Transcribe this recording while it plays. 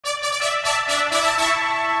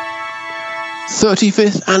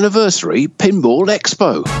35th Anniversary Pinball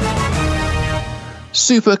Expo.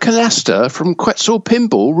 Super Canaster from Quetzal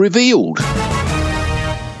Pinball revealed.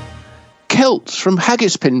 Celts from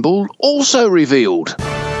Haggis Pinball also revealed.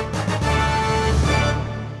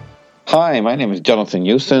 Hi, my name is Jonathan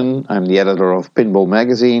Joosten. I'm the editor of Pinball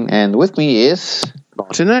Magazine, and with me is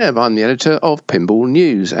Martin Ayub. I'm the editor of Pinball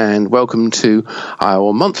News, and welcome to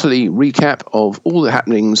our monthly recap of all the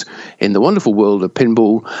happenings in the wonderful world of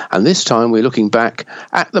pinball. And this time we're looking back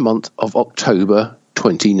at the month of October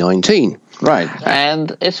 2019. Right,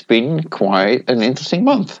 and it's been quite an interesting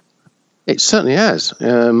month. It certainly has.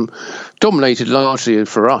 Dominated largely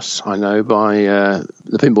for us, I know, by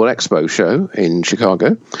the Pinball Expo show in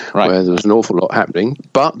Chicago, right, where there was an awful lot happening.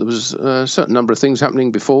 But there was a certain number of things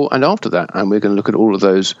happening before and after that, and we're going to look at all of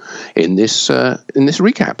those in this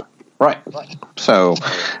recap. Right. So,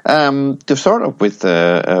 to start off with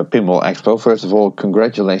the Pinball Expo, first of all,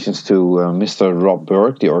 congratulations to Mr. Rob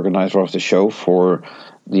Berk, the organizer of the show, for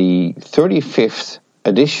the 35th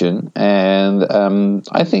edition, and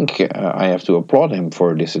I think I have to applaud him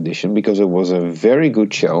for this edition because it was a very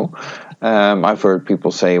good show. I've heard people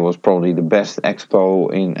say it was probably the best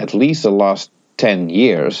expo in at least the last 10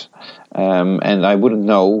 years, and I wouldn't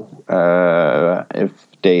know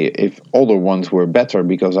if older ones were better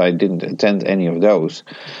because I didn't attend any of those,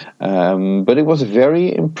 but it was a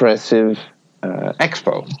very impressive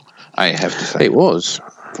expo, I have to say. It was.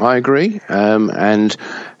 I agree, and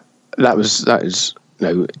that is.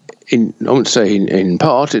 No, I wouldn't say in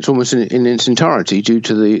part, it's almost in its entirety due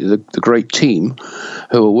to the great team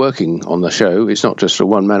who are working on the show. It's not just a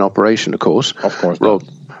one-man operation, of course. Of course.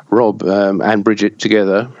 Rob and Bridget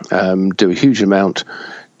together do a huge amount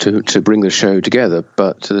to bring the show together,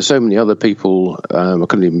 but there's so many other people, I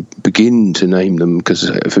couldn't even begin to name them, because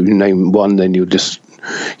if you name one, then you'll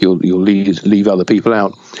leave other people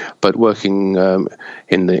out. But working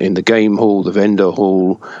in the game hall, the vendor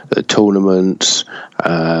hall, the tournaments,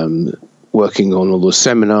 working on all the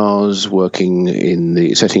seminars, working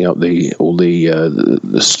in setting up the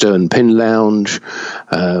Stern Pin Lounge,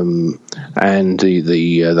 and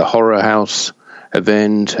the Horror House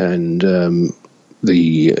event, and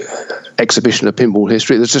the exhibition of pinball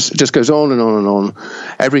history. It just goes on and on and on.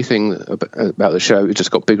 Everything about the show, it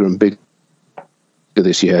just got bigger and bigger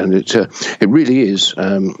this year, and it really is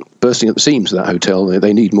bursting at the seams. That hotel,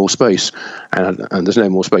 they need more space, and there's no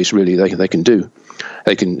more space really they can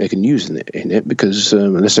use in it because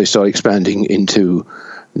unless they start expanding into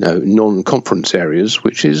non-conference areas,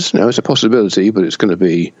 which is it's a possibility, but it's going to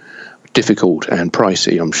be difficult and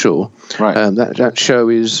pricey, I'm sure. Right. That show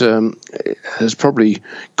has probably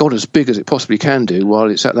got as big as it possibly can do while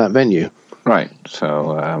it's at that venue. Right.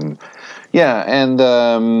 So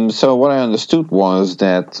so what I understood was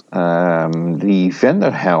that the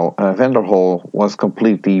vendor hall was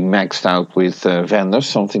completely maxed out with vendors,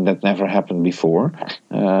 something that never happened before,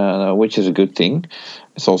 which is a good thing.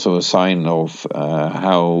 It's also a sign of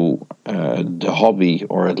how the hobby,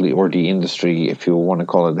 or the industry, if you want to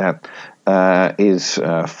call it that, is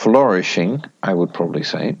flourishing, I would probably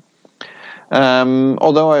say.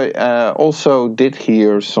 Although I also did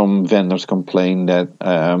hear some vendors complain that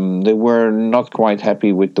they were not quite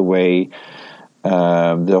happy with the way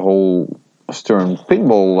the whole Stern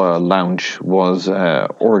Pinball lounge was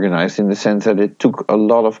organized, in the sense that it took a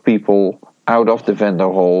lot of people out of the vendor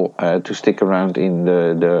hall to stick around in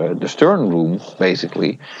the Stern room,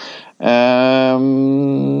 basically,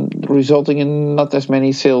 resulting in not as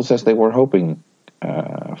many sales as they were hoping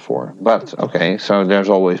for. But okay, so there's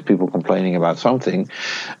always people complaining about something,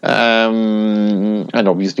 and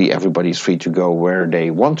obviously everybody's free to go where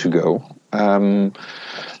they want to go,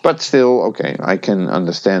 but still, okay, I can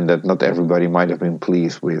understand that not everybody might have been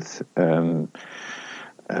pleased with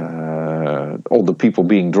all the people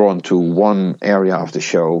being drawn to one area of the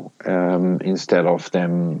show instead of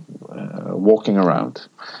them walking around.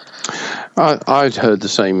 I'd heard the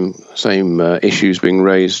same issues being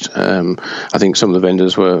raised. I think some of the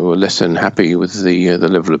vendors were less than happy with the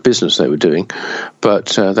level of business they were doing, but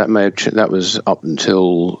that was up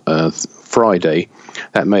until Friday.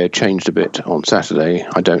 That may have changed a bit on Saturday.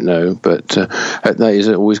 I don't know, but that is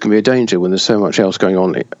always going to be a danger when there's so much else going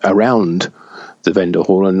on around the vendor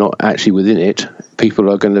hall and not actually within it. People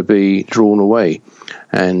are going to be drawn away,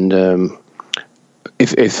 and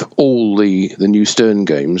if all the new Stern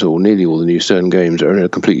games, or nearly all the new Stern games, are in a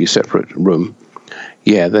completely separate room,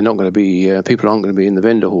 they're not going to be. People aren't going to be in the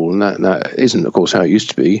vendor hall, and that isn't, of course, how it used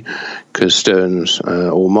to be, because Stern's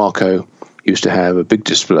or Marco used to have a big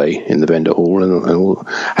display in the vendor hall,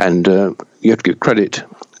 and you have to give credit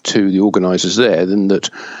to the organisers there, then that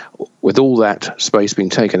with all that space being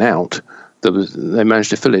taken out, they managed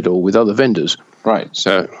to fill it all with other vendors. Right.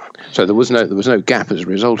 So there was no gap as a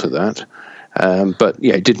result of that. But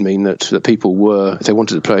yeah, it did mean that people were, if they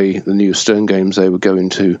wanted to play the new Stern games, they would go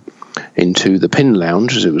into the Pin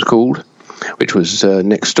Lounge, as it was called, which was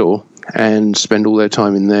next door, and spend all their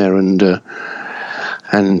time in there and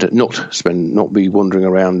not be wandering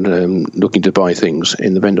around looking to buy things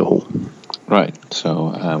in the vendor hall. Right. So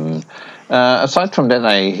aside from that,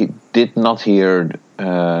 I did not hear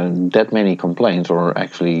that many complaints, or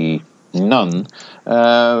actually none.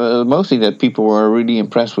 Mostly that people were really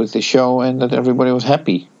impressed with the show and that everybody was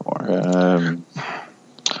happy.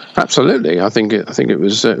 Absolutely, I think it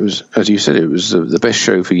was as you said, it was the best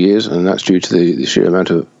show for years, and that's due to the sheer amount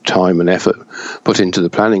of time and effort put into the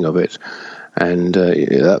planning of it. And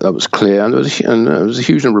that was clear, and there was a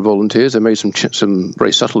huge number of volunteers. They made some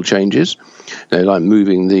very subtle changes, like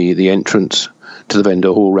moving the entrance to the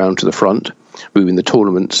vendor hall round to the front, moving the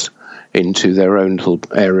tournaments into their own little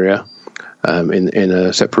area in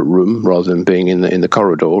a separate room rather than being in the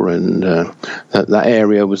corridor, and that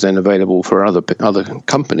area was then available for other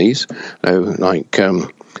companies, like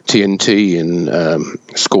TNT and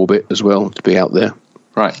Scorbit as well, to be out there,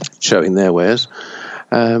 right, showing their wares.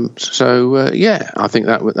 Yeah, I think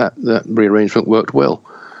that rearrangement worked well.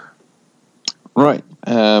 Right.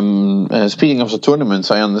 Speaking of the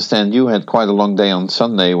tournaments, I understand you had quite a long day on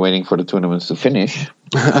Sunday waiting for the tournaments to finish.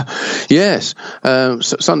 Yes. So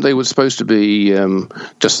Sunday was supposed to be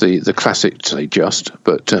just the Classics,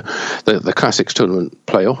 but the Classics tournament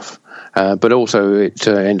playoff. But also it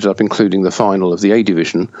ended up including the final of the A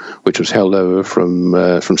division, which was held over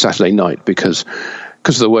from Saturday night because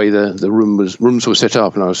of the way the rooms were set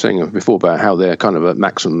up. And I was saying before about how they're kind of at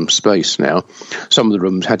maximum space now. Some of the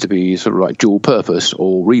rooms had to be sort of like dual purpose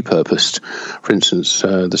or repurposed. For instance,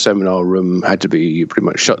 the seminar room had to be pretty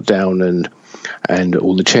much shut down and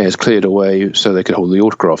all the chairs cleared away so they could hold the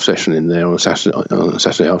autograph session in there on a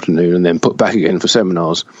Saturday afternoon, and then put back again for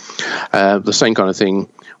seminars. The same kind of thing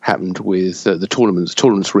happened with the tournaments. The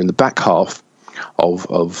tournaments were in the back half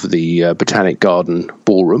of the Botanic Garden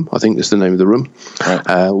Ballroom, I think is the name of the room,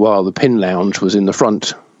 right. While the Pin Lounge was in the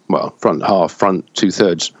front half, front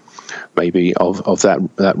 2/3 maybe of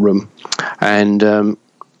that room. And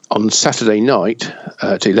on Saturday night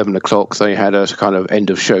at 11 o'clock, they had a kind of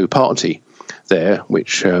end of show party there,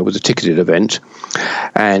 which was a ticketed event,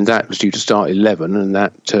 and that was due to start at 11, and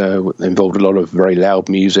that involved a lot of very loud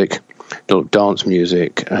music, a lot of dance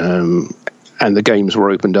music, and the games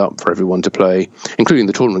were opened up for everyone to play, including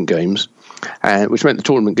the tournament games, which meant the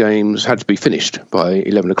tournament games had to be finished by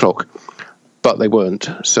 11 o'clock, but they weren't.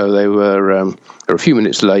 So they were a few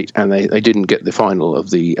minutes late, and they didn't get the final of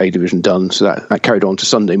the A division done, so that carried on to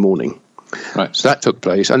Sunday morning. Right. So that took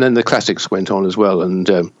place, and then the Classics went on as well,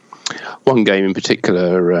 and one game in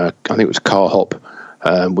particular, I think it was Car Hop,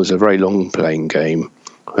 was a very long-playing game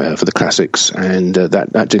for the Classics, and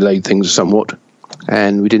that delayed things somewhat.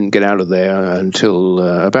 And we didn't get out of there until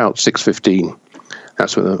about 6:15.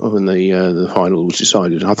 That's when the final was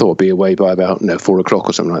decided. I thought I'd be away by about 4 o'clock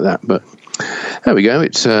or something like that. But there we go.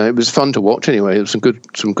 It was fun to watch anyway. It was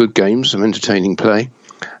some good games, some entertaining play,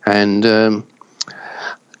 and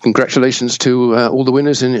congratulations to all the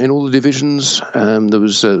winners in all the divisions. There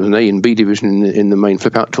was an A and B division in the main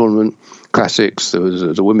flip-out tournament, Classics. There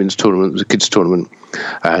was a women's tournament, there was a kids tournament,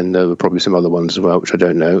 and there were probably some other ones as well, which I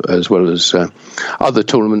don't know, as well as other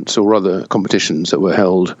tournaments or other competitions that were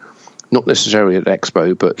held, not necessarily at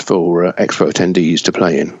Expo, but for Expo attendees to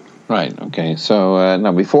play in. Right, okay. So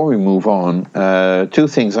now before we move on, two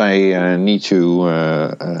things I need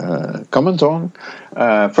to comment on.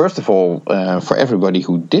 First of all, for everybody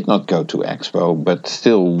who did not go to Expo but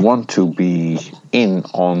still want to be in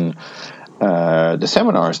on the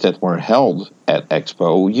seminars that were held at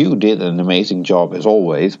Expo, you did an amazing job as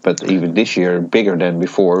always, but even this year bigger than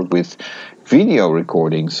before, with video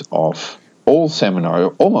recordings of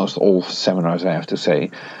almost all seminars, I have to say,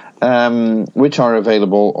 which are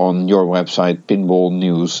available on your website,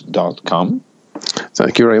 pinballnews.com.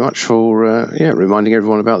 Thank you very much for reminding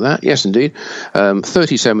everyone about that. Yes, indeed.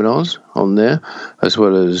 30 seminars on there, as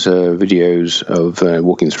well as videos of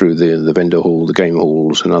walking through the vendor hall, the game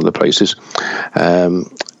halls, and other places. I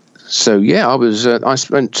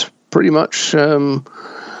spent pretty much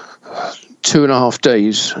 2.5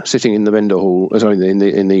 days sitting in the vendor hall, in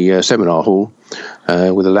the seminar hall,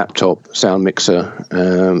 with a laptop, sound mixer,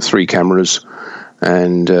 3 cameras,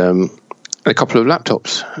 and a couple of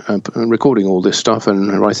laptops, recording all this stuff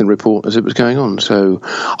and writing a report as it was going on. So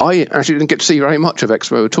I actually didn't get to see very much of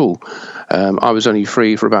Expo at all. I was only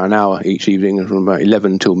free for about an hour each evening, from about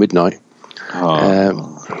 11 till midnight.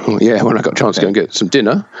 When I got a chance to go and get some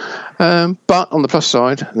dinner. But on the plus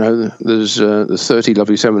side, there's 30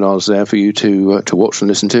 lovely seminars there for you to watch and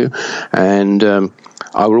listen to, and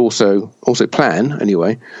I will also plan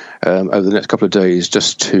anyway over the next couple of days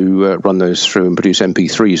just to run those through and produce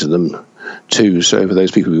MP3s of them too. So for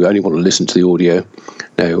those people who only want to listen to the audio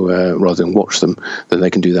rather than watch them, then they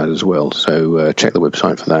can do that as well. So check the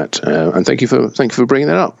website for that. And thank you for bringing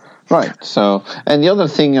that up. Right. So, and the other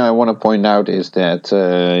thing I want to point out is that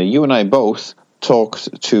you and I both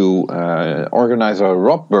talked to organizer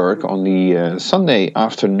Rob Berk on the Sunday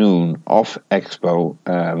afternoon of Expo,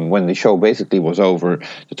 when the show basically was over.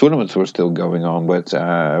 The tournaments were still going on, but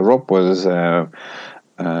Rob was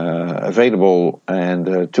available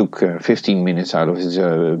and took 15 minutes out of his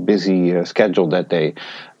busy schedule that day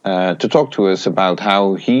to talk to us about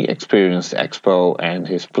how he experienced Expo and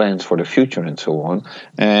his plans for the future and so on.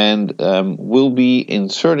 And we'll be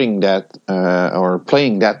inserting that or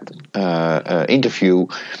playing that interview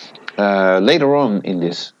later on in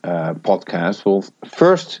this podcast. We'll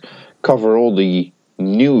first cover all the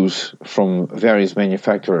news from various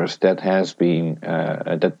manufacturers that has been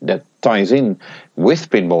that ties in with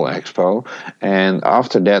Pinball Expo, and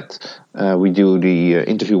after that we do the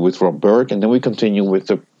interview with Rob Berk, and then we continue with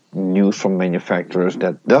the news from manufacturers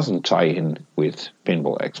that doesn't tie in with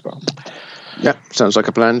Pinball Expo. Yeah, sounds like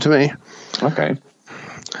a plan to me. Okay.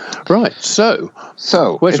 Right, so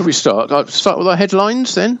where should we start? I'll start with our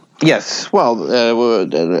headlines then? Yes, well,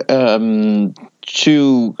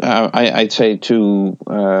 I'd say to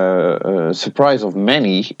surprise of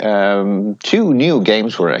many, 2 new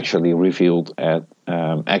games were actually revealed at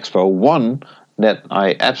Expo. One that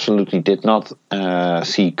I absolutely did not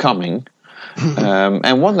see coming,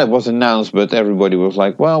 and one that was announced, but everybody was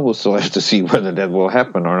like, well, we'll still have to see whether that will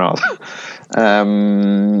happen or not.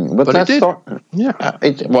 But let's start. Yeah.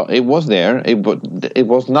 It was there. It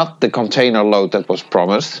was not the container load that was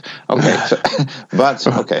promised. Okay. But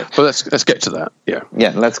let's get to that. Yeah.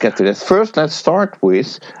 Yeah, let's get to that. First, let's start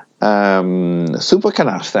with Super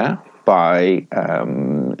Canasta by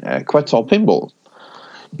Quetzal Pinball.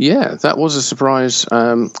 Yeah, that was a surprise.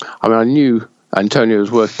 I knew Antonio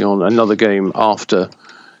was working on another game after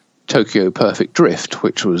Tokyo Perfect Drift,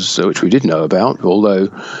 which we did know about, although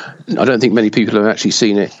I don't think many people have actually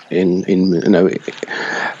seen it in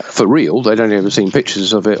for real. They'd only ever seen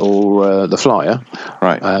pictures of it or the flyer.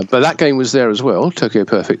 Right. But that game was there as well, Tokyo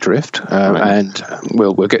Perfect Drift, and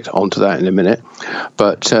we'll get onto that in a minute.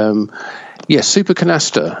 But yes, Super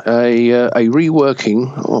Canasta, a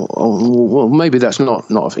reworking, or maybe that's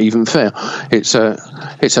not even fair. It's a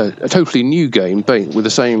totally new game with the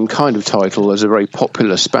same kind of title as a very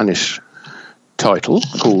popular Spanish title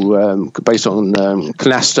called based on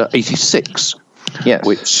Canasta 86. Yes.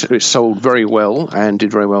 Which sold very well and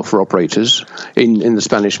did very well for operators in the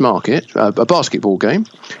Spanish market. A basketball game,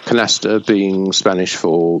 canasta being Spanish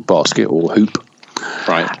for basket or hoop.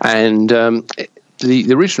 Right. And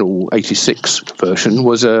the original 86 version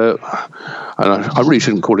was and I really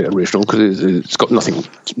shouldn't call it original because it's got nothing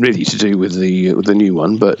really to do with the new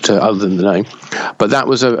one, but other than the name. But that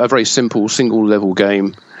was a very simple single level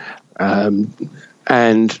game,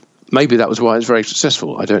 and maybe that was why it was very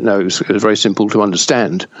successful. I don't know. It was very simple to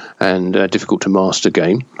understand and difficult to master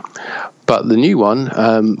game. But the new one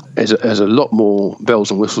has a lot more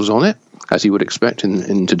bells and whistles on it, as you would expect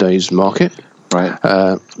in today's market. Right.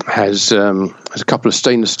 Has a couple of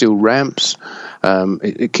stainless steel ramps.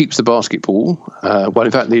 It keeps the basketball. Well,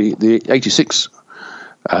 in fact, the 86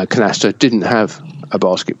 canasta didn't have a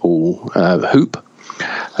basketball hoop.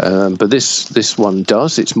 But this one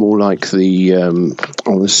does. It's more like the I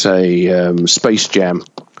want to say Space Jam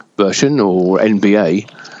version or NBA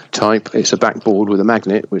type. It's a backboard with a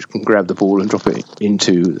magnet which can grab the ball and drop it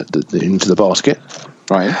into the basket.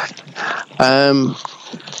 Right.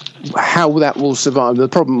 How that will survive? The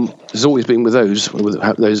problem has always been with those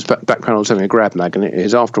back panels having a grab magnet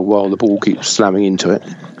is after a while the ball keeps slamming into it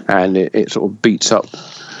and it sort of beats up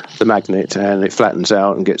the magnet and it flattens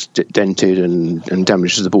out and gets dented and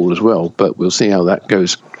damages the ball as well. But we'll see how that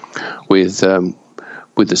goes with the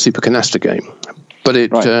Super Canasta game. But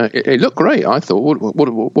it looked great, I thought. What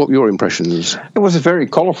were your impressions? It was a very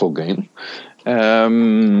colourful game.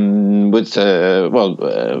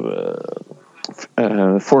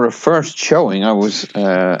 For a first showing, I was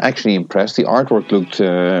actually impressed. The artwork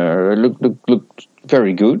looked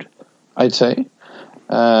very good, I'd say.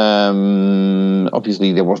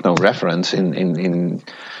 Obviously, there was no reference in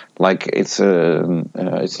like it's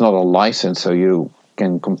not a license, so you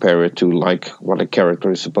can compare it to like what a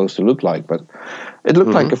character is supposed to look like. But it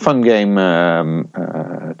looked like a fun game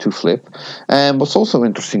to flip. And what's also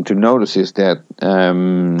interesting to notice is that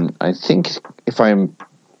I think if I'm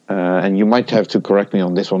and you might have to correct me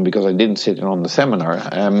on this one because I didn't sit in on the seminar.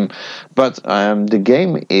 But the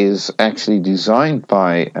game is actually designed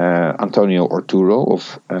by Antonio Orturo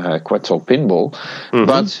of Quetzal Pinball,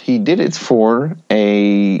 but he did it for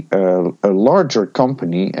a larger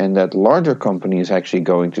company, and that larger company is actually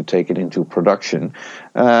going to take it into production.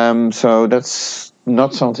 So that's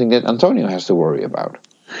not something that Antonio has to worry about.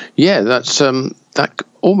 Yeah, that's that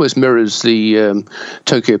almost mirrors the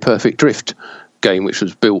Tokyo Perfect Drift game, which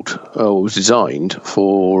was built or was designed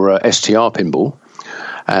for STR Pinball,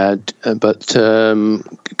 but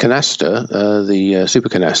Canasta, the Super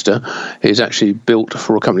Canasta, is actually built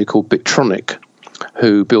for a company called Bitronic,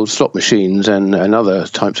 who builds slot machines and other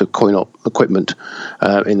types of coin-op equipment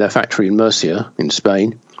in their factory in Murcia in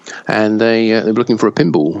Spain, and they were looking for a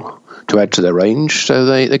pinball to add to their range, so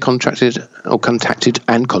they contacted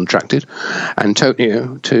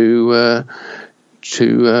Antonio to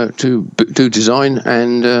do design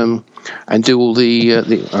and do all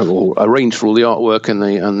or arrange for all the artwork and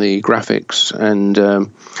the graphics and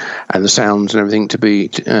the sounds and everything to be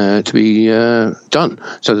done,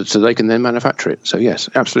 so they can then manufacture it. So yes,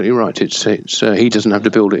 absolutely right. It's he doesn't have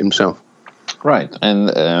to build it himself. Right,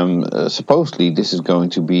 and supposedly this is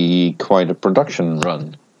going to be quite a production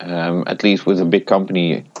run. At least with a big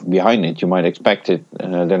company behind it, you might expect it.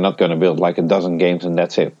 They're not going to build like a dozen games and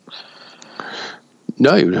that's it.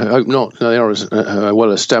 No, I hope not. They are a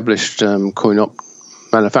well-established coin-op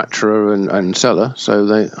manufacturer and seller, so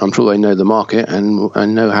I'm sure they know the market and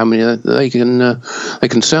know how many they can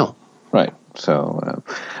sell. Right. So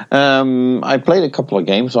I played a couple of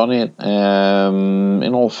games on it.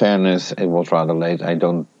 In all fairness, it was rather late. I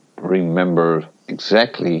don't remember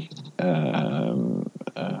exactly.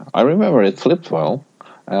 I remember it flipped well,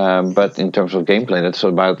 but in terms of gameplay, that's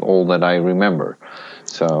about all that I remember.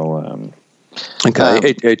 So.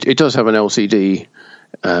 Okay, it does have an LCD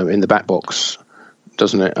in the back box,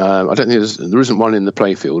 doesn't it? I don't think there isn't one in the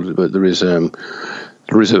playfield, but there is a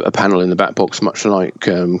panel in the back box, much like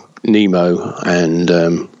Nemo and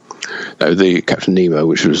the Captain Nemo,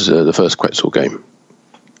 which was the first Quetzal game.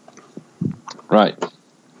 Right.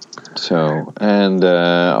 So, and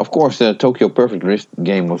of course, the Tokyo Perfect Drift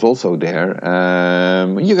game was also there.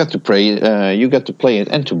 You got to play it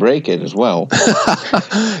and to break it as well.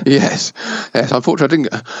 Yes. Unfortunately,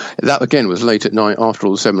 that again was late at night after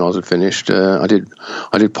all the seminars had finished. I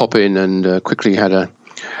did pop in and quickly had a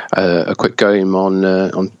quick game on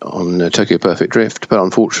Tokyo Perfect Drift, but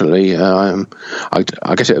unfortunately, I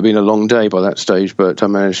guess it had been a long day by that stage. But I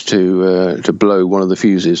managed to blow one of the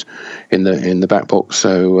fuses in the back box,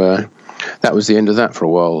 so that was the end of that for a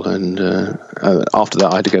while. And after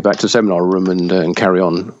that, I had to go back to the seminar room and carry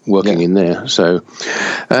on working in there. So,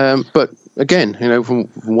 but again, from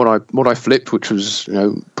what I flipped, which was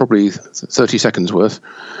probably 30 seconds worth.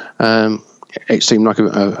 It seemed like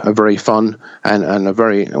a very fun and a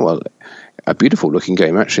very a beautiful looking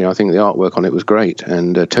game. Actually, I think the artwork on it was great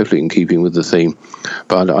and totally in keeping with the theme.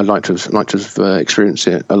 But I'd like to have experienced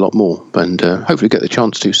it a lot more and hopefully get the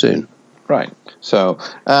chance to soon. Right. So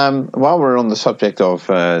while we're on the subject of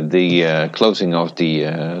the closing of the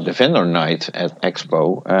vendor night at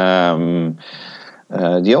Expo.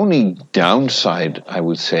 The only downside, I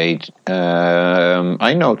would say,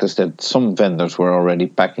 I noticed that some vendors were already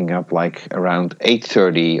packing up like around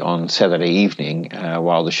 8:30 on Saturday evening,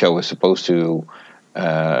 while the show is supposed to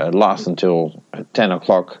last until 10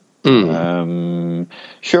 o'clock.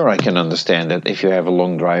 Sure, I can understand that if you have a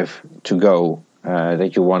long drive to go,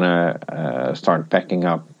 that you want to start packing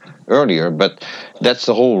up earlier, but that's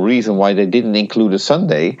the whole reason why they didn't include a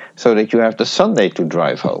Sunday, so that you have the Sunday to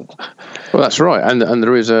drive home. Well, that's right, and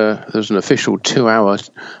there's an official 2-hour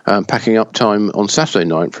packing up time on Saturday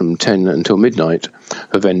night from 10 until midnight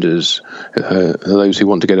for vendors, those who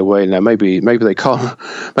want to get away. Now, maybe they can't.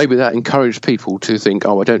 Maybe that encouraged people to think,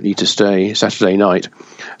 I don't need to stay Saturday night,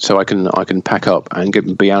 so I can pack up and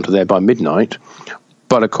be out of there by midnight.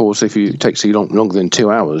 But of course, if it takes you longer than 2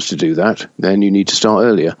 hours to do that, then you need to start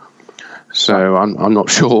earlier. So I'm not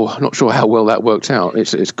sure how well that worked out.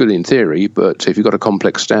 It's good in theory, but if you've got a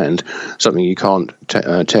complex stand, something you can't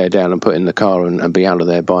tear down and put in the car and be out of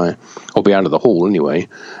there be out of the hall anyway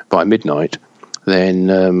by midnight, then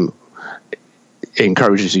it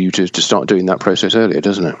encourages you to start doing that process earlier,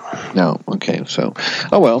 doesn't it? No, okay. So,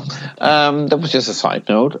 that was just a side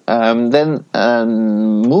note. Then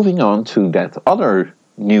moving on to that other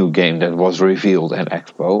new game that was revealed at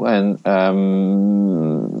Expo, and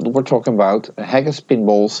we're talking about Haggis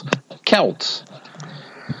Pinball's Celt.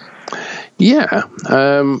 Yeah.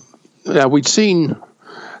 We'd seen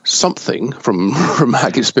something from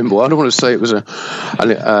Haggis Pinball. I don't want to say it was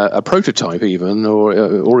a prototype even,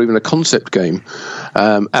 or even a concept game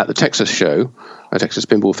at the Texas show, a Texas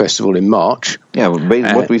Pinball Festival in March. Yeah,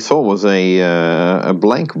 what we saw was a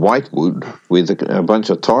blank whitewood with a bunch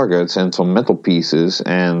of targets and some metal pieces,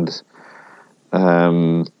 and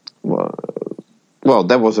well,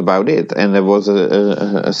 that was about it. And there was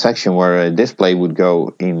a section where a display would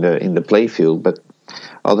go in the play field, but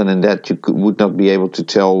other than that, you would not be able to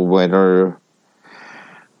tell what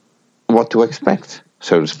to expect,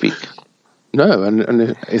 so to speak. No,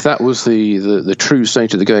 and if that was the true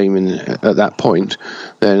state of the game at that point,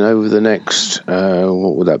 then over the next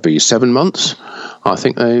what would that be, 7 months, I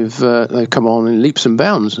think they've come on in leaps and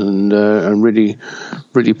bounds and really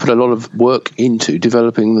put a lot of work into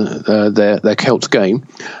developing their Celt game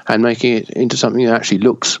and making it into something that actually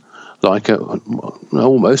looks like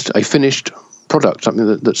almost a finished product,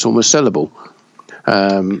 something that's almost sellable.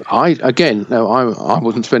 I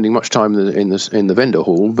wasn't spending much time in the vendor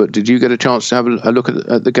hall, but did you get a chance to have a look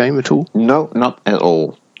at the game at all? No, not at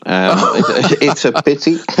all. It's a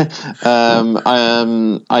pity.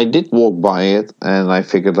 I did walk by it, and I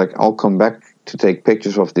figured I'll come back to take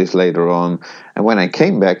pictures of this later on. And when I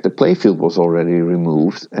came back, the playfield was already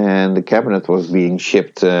removed, and the cabinet was being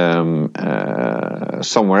shipped somewhere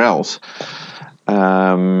else.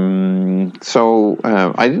 So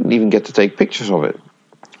I didn't even get to take pictures of it.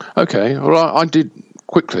 Okay, well, I did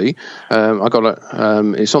quickly. I got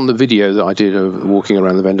it's on the video that I did of walking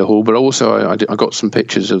around the vendor hall, but also I got some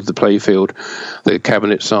pictures of the playfield, the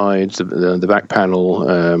cabinet sides, the back panel,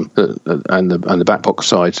 and the back box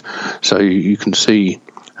sides, so you can see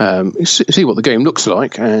what the game looks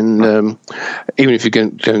like. And even if you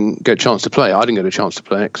don't get a chance to play, I didn't get a chance to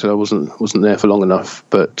play it because I wasn't there for long enough.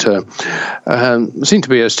 But it seemed to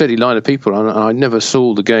be a steady line of people, and I never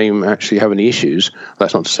saw the game actually have any issues.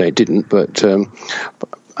 That's not to say it didn't, but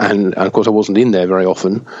and of course I wasn't in there very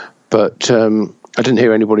often. But I didn't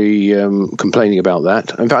hear anybody complaining about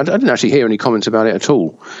that. In fact, I didn't actually hear any comments about it at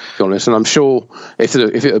all, to be honest. And I'm sure if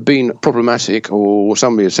it had been problematic, or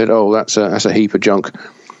somebody had said, "Oh, that's a heap of junk,"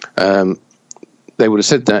 they would have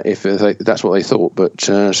said that if that's what they thought. But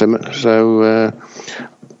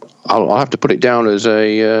I'll have to put it down as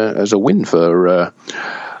a win for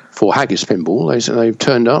Haggis Pinball. They've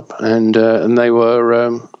turned up and they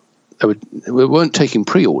weren't taking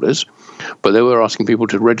pre-orders, but they were asking people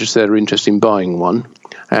to register their interest in buying one,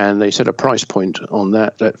 and they set a price point on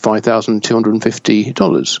that at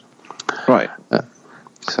 $5,250. Right.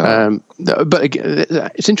 But again,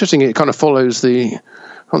 it's interesting. It kind of follows I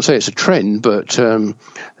can't say it's a trend, but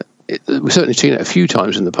we've certainly seen it a few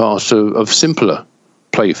times in the past of simpler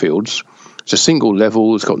playfields. It's a single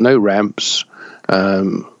level. It's got no ramps.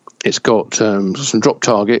 It's got some drop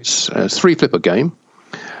targets, 3-flipper game,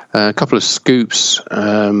 a couple of scoops,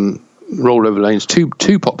 rollover lanes,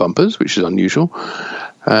 two pop bumpers, which is unusual,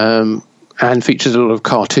 and features a lot of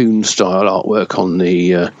cartoon style artwork on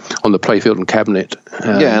the playfield and cabinet.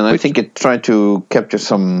 I think it tried to capture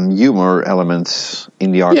some humor elements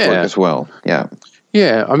in the artwork as well. Yeah.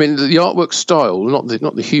 Yeah, I mean the artwork style, not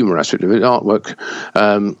the humor aspect of it. Artwork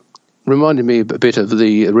reminded me a bit of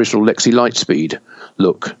the original Lexi Lightspeed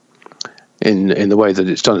look in the way that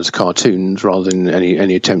it's done as cartoons rather than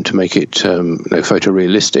any attempt to make it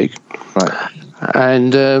photorealistic. Right.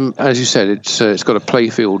 And as you said, it's got a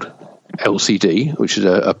playfield LCD, which is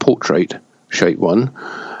a portrait shaped one,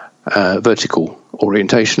 vertical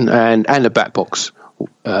orientation, and a back box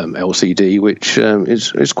LCD, which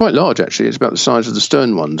is quite large actually. It's about the size of the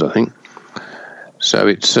Stern ones, I think. So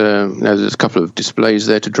it's there's a couple of displays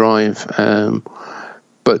there to drive,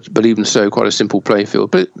 but even so, quite a simple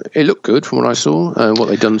playfield. But it looked good from what I saw, what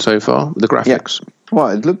they've done so far, the graphics. Yeah. Well,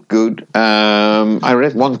 it looked good. I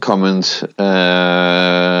read one comment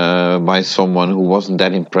by someone who wasn't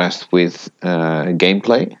that impressed with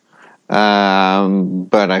gameplay,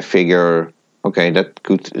 but I figure, okay, that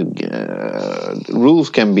could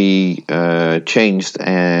rules can be changed,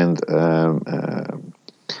 and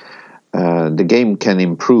the game can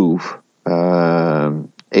improve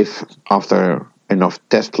if after enough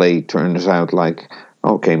test play turns out like,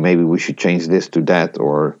 okay, maybe we should change this to that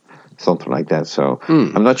or something like that. So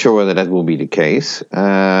I'm not sure whether that will be the case,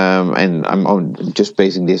 and I'm just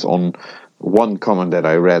basing this on one comment that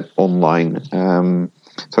I read online, so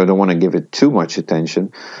I don't want to give it too much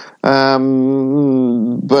attention. But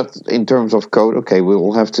in terms of code, okay,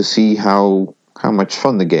 we'll have to see how much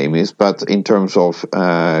fun the game is. But in terms of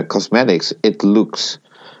cosmetics, it looks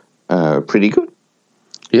pretty good.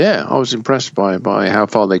 Yeah, I was impressed by how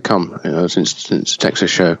far they come, since the Texas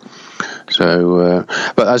show. So,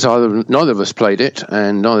 but as neither of us played it,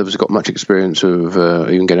 and neither of us got much experience of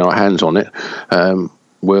even getting our hands on it,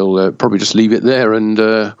 we'll probably just leave it there and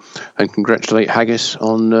congratulate Haggis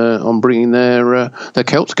on bringing their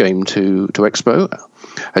Celts game to Expo.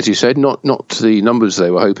 As you said, not the numbers they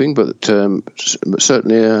were hoping, but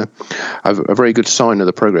certainly a very good sign of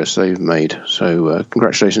the progress they've made. So,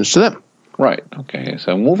 congratulations to them. Right, okay.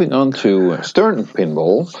 So moving on to Stern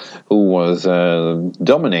Pinball, who was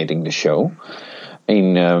dominating the show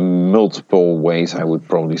in multiple ways, I would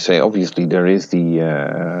probably say. Obviously, there is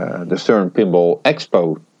the Stern Pinball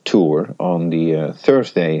Expo tour on the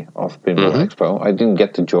Thursday of Pinball Expo. I didn't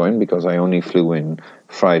get to join because I only flew in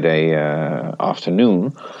Friday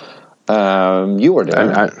afternoon. You were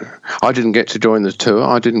there. I didn't get to join the tour.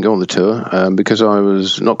 I didn't go on the tour because I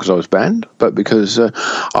was banned, but because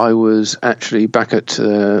I was actually back at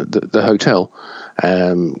the hotel.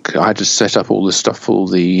 I had to set up all the stuff for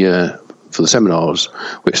the seminars,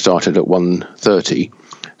 which started at 1:30.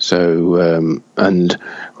 So and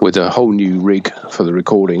with a whole new rig for the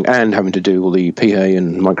recording and having to do all the PA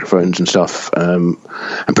and microphones and stuff, and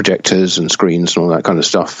projectors and screens and all that kind of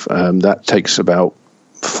stuff, that takes about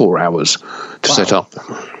 4 hours to set up.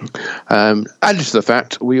 Added to the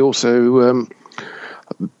fact, we also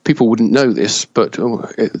people wouldn't know this, but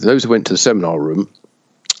those who went to the seminar room,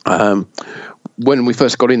 when we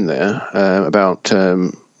first got in there, about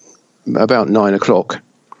 9 o'clock,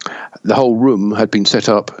 the whole room had been set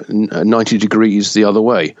up 90 degrees the other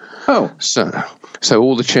way. Oh, so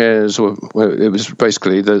all the chairs were. It was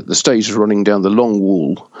basically the stage was running down the long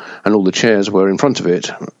wall, and all the chairs were in front of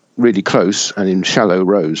it, really close and in shallow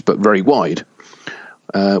rows, but very wide,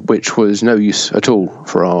 which was no use at all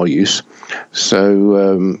for our use.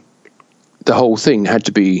 So the whole thing had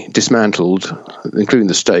to be dismantled, including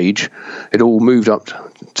the stage. It all moved up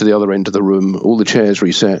to the other end of the room, all the chairs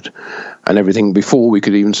reset and everything before we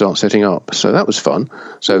could even start setting up. So that was fun.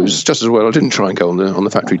 So it was just as well I didn't try and go on the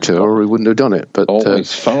factory tour, or we wouldn't have done it. But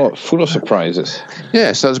always full of surprises.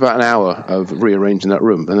 Yeah, so that was about an hour of rearranging that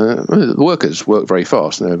room. And the workers worked very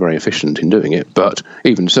fast and they were very efficient in doing it. But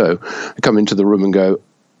even so, they come into the room and go,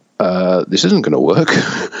 this isn't going to work.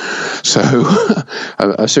 So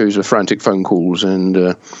a series of frantic phone calls,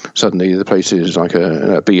 and suddenly the place is like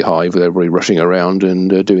a beehive with everybody rushing around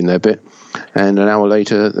and doing their bit. And an hour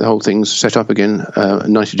later, the whole thing's set up again,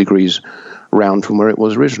 90 degrees round from where it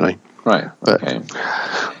was originally. Right. Okay.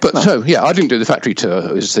 But so yeah, I didn't do the factory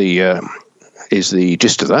tour. Is the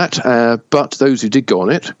gist of that. But those who did go on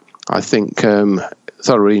it, I think,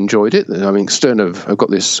 thoroughly enjoyed it. I mean, Stern have got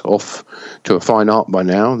this off to a fine art by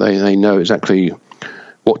now. They know exactly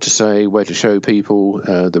what to say, where to show people,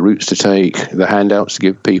 the routes to take, the handouts to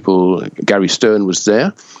give people. Gary Stern was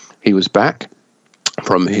there. He was back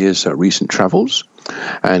from his recent travels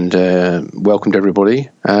and welcomed everybody.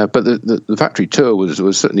 But the factory tour was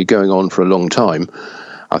certainly going on for a long time.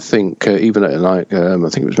 I think even at I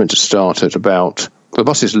think it was meant to start at about, the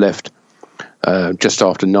buses left just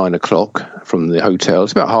after 9 o'clock from the hotel.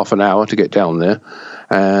 It's about half an hour to get down there.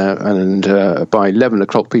 And by 11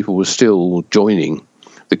 o'clock, people were still joining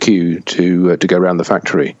the queue to go around the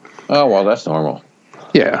factory. Oh, well, that's normal.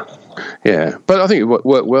 Yeah. But I think it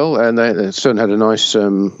worked well, and they certainly had a nice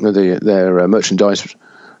their merchandise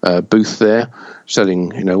booth there,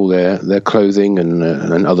 selling all their clothing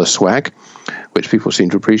and other swag, which people seem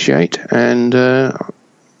to appreciate. And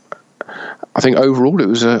I think overall it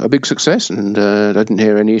was a big success, and I didn't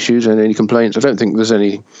hear any issues and any complaints. I don't think there's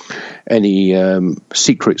any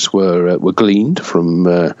secrets were gleaned from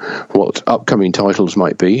what upcoming titles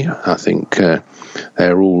might be. I think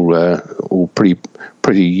they're all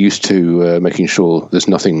pretty used to making sure there's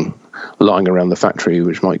nothing lying around the factory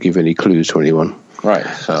which might give any clues to anyone. Right.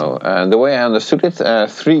 So the way I understood it,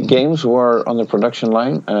 3 games were on the production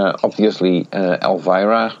line. Obviously,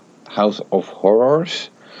 Elvira, House of Horrors.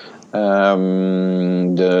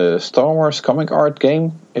 The Star Wars comic art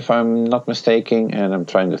game, if I'm not mistaken, and I'm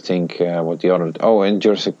trying to think what the other. Oh, and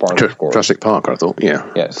Jurassic Park, of course. Jurassic Park, I thought. Yeah.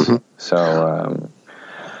 Yes. Mm-hmm. So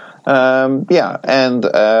yeah, and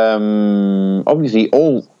obviously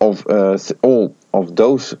all of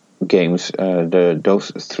those games,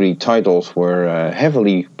 those 3 titles were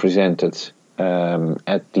heavily presented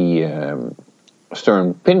at the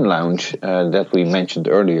Stern Pin Lounge that we mentioned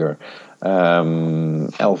earlier.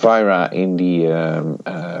 Elvira in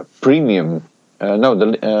the premium.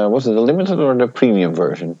 Was it the limited or the premium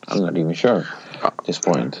version? I'm not even sure at this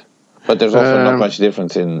point. But there's also not much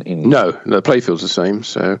difference in. No, the playfield's the same.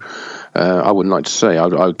 So I wouldn't like to say. I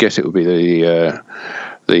would guess it would be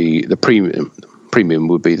the premium premium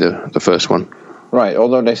would be the first one. Right,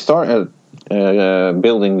 although they started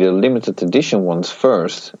building the limited edition ones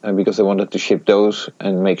first because they wanted to ship those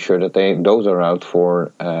and make sure that those are out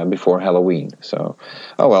for before Halloween. So,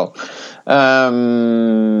 oh well.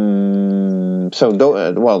 So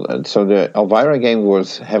the Elvira game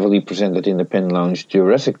was heavily presented in the Pen Lounge.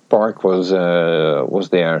 Jurassic Park was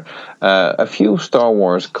there. A few Star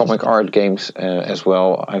Wars comic art games as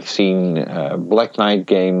well. I've seen Black Knight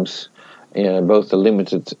games. Both the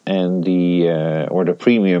limited and the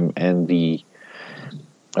premium and the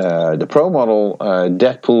pro model.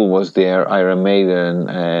 Deadpool was there, Iron Maiden,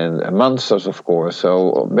 and Monsters, of course.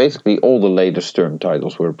 So basically, all the latest Stern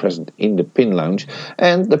titles were present in the Pin Lounge,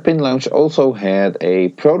 and the Pin Lounge also had a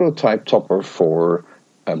prototype topper for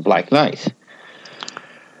Black Knight.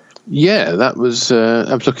 Yeah, that was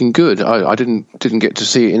looking good. I didn't get to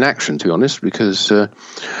see it in action, to be honest, because.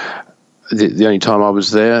 The only time I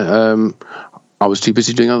was there, I was too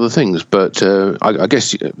busy doing other things. But I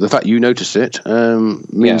guess the fact you noticed it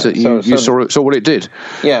means that you saw what it did.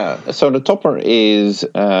 Yeah. So the topper is,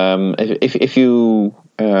 if you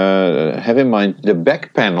have in mind the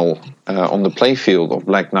back panel on the playfield of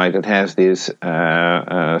Black Knight, it has this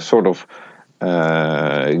sort of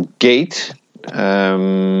gate.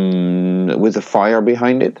 With a fire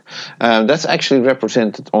behind it. That's actually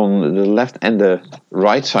represented on the left and the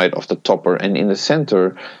right side of the topper, and in the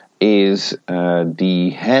center is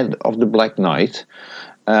the head of the Black Knight,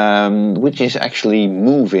 which is actually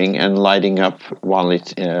moving and lighting up while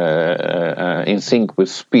it's in sync with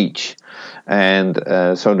speech. And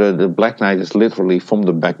so the Black Knight is literally from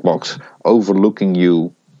the back box overlooking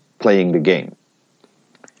you playing the game.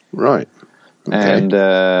 Right. Okay. And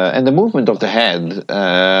the movement of the head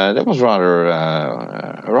that was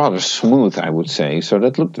rather smooth, I would say. So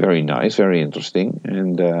that looked very nice, very interesting,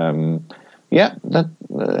 and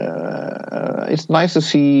it's nice to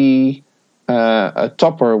see a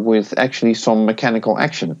topper with actually some mechanical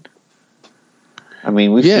action. I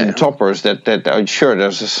mean, we've seen toppers that are sure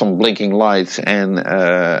there's some blinking lights and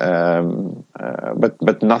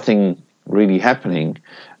but nothing really happening.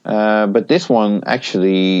 But this one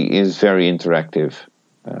actually is very interactive.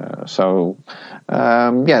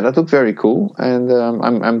 That looked very cool, and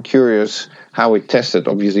I'm curious how it tested.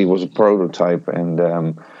 Obviously, it was a prototype, and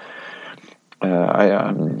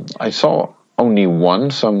I saw only one,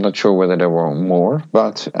 so I'm not sure whether there were more.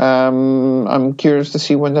 But I'm curious to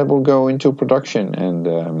see when that will go into production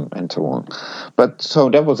and so on. But so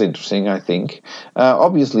that was interesting, I think.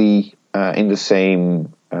 Obviously, in the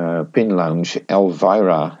same Pin Lounge,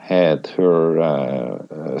 Elvira had her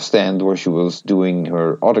stand where she was doing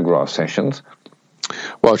her autograph sessions.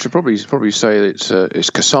 Well, I should probably say it's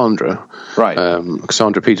Cassandra, right?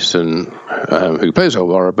 Cassandra Peterson, who plays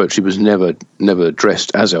Elvira, but she was never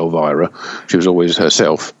dressed as Elvira. She was always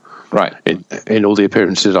herself, right? In all the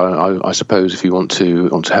appearances, I suppose if you want to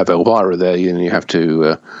have Elvira there, you have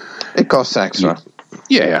to. It costs extra.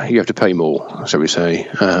 You have to pay more, shall we say?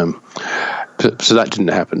 So that didn't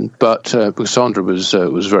happen. But Cassandra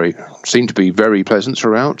seemed to be very pleasant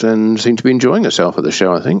throughout, and seemed to be enjoying herself at the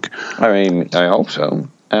show, I think. I mean, I hope so.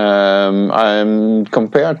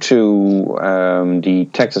 Compared to the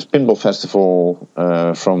Texas Pinball Festival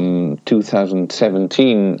from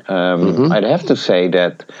 2017, I'd have to say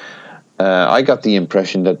that I got the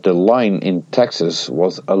impression that the line in Texas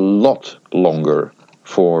was a lot longer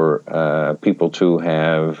for people to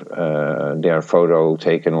have their photo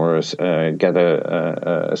taken or get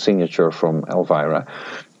a signature from Elvira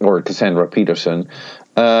or Cassandra Peterson.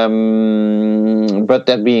 But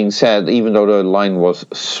that being said, even though the line was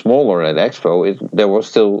smaller at Expo, there was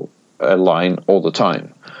still a line all the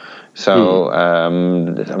time. So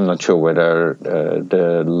I'm not sure whether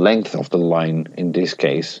the length of the line in this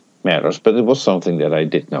case matters, but it was something that I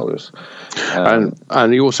did notice.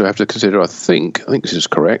 And you also have to consider, I think this is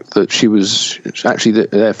correct, that she was actually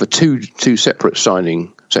there for two separate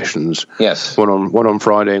signing sessions. Yes, one on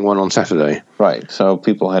Friday and one on Saturday. Right. So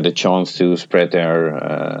people had a chance to spread their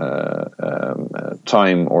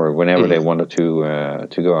time or whenever they wanted to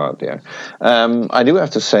go out there. I do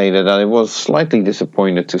have to say that I was slightly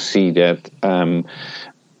disappointed to see that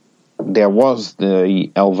there was the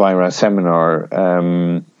Elvira seminar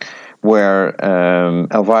where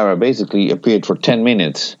Elvira basically appeared for 10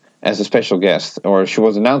 minutes as a special guest, or she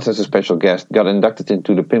was announced as a special guest, got inducted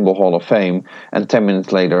into the Pinball Hall of Fame, and 10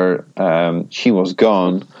 minutes later she was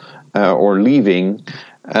gone or leaving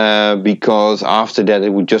because after that it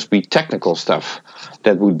would just be technical stuff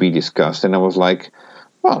that would be discussed. And I was like,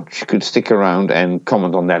 well, she could stick around and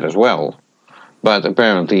comment on that as well. But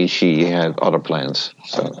apparently she had other plans.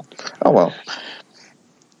 So, oh well.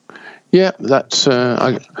 Yeah, that's.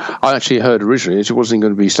 I actually heard originally she wasn't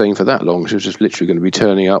going to be staying for that long. She was just literally going to be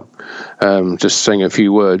turning up, just saying a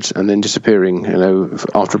few words and then disappearing.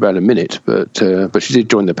 After about a minute. But she did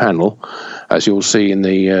join the panel, as you'll see in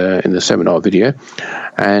the seminar video,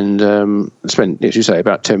 and spent, as you say,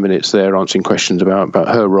 about 10 minutes there answering questions about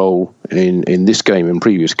her role in this game and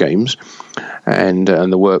previous games, and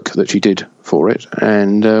the work that she did for it,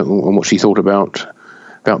 and what she thought about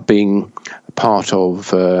being part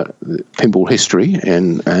of pinball history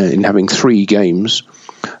and in having 3 games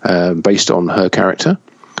based on her character.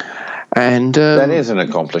 And that is an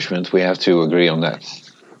accomplishment. We have to agree on that.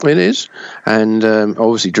 It is, and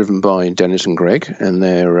obviously driven by Dennis and Greg and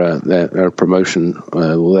their promotion,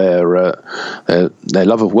 their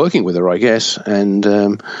love of working with her, I guess. And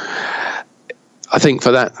I think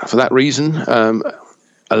for that reason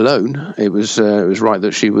alone, it was right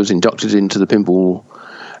that she was inducted into the Pinball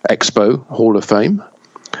Expo Hall of Fame,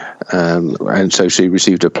 and so she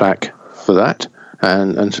received a plaque for that,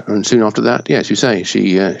 and soon after that, yes, you say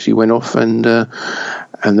she went off, and the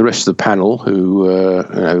rest of the panel who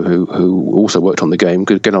also worked on the game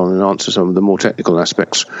could get on and answer some of the more technical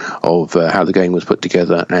aspects of how the game was put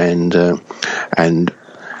together and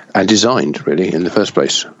designed, really, in the first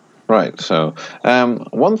place. Right. So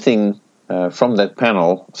one thing from that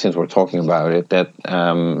panel, since we're talking about it, that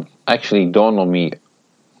actually dawned on me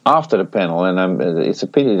after the panel, and it's a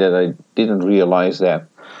pity that I didn't realize that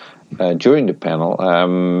during the panel.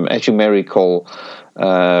 As you may recall,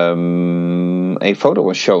 a photo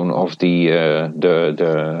was shown of the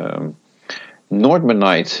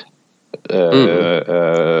Nordmanite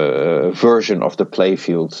version of the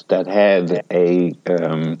playfield that had a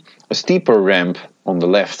steeper ramp on the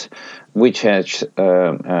left, which has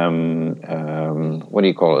what do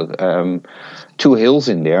you call it? 2 hills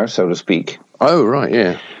in there, so to speak. Oh, right,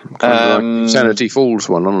 yeah. Kind of like Sanity Falls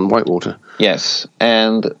one on Whitewater. Yes,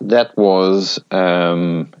 and that was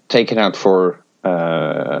taken out for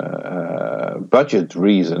budget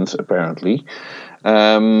reasons, apparently.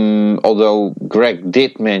 Although Greg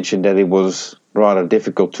did mention that it was rather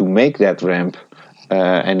difficult to make that ramp,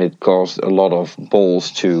 and it caused a lot of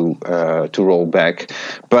balls to roll back.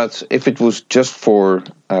 But if it was just for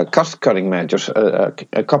cost-cutting measures,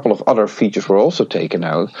 a couple of other features were also taken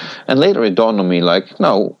out. And later it dawned on me, like,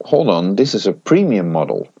 no, hold on, this is a premium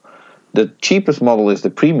model. The cheapest model is the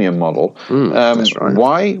premium model. That's right.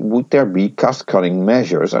 Why would there be cost-cutting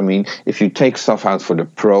measures? I mean, if you take stuff out for the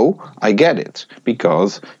Pro, I get it,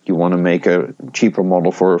 because you want to make a cheaper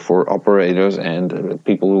model for operators and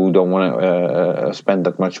people who don't want to spend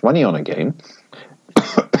that much money on a game.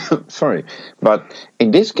 Sorry. But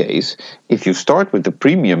in this case, if you start with the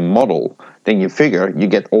premium model, then you figure you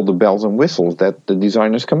get all the bells and whistles that the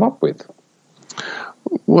designers come up with.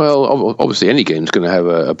 Well, obviously, any game's going to have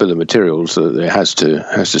a bill of materials that it has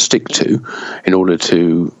to stick to in order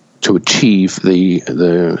to achieve the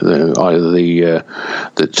either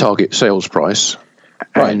the target sales price,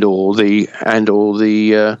 right, and or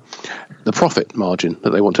the profit margin that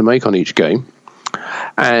they want to make on each game.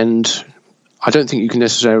 And I don't think you can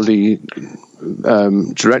necessarily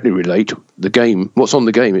directly relate the game, what's on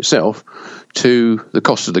the game itself, to the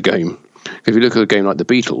cost of the game. If you look at a game like the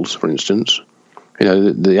Beatles, for instance, you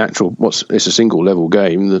know, the actual it's a single level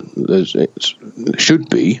game that it should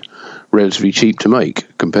be relatively cheap to make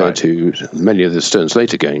compared to many of the Stern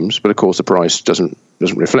Slater games, but of course the price doesn't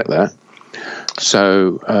reflect that.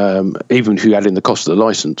 So even if you add in the cost of the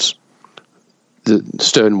license, the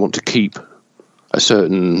Stern want to keep a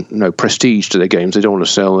certain prestige to their games. They don't want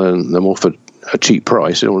to sell them off at a cheap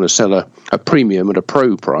price. They don't want to sell a premium at a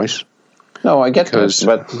pro price. No, I get this,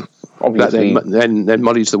 but obviously that then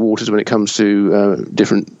muddies the waters when it comes to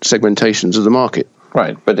different segmentations of the market.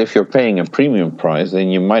 Right, but if you're paying a premium price, then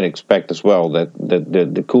you might expect as well that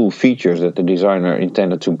the cool features that the designer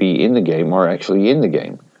intended to be in the game are actually in the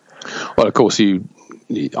game. Well, of course,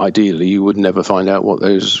 ideally you would never find out what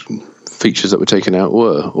those features that were taken out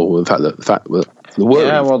were, or in fact the fact that the word.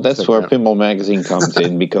 Yeah, well, that's where Pinball Magazine comes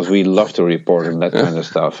in, because we love to report on that kind of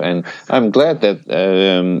stuff. And I'm glad that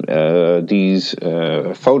these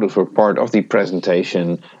photos were part of the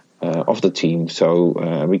presentation of the team.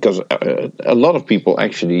 So because a lot of people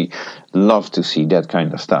actually love to see that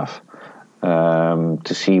kind of stuff,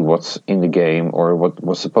 to see what's in the game, or what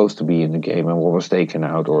was supposed to be in the game and what was taken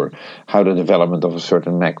out, or how the development of a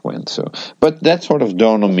certain mech went. So, but that sort of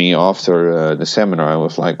dawned on me after the seminar. I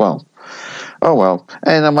was like, well,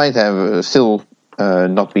 and I might have still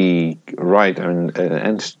not be right,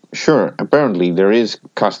 and sure, apparently there is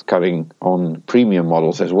cost cutting on premium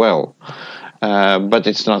models as well, but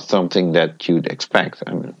it's not something that you'd expect.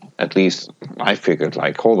 I mean, at least I figured,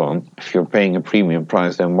 like, hold on, if you're paying a premium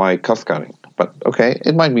price, then why cost cutting? But okay,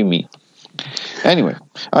 it might be me. Anyway,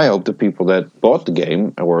 I hope the people that bought the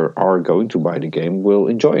game or are going to buy the game will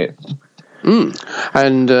enjoy it.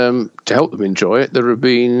 And to help them enjoy it, there have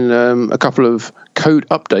been a couple of code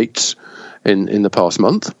updates in the past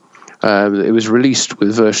month. It was released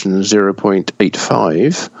with version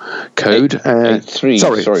 0.85 code. 8.3.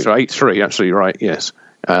 Sorry, 8.3. Absolutely right. Yes,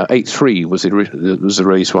 8.3 was the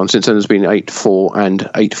release one. Since then, there's been 8.4 and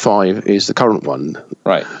 8.5 is the current one.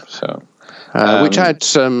 Right. So, which adds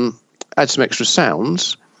some extra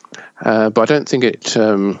sounds, but I don't think it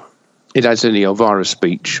adds any Elvira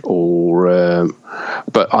speech or.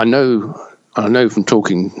 But I know from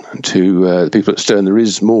talking to the people at Stern, there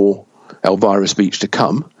is more Elvira speech to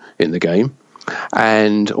come in the game,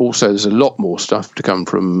 and also there's a lot more stuff to come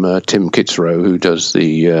from Tim Kitzrow, who does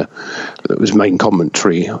the main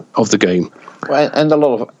commentary of the game. Well, and a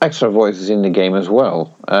lot of extra voices in the game as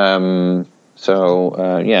well.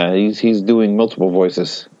 He's doing multiple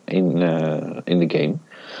voices in the game.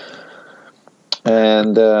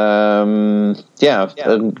 And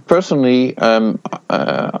personally,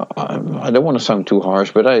 I don't want to sound too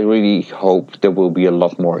harsh, but I really hope there will be a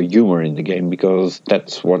lot more humor in the game, because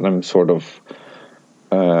that's what I'm sort of.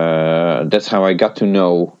 That's how I got to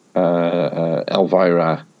know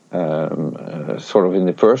Elvira, sort of in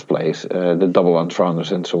the first place, the double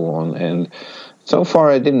entendres and so on. And so far,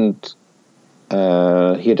 I didn't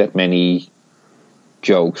hear that many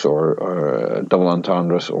jokes or double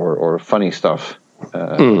entendres or funny stuff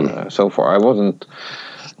so far. I wasn't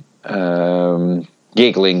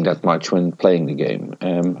giggling that much when playing the game.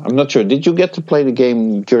 I'm not sure. Did you get to play the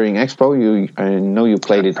game during Expo? I know you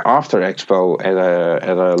played it after Expo at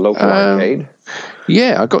a local arcade.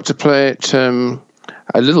 Yeah, I got to play it a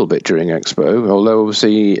little bit during Expo, although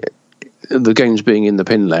obviously the games being in the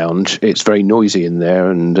Pin Lounge, it's very noisy in there,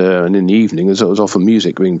 and in the evening there's often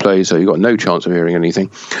music being played, so you've got no chance of hearing anything.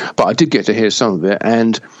 But I did get to hear some of it,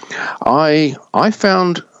 and I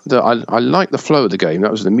found that I liked the flow of the game.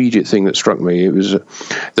 That was the immediate thing that struck me. It was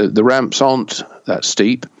the ramps aren't that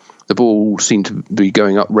steep. The ball seemed to be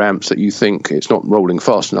going up ramps that you think it's not rolling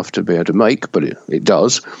fast enough to be able to make, but it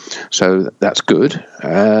does. So that's good.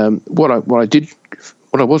 What I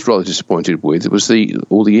was rather disappointed with was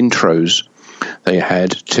all the intros they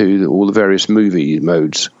had to all the various movie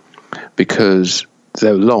modes, because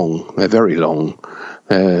they're long. They're very long.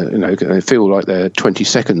 They feel like they're 20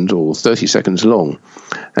 seconds or 30 seconds long,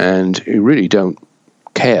 and you really don't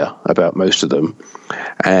care about most of them.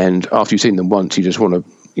 And after you've seen them once, you just want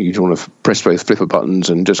to press both flipper buttons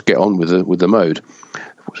and just get on with the mode.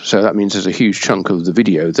 So that means there's a huge chunk of the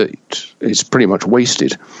video that is pretty much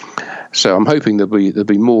wasted. So I'm hoping there'll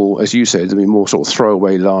be more, as you said, there'll be more sort of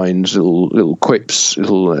throwaway lines, little quips,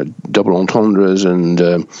 little double entendres and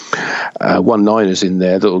one-liners in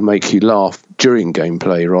there that'll make you laugh during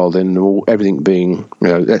gameplay, rather than everything being,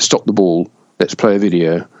 let's stop the ball, let's play a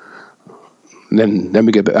video. Then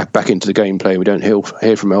we get back into the gameplay. We don't hear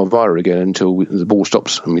from Elvira again until the ball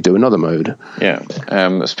stops and we do another mode. Yeah.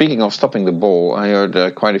 Speaking of stopping the ball, I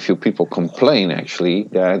heard quite a few people complain, actually,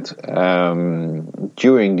 that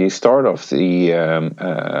during the start of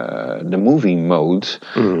the movie mode,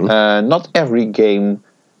 not every game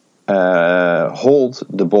holds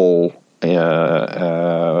the ball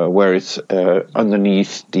where it's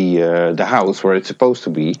underneath the house where it's supposed to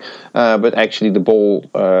be, but actually the ball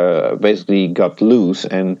basically got loose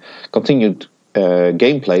and continued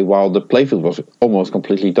gameplay while the playfield was almost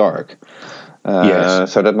completely dark.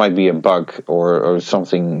 Yes. So that might be a bug or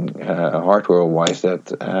something hardware-wise that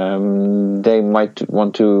they might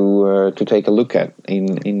want to take a look at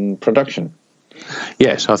in production.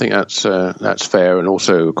 Yes, I think that's fair, and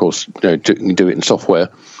also, of course, you can do it in software.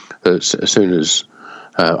 As soon as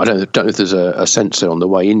I don't know if there's a sensor on the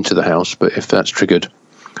way into the house, but if that's triggered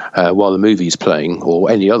while the movie's playing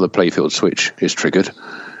or any other playfield switch is triggered,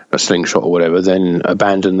 a slingshot or whatever, then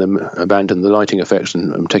abandon the lighting effects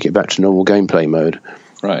and take it back to normal gameplay mode.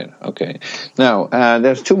 Right. Okay. Now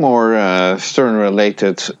there's two more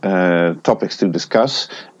Stern-related topics to discuss,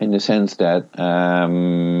 in the sense that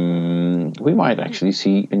we might actually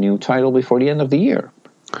see a new title before the end of the year.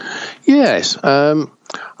 Yes.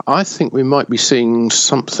 I think we might be seeing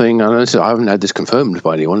something. I haven't had this confirmed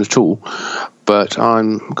by anyone at all, but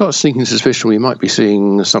I've got a sneaking suspicion we might be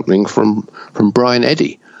seeing something from Brian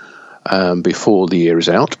Eddy before the year is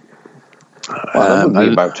out. Well, that would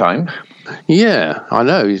be about time. Yeah, I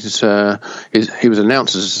know. He was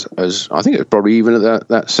announced as I think it was probably even at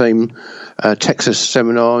that same Texas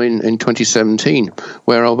seminar in 2017,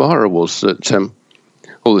 where Elvira was at,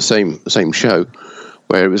 or the same show,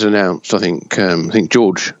 where it was announced. I think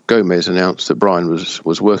George Gomez announced that Brian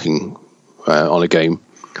was working on a game.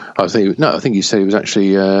 I think he said he was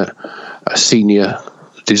actually a senior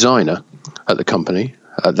designer at the company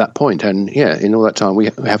at that point, and in all that time we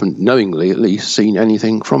haven't knowingly at least seen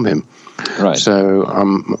anything from him. Right. So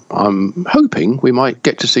I'm hoping we might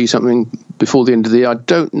get to see something before the end of the year. I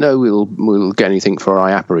don't know we'll get anything for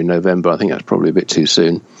IAPA in November. I think that's probably a bit too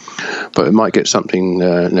soon, but we might get something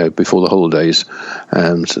before the holidays.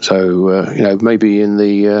 So maybe in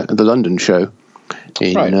the London show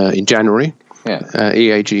in January. Yeah.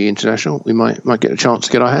 EAG International, we might get a chance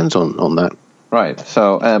to get our hands on that. Right.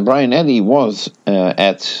 So Brian Eddy was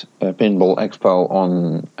at Pinball Expo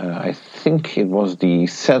on, I think it was the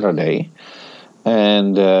Saturday,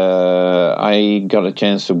 and I got a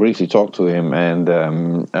chance to briefly talk to him, and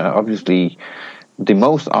obviously the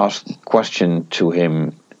most asked question to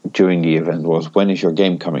him during the event was, when is your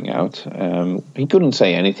game coming out? He couldn't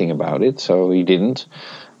say anything about it, so he didn't.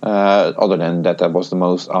 Other than that was the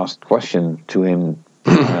most asked question to him.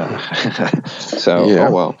 Oh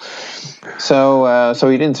well. So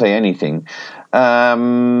he didn't say anything.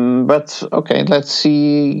 But okay, let's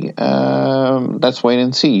see. Let's wait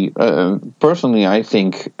and see. Personally, I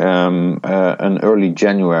think an early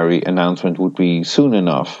January announcement would be soon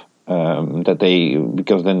enough.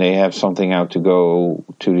 Because then they have something out to go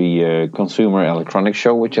to the Consumer Electronics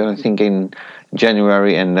Show, which I think in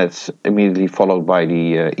January, and that's immediately followed by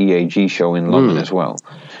the EAG show in London as well.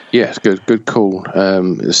 Yes, good call.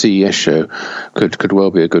 The CES show could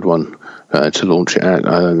well be a good one to launch it at.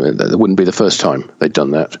 That wouldn't be the first time they'd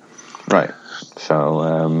done that. Right. So,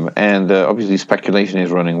 obviously speculation is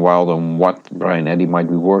running wild on what Brian Eddy might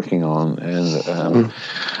be working on. And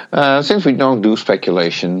since we don't do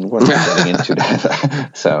speculation, we're not getting into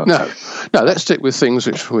that. So No, let's stick with things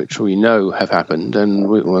which we know have happened. And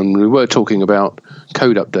when we were talking about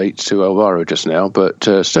code updates to Elvira just now, but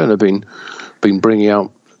Stern have been bringing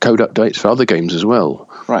out code updates for other games as well.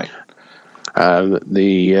 Right. I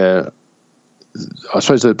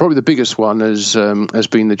suppose probably the biggest one has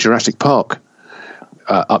been the Jurassic Park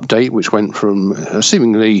update, which went from a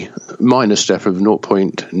seemingly minor step of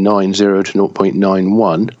 0.90 to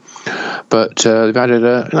 0.91, but they've added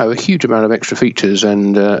a huge amount of extra features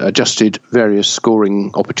and adjusted various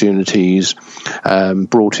scoring opportunities,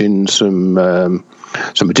 brought in some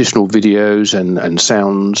additional videos and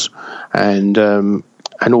sounds, and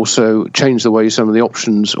also changed the way some of the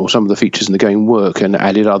options or some of the features in the game work, and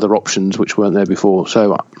added other options which weren't there before.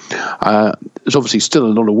 So there's obviously still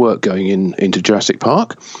a lot of work going into Jurassic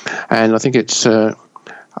Park, and I think it's I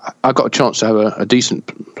got a chance to have a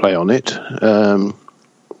decent play on it. It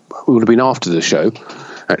would have been after the show,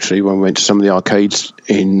 actually, when we went to some of the arcades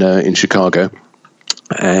in Chicago,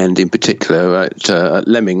 and in particular at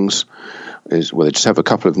Lemmings, they just have a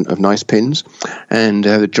couple of nice pins, and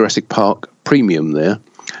the Jurassic Park Premium there.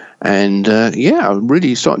 And I'm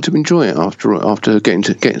really starting to enjoy it after getting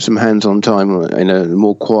some hands-on time in a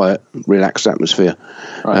more quiet, relaxed atmosphere.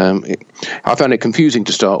 Right. I found it confusing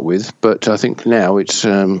to start with, but I think now it's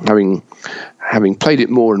having played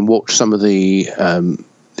it more and watched some of the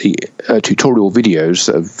tutorial videos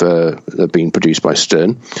that have been produced by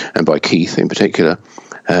Stern and by Keith in particular.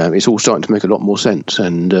 It's all starting to make a lot more sense,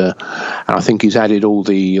 and I think he's added all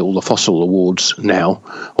the fossil awards now,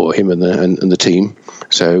 or him and the team.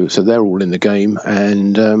 So they're all in the game,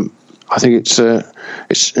 and I think it's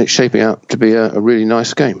shaping out to be a really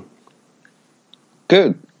nice game.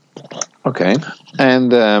 Good. Okay,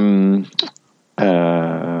 and the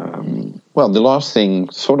last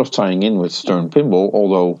thing, sort of tying in with Stern Pinball,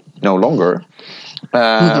 although no longer.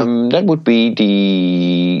 That would be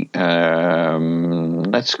the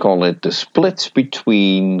let's call it the split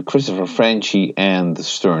between Christopher Franchi and the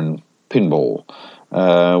Stern Pinball,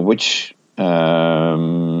 which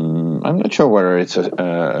I'm not sure whether it's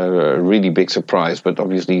a really big surprise, but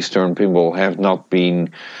obviously Stern Pinball have not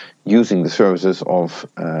been using the services of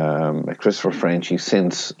Christopher Franchi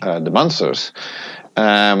since the Munsters.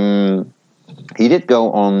 He did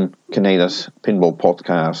go on Canada's Pinball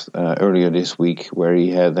podcast earlier this week, where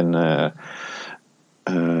he had an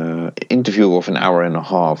interview of an hour and a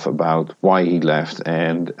half about why he left,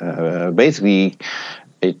 and basically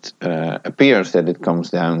it appears that it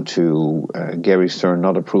comes down to Gary Stern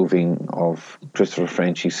not approving of Christopher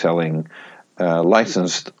Franchi selling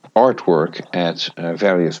licensed artwork at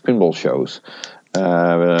various pinball shows,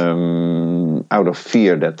 out of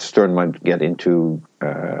fear that Stern might get into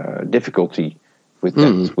difficulty with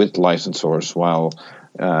that, with licensors, while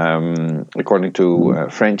according to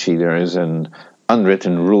Franchi, there is an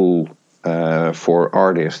unwritten rule for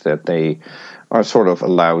artists that they are sort of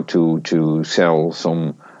allowed to sell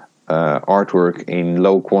some artwork in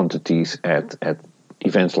low quantities at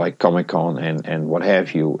events like Comic-Con and what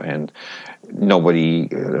have you, and nobody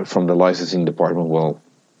from the licensing department will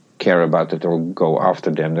care about it or go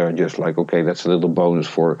after them. They're just like, okay, that's a little bonus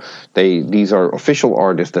for these are official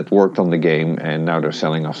artists that worked on the game and now they're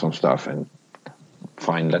selling us some stuff, and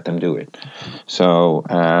fine, let them do it. So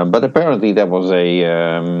but apparently that was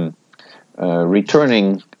a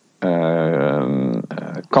returning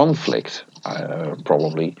conflict,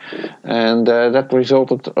 probably, and that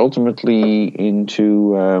resulted ultimately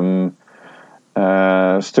into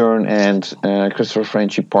Stern and Christopher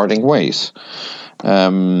Frenchy parting ways,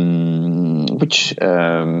 which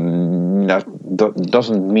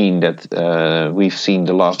doesn't mean that we've seen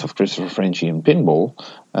the last of Christopher Frenchy in pinball.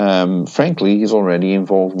 Frankly, he's already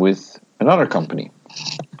involved with another company.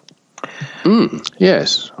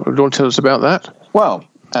 Yes. Do you want to tell us about that? Well,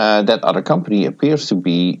 that other company appears to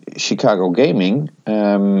be Chicago Gaming,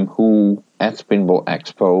 who at Pinball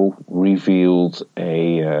Expo revealed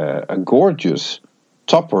a gorgeous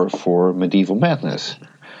topper for Medieval Madness,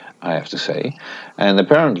 I have to say. And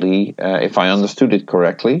apparently, if I understood it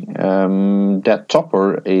correctly, that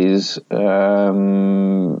topper is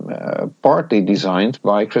partly designed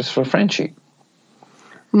by Christopher Frenchy.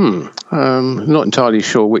 Not entirely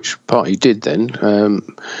sure which part he did then,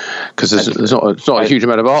 because there's not a huge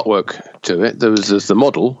amount of artwork to it. There's the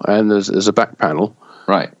model and there's a back panel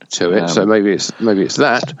to it. So maybe it's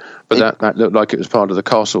that, but that looked like it was part of the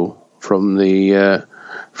castle from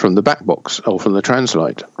the back box or from the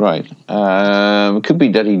translite. Right. Could be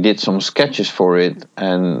that he did some sketches for it,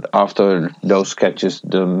 and after those sketches,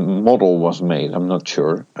 the model was made. I'm not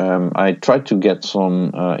sure. I tried to get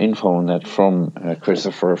some info on that from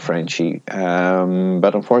Christopher Frenchy,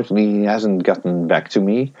 but unfortunately he hasn't gotten back to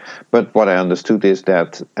me. But what I understood is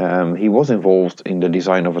that he was involved in the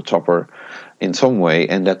design of a topper in some way,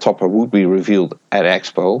 and that topper would be revealed at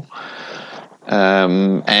Expo.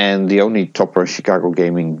 And the only topper Chicago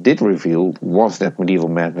Gaming did reveal was that Medieval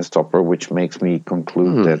Madness topper, which makes me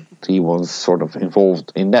conclude that he was sort of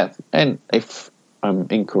involved in that. And if I'm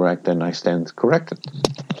incorrect, then I stand corrected.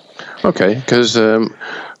 Okay, because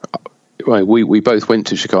we both went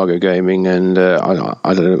to Chicago Gaming, and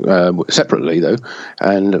I don't know, separately though,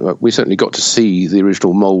 and we certainly got to see the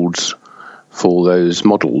original molds for those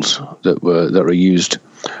models that were used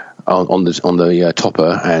on the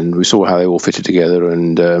topper, and we saw how they all fitted together,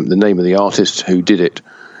 and the name of the artist who did it,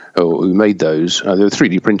 or who made those, they were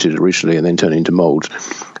 3D printed originally and then turned into molds.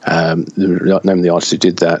 The name of the artist who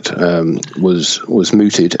did that was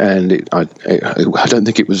mooted, and I don't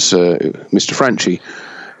think it was Mr. Frenchy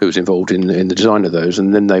who was involved in the design of those,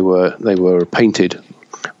 and then they were painted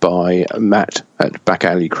by Matt at Back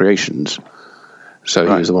Alley Creations. So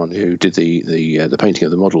he was the one who did the painting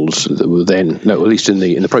of the models that were then, at least in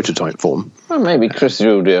the prototype form. Well, maybe Chris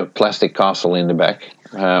drew the plastic castle in the back.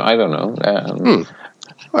 I don't know.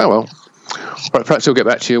 Well, perhaps he'll get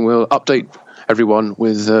back to you, and we'll update everyone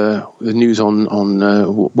with news on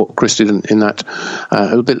what Chris did in that a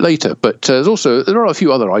little bit later. But there are a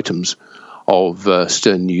few other items of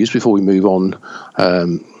Stern news before we move on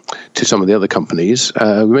to some of the other companies.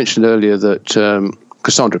 We mentioned earlier that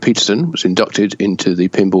Cassandra Peterson was inducted into the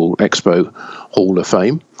Pinball Expo Hall of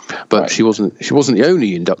Fame, but she wasn't the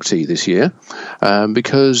only inductee this year,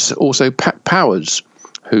 because also Pat Powers,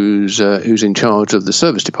 who's in charge of the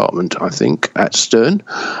service department, I think, at Stern.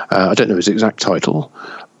 I don't know his exact title,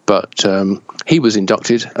 but he was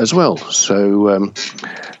inducted as well. So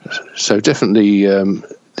definitely.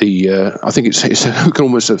 I think it's we can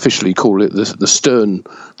almost officially call it the Stern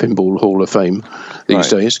Pinball Hall of Fame these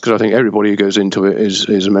days, because I think everybody who goes into it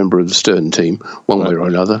is a member of the Stern team, one way or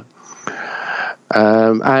another.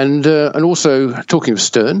 And also, talking of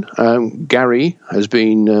Stern, Gary has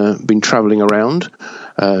been travelling around,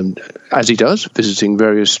 as he does, visiting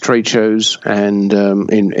various trade shows and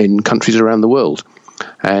in countries around the world.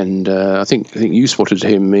 And I think you spotted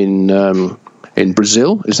him in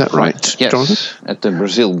Brazil, is that right? Yes, Jonathan? at the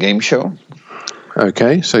Brazil Game Show.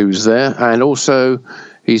 Okay, so he was there, and also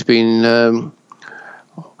he's been.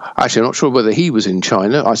 Actually, I'm not sure whether he was in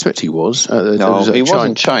China. I expect he was. No, he was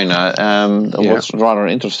in China. What's rather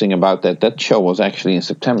interesting about that show was actually in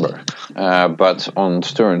September. But on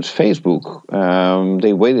Stern's Facebook,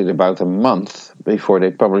 they waited about a month before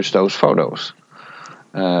they published those photos.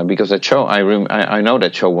 Because that show, I know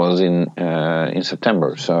that show was in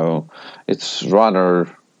September, so it's rather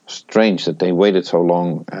strange that they waited so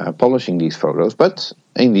long publishing these photos. But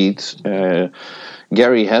indeed,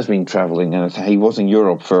 Gary has been traveling, and he was in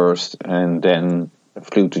Europe first, and then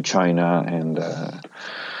flew to China, and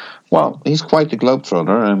well, he's quite a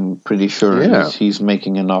globetrotter. I'm pretty sure he's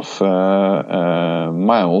making enough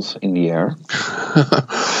miles in the air.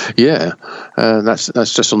 Yeah,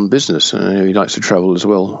 that's just on business. He likes to travel as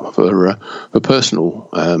well for personal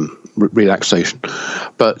relaxation.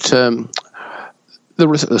 But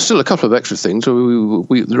there's still a couple of extra things.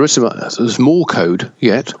 There's more code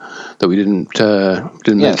yet that we didn't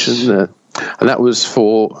mention. And that was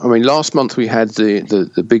last month we had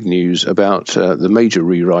the big news about the major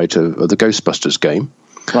rewrite of the Ghostbusters game.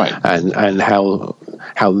 Right. And how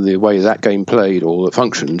the way that game played or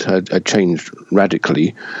functioned had changed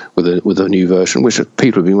radically with a new version, which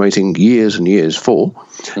people have been waiting years and years for.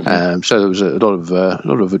 Mm-hmm. So there was a lot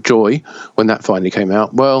of joy when that finally came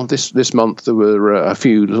out. Well, this month there were a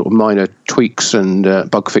few little minor tweaks and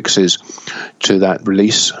bug fixes to that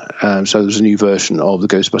release. So there's a new version of the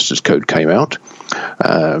Ghostbusters code came out.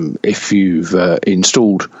 If you've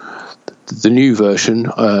installed the new version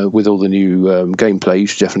with all the new gameplay, you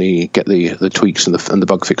should definitely get the tweaks and the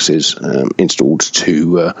bug fixes installed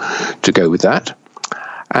to go with that.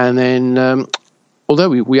 And then, although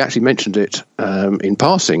we actually mentioned it in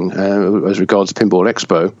passing as regards Pinball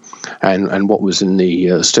Expo and what was in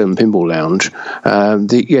the Stern Pinball Lounge,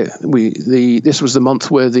 this was the month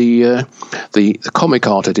where the comic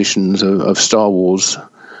art editions of Star Wars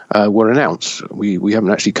were announced. We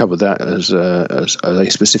haven't actually covered that as a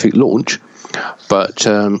specific launch, but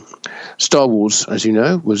Star Wars, as you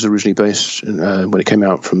know, was originally based when it came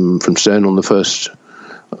out from Stern on the first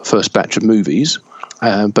batch of movies,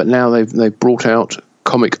 but now they've brought out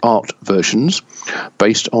comic art versions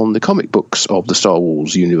based on the comic books of the Star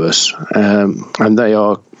Wars universe, and they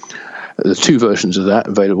are the two versions of that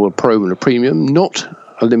available: a Pro and a Premium, not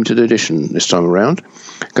a limited edition this time around.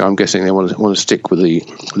 I'm guessing they want to stick with the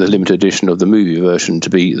limited edition of the movie version to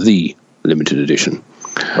be the limited edition.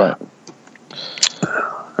 Right.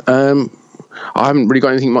 I haven't really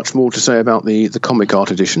got anything much more to say about the comic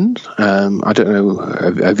art editions. I don't know.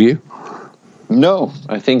 Have you? No,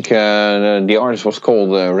 I think the artist was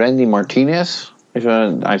called Randy Martinez. If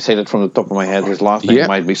I say that from the top of my head, his last name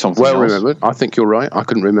might be something else. Well remembered. I think you're right. I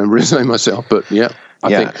couldn't remember his name myself, but I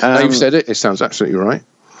think now you've said it. It sounds absolutely right.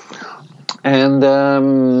 And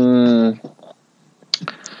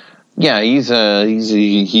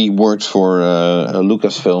he works for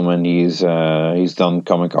Lucasfilm, and he's done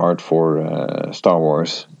comic art for Star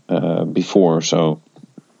Wars before. So,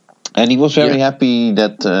 and he was very happy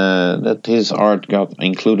that his art got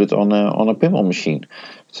included on a pinball machine.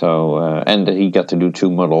 So and that he got to do two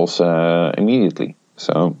models immediately.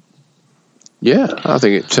 So. Yeah, I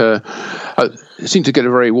think it seemed to get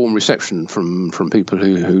a very warm reception from people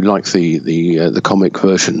who like the comic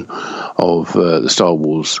version of the Star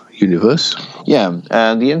Wars universe. Yeah,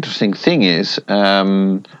 the interesting thing is,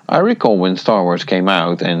 I recall when Star Wars came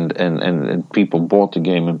out and people bought the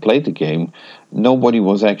game and played the game, nobody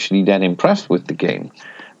was actually that impressed with the game.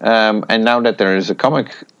 And now that there is a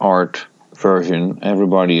comic art version,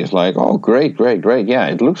 everybody is like, oh, great. Yeah,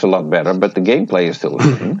 it looks a lot better, but the gameplay is still the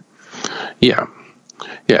same. Yeah.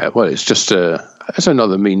 Well, it's just it's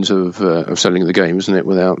another means of selling the game, isn't it?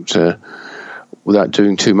 Without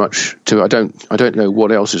doing too much to. I don't know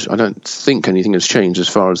what else is. I don't think anything has changed as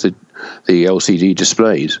far as the LCD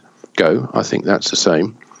displays go. I think that's the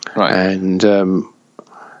same. Right. And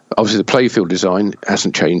obviously the playfield design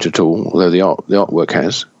hasn't changed at all, although the artwork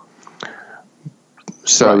has.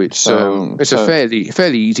 So it's a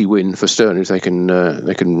fairly easy win for Stern if they can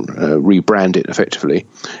rebrand it effectively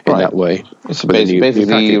in that way. It's basically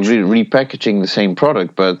repackaging the same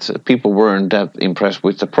product, but people weren't that impressed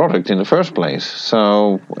with the product in the first place.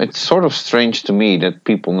 So it's sort of strange to me that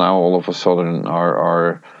people now all of a sudden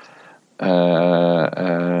are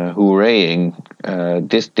hooraying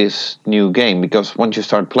this new game, because once you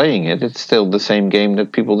start playing it, it's still the same game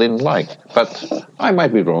that people didn't like. But I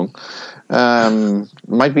might be wrong.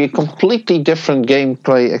 Might be a completely different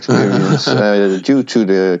gameplay experience due to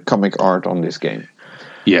the comic art on this game.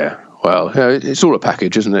 Yeah, well, it's all a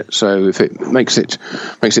package, isn't it? So if it makes it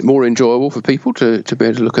more enjoyable for people to be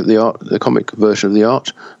able to look at the art, the comic version of the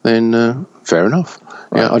art, then fair enough.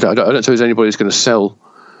 Right. Yeah, I don't suppose anybody's going to sell.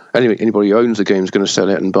 Anybody who owns the game is going to sell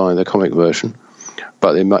it and buy the comic version,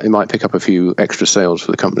 but it might pick up a few extra sales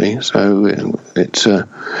for the company. So it's, as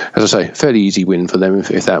I say, fairly easy win for them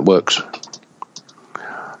if that works.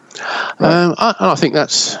 Right. I think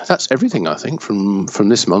that's everything. I think from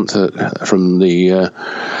this month from the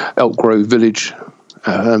Elk Grove Village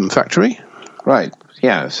factory. Right.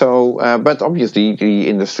 Yeah. So, but obviously the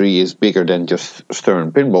industry is bigger than just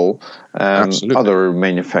Stern Pinball. Other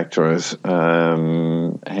manufacturers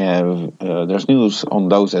have. There's news on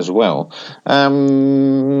those as well.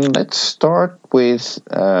 Let's start with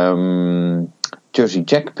Jersey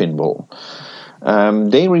Jack Pinball.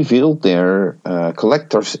 They revealed their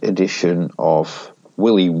collector's edition of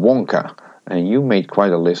Willy Wonka, and you made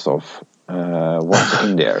quite a list of what's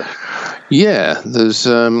in there. Yeah, there's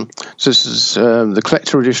so this is the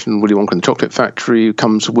collector edition Willy Wonka and the Chocolate Factory.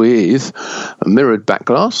 Comes with a mirrored back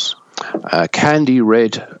glass, candy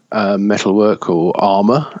red metalwork or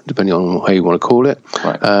armour, depending on how you want to call it.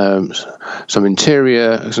 Right. Some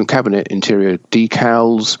cabinet interior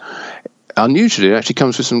decals. Unusually, it actually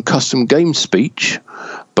comes with some custom game speech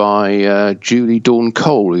by Julie Dawn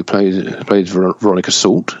Cole, who plays Veronica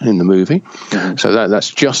Salt in the movie. Mm-hmm. So that's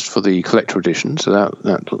just for the collector edition. So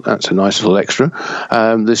that's a nice little extra.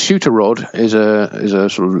 The shooter rod is a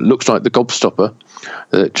sort of looks like the gobstopper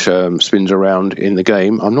that spins around in the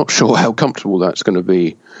game. I'm not sure how comfortable that's going to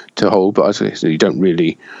be to hold, but you don't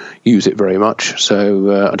really use it very much,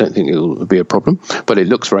 so I don't think it'll be a problem. But it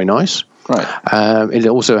looks very nice. Right. It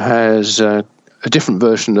also has a different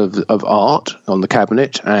version of art on the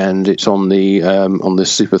cabinet, and it's on the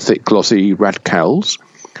super thick glossy radicals,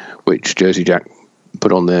 which Jersey Jack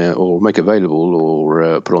put on there or make available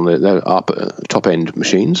or put on their top end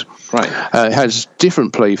machines. Right. It has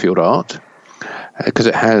different playfield art. Because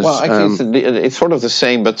it has... Well, actually, it's sort of the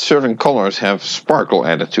same, but certain colors have sparkle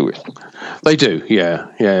added to it. They do,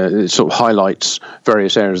 yeah. It sort of highlights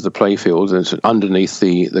various areas of the playfield and it's underneath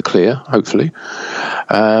the clear, hopefully.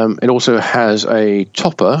 It also has a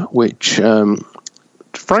topper, which,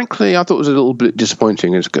 frankly, I thought was a little bit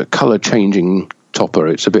disappointing. It's a colour-changing topper.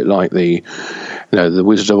 It's a bit like the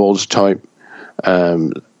Wizard of Oz type...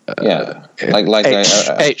 like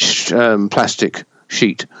etched plastic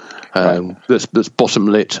sheet. That's bottom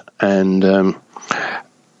lit, and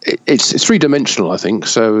it's three-dimensional, I think.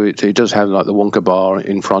 So it does have like the Wonka bar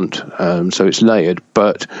in front, so it's layered.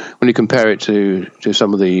 But when you compare it to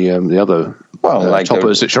some of the other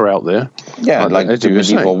toppers that are out there, like the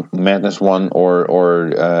Medieval Madness one or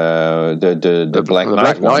the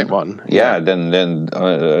Black Knight one, then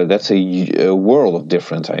that's a world of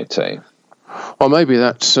difference, I'd say. Well, maybe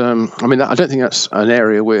that's... I don't think that's an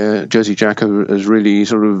area where Jersey Jack has really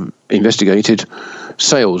sort of investigated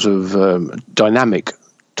sales of dynamic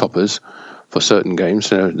toppers for certain games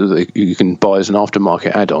that you can buy as an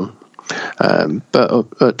aftermarket add-on.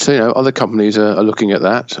 But other companies are looking at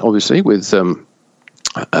that, obviously, with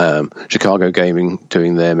Chicago Gaming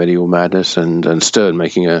doing their Medieval Madness and Stern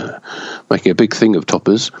making a big thing of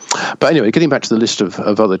toppers. But anyway, getting back to the list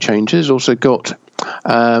of other changes, also got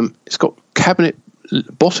it's got cabinet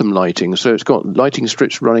bottom lighting, so it's got lighting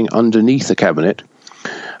strips running underneath the cabinet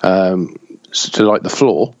to light the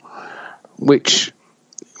floor, which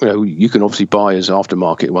you can obviously buy as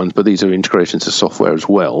aftermarket ones, but these are integrated into software as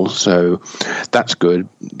well, so that's good.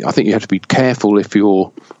 I think you have to be careful if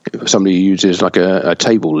somebody uses like a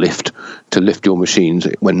table lift to lift your machines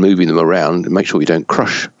when moving them around, and make sure you don't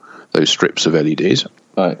crush those strips of LEDs.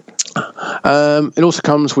 Right. It also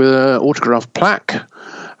comes with an autographed plaque,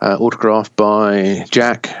 autographed by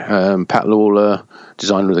Jack, Pat Lawler,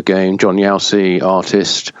 designer of the game, John Yowsey,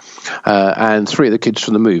 artist, and three of the kids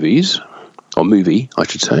from the movie, I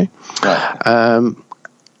should say. Right.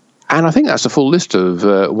 And I think that's a full list of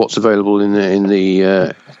what's available in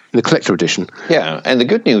the collector edition. Yeah, and the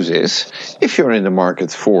good news is, if you're in the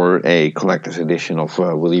market for a collector's edition of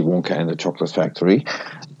Willy Wonka and the Chocolate Factory,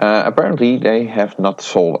 apparently they have not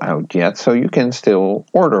sold out yet, so you can still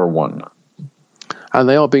order one. And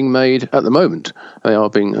they are being made at the moment. They are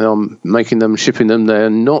making them, shipping them. They're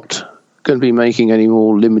not going to be making any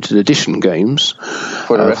more limited edition games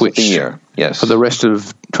for the rest of the year. Yes, for the rest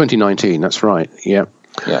of 2019. That's right. Yeah.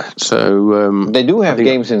 Yeah. So they do have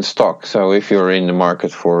games in stock. So if you're in the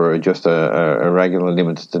market for just a regular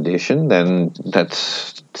limited edition, then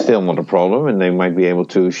that's still not a problem, and they might be able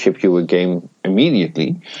to ship you a game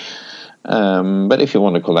immediately. But if you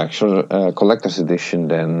want a collector's edition,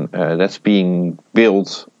 then that's being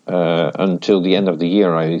built until the end of the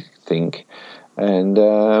year, I think.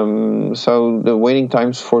 And so the waiting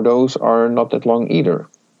times for those are not that long either.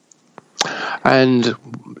 And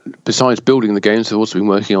besides building the games, they've also been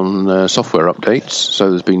working on software updates.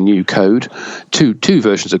 So there's been new code, two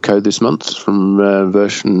versions of code this month, from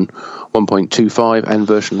version 1.25 and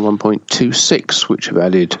version 1.26, which have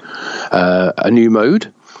added a new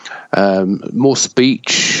mode, more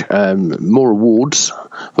speech, more awards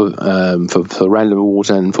for random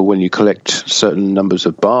awards and for when you collect certain numbers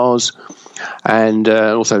of bars. and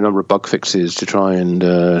also a number of bug fixes to try and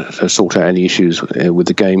sort out any issues with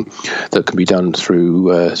the game that can be done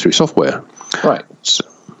through software. Right. So,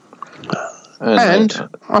 and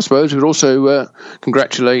I suppose we'd also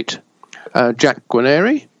congratulate Jack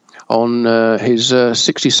Guarneri on his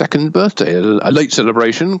 62nd birthday, a late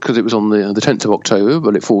celebration because it was on the 10th of October,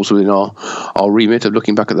 but it falls within our remit of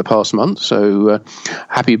looking back at the past month. So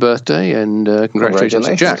happy birthday and congratulations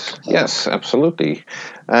to Jack. Yes, absolutely.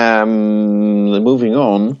 Moving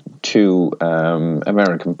on to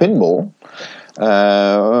American Pinball.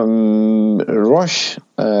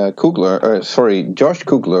 Josh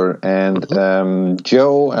Kugler and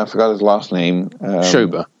Joe, I forgot his last name.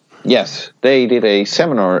 Schober. Yes, they did a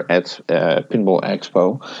seminar at Pinball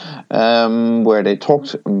Expo where they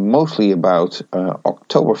talked mostly about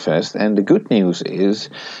Oktoberfest. And the good news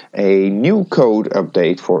is a new code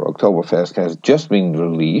update for Oktoberfest has just been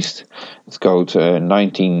released. It's code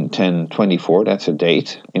 191024. That's a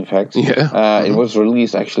date, in fact. Yeah. It was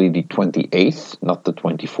released actually the 28th, not the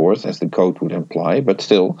 24th, as the code would imply, but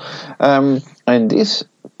still. And this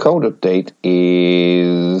code update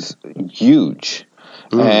is huge.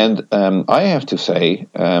 And I have to say,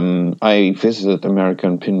 I visited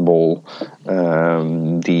American Pinball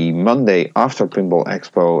the Monday after Pinball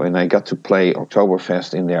Expo, and I got to play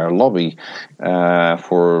Oktoberfest in their lobby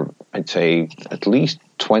for, I'd say, at least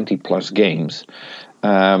 20 plus games.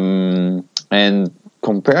 And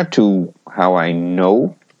compared to how I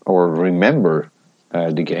know or remember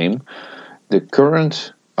the game, the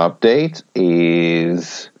current update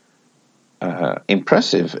is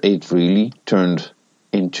impressive. It really turned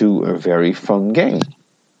into a very fun game.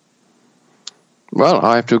 Well,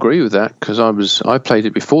 I have to agree with that because I played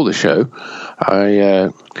it before the show. I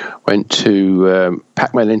went to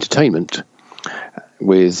Pac-Man Entertainment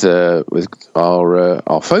with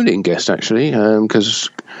our phone-in guest actually, because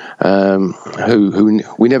who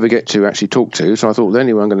we never get to actually talk to. So I thought the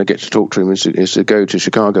only one I'm going to get to talk to him is to go to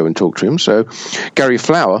Chicago and talk to him. So Gary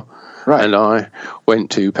Flower. Right. And I went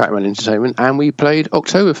to Pac-Man Entertainment and we played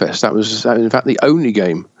Oktoberfest. That was, in fact, the only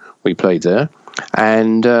game we played there.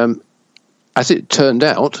 And as it turned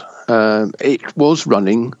out, it was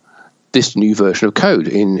running this new version of code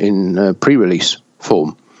in pre-release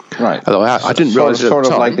form. Right. Although I didn't realize sort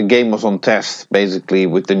of like the game was on test, basically,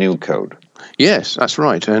 with the new code. Yes, that's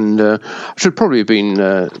right, and I should probably have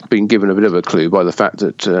been given a bit of a clue by the fact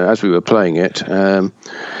that as we were playing it,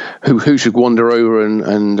 who should wander over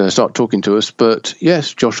and start talking to us? But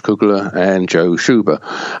yes, Josh Kugler and Joe Schober,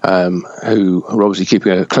 who are obviously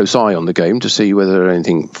keeping a close eye on the game to see whether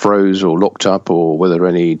anything froze or locked up, or whether there are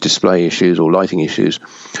any display issues or lighting issues,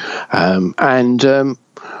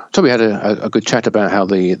 So we had a good chat about how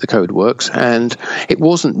the code works, and it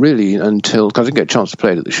wasn't really until, because I didn't get a chance to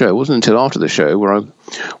play it at the show, it wasn't until after the show where I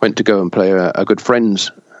went to go and play a good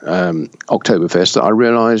friend's Oktoberfest that I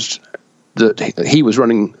realised that he was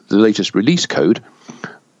running the latest release code,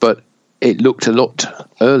 but it looked a lot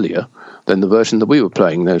earlier than the version that we were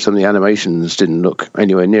playing. Some of the animations didn't look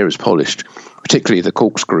anywhere near as polished, particularly the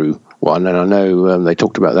corkscrew one, and I know they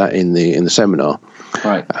talked about that in the seminar.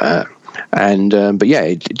 Right. But yeah,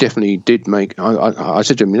 it definitely did make. I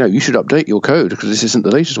said to him, you should update your code because this isn't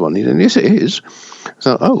the latest one. He said, yes, it is.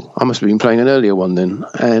 So, I must have been playing an earlier one then.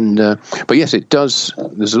 And but yes, it does.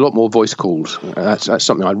 There's a lot more voice calls. That's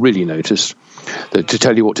something I really noticed, to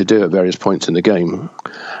tell you what to do at various points in the game,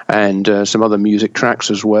 and some other music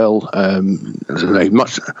tracks as well.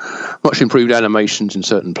 Much improved animations in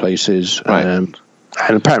certain places. Right.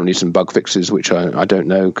 And apparently some bug fixes, which I don't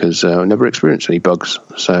know because I never experienced any bugs.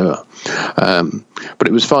 So, but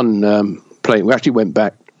it was fun playing. We actually went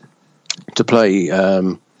back to play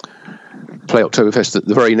Oktoberfest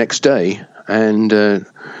the very next day, and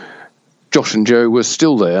Josh and Joe were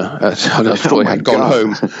still there. I thought they had gone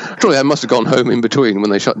home. Probably they must have gone home in between when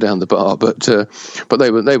they shut down the bar. But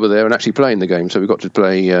they were there and actually playing the game. So we got to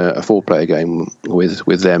play a 4-player game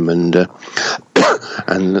with them, and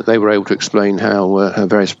they were able to explain how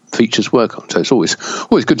various features work. So it's always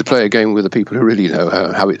good to play a game with the people who really know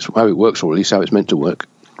how it works, or at least how it's meant to work.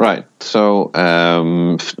 Right. So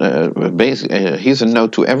basically, here's a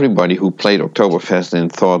note to everybody who played Oktoberfest and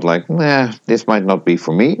thought like, this might not be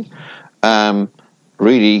for me.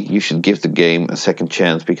 Really, you should give the game a second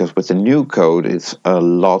chance, because with the new code, it's a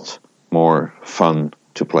lot more fun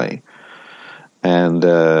to play. And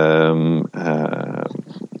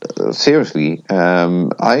seriously,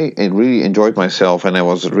 I really enjoyed myself, and I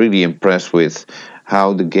was really impressed with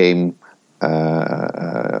how the game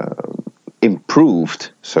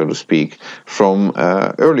improved, so to speak, from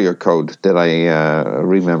earlier code that I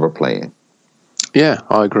remember playing. Yeah,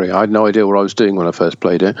 I agree. I had no idea what I was doing when I first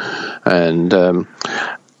played it, and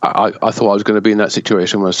I thought I was going to be in that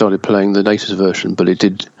situation when I started playing the latest version. But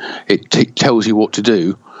it tells you what to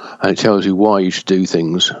do, and it tells you why you should do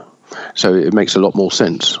things. So it makes a lot more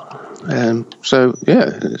sense. So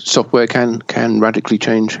yeah, software can radically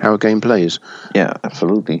change how a game plays. Yeah,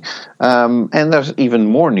 absolutely. And there's even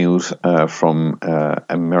more news from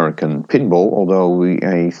American Pinball, although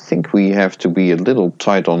I think we have to be a little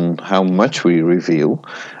tight on how much we reveal.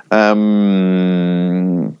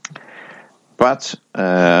 But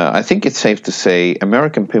I think it's safe to say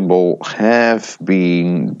American Pinball have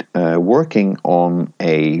been working on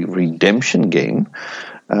a redemption game,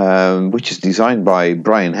 which is designed by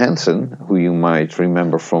Brian Hansen, who you might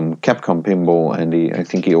remember from Capcom Pinball, and I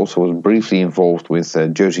think he also was briefly involved with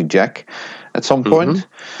Jersey Jack at some point.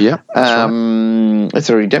 Mm-hmm. Yeah, that's right. It's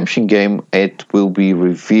a redemption game. It will be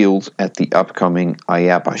revealed at the upcoming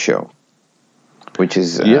Ayub show, which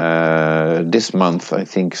is this month, I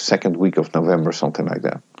think, second week of November, something like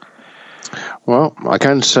that. Well, I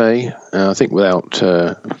can say, I think without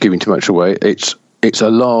giving too much away, it's a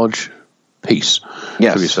large piece,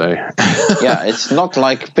 yes. shall we say. Yeah, it's not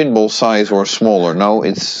like pinball size or smaller. No,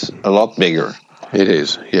 it's a lot bigger. It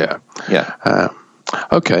is, yeah. Yeah.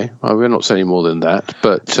 Okay, well, we're not saying more than that,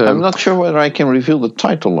 but I'm not sure whether I can reveal the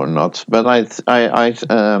title or not. But I saw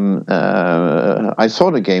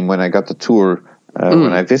the game when I got the tour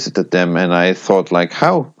when I visited them, and I thought, like,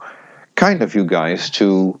 how kind of you guys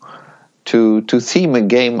to theme a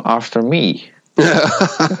game after me.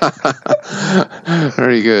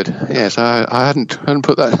 Very good. Yes, I hadn't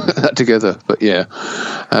put that together, but yeah.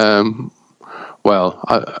 Well,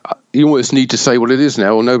 you almost need to say what it is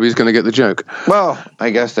now, or nobody's going to get the joke. Well, I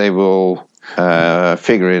guess they will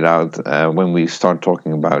figure it out when we start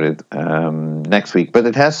talking about it next week. But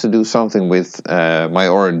it has to do something with my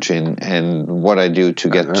origin and what I do to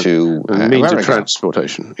get to means America. of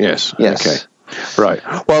transportation. Yes. Yes. Okay. Right.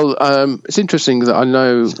 Well, it's interesting that I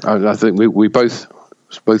know. I think we both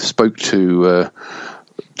spoke to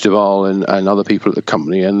Javal and other people at the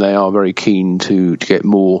company, and they are very keen to get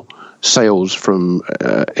more sales sales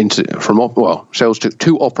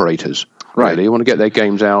to operators. Right. Really, they want to get their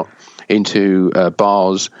games out into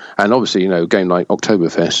bars, and obviously, a game like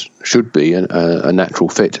Oktoberfest should be a natural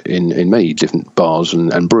fit in many different bars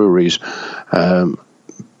and breweries.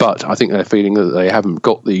 But I think they're feeling that they haven't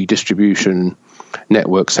got the distribution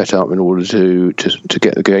network set up in order to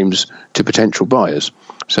get the games to potential buyers.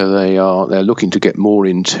 So they're looking to get more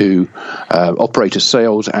into operator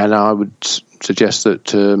sales, and I would suggest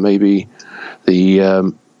that maybe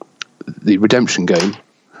the redemption game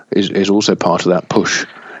is also part of that push.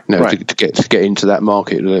 Right. to get into that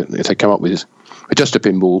market. If they come up with just a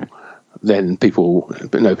pinball, then people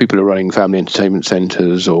are running family entertainment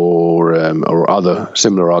centres or other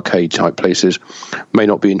similar arcade type places may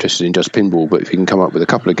not be interested in just pinball. But if you can come up with a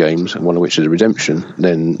couple of games, one of which is a redemption,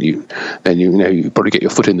 then you probably get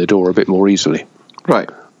your foot in the door a bit more easily. Right.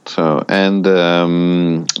 So, and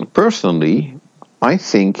personally, I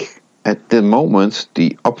think at the moment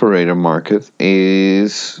the operator market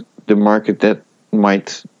is the market that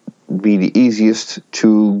might be the easiest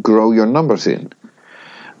to grow your numbers in.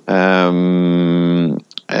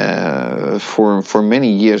 For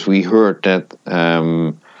many years we heard that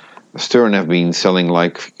Stern have been selling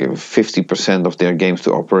like 50% of their games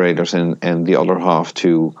to operators and the other half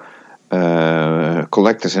to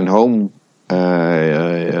collectors and home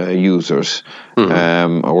users,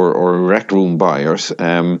 or rec room buyers,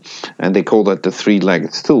 and they call that the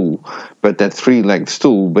three-legged stool. But that three-legged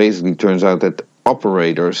stool basically turns out that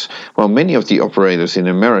operators, well, many of the operators in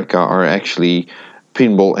America are actually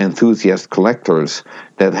pinball enthusiast collectors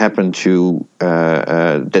that happen to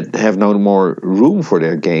that have no more room for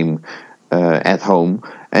their game at home,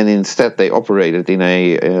 and instead they operate it in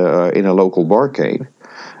a local barcade.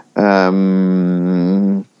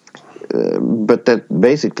 But that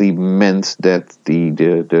basically meant that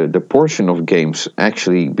the portion of games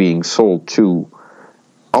actually being sold to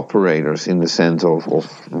operators in the sense of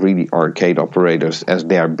really arcade operators as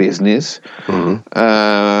their business,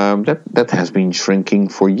 that has been shrinking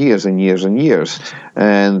for years and years and years.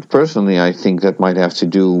 And personally, I think that might have to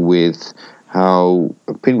do with how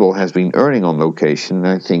pinball has been earning on location.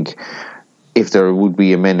 I think if there would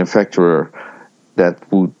be a manufacturer that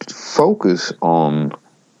would focus on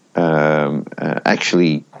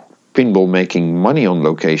actually pinball making money on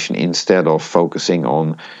location instead of focusing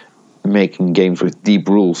on making games with deep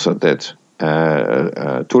rules so that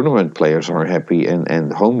tournament players are happy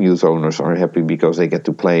and home use owners are happy because they get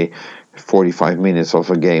to play 45 minutes of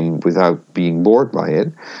a game without being bored by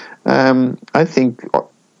it. I think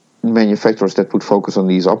manufacturers that would focus on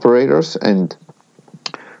these operators and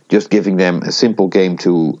just giving them a simple game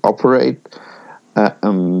to operate,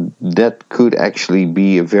 that could actually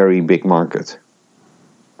be a very big market.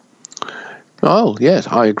 Oh, yes,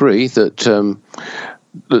 I agree that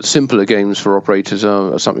that simpler games for operators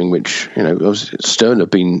are something which, Stern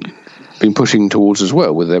have been pushing towards as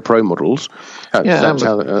well with their pro models. That's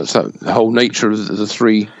the whole nature of the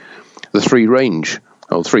three range,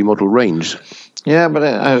 or three model range. Yeah, but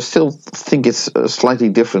I still think it's slightly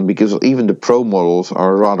different, because even the pro models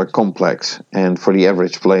are rather complex, and for the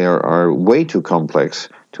average player are way too complex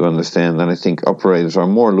to understand. And I think operators are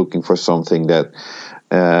more looking for something that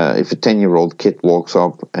if a 10-year-old kid walks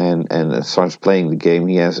up and starts playing the game,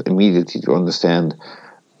 he has immediately to understand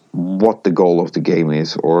what the goal of the game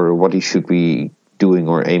is, or what he should be doing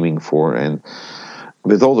or aiming for. And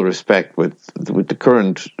with all the respect, with the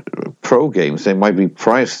current pro games, they might be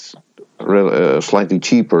priced slightly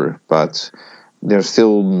cheaper, but they're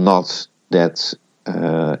still not that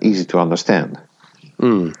easy to understand.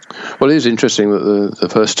 Well, it is interesting that the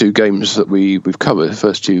first two games that we've covered, the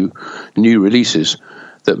first two new releases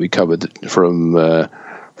that we covered from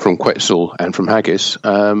Quetzal and from Haggis,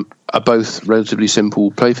 are both relatively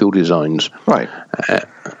simple playfield designs. Right.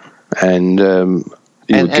 And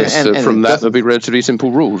you would guess that from that there'll be relatively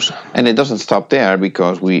simple rules. And it doesn't stop there,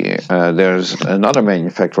 because there's another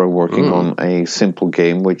manufacturer working on a simple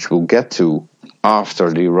game, which we'll get to after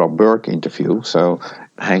the Rob Berk interview. So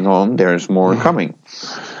hang on, there's more coming.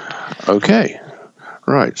 Okay.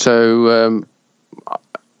 Right. So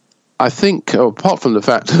I think, apart from the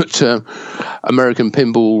fact that American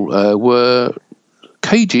Pinball were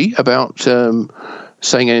cagey about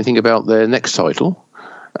saying anything about their next title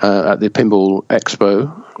at the Pinball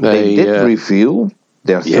Expo, they did reveal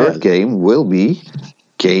their third game will be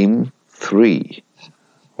Game 3.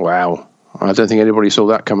 Wow. I don't think anybody saw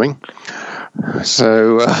that coming.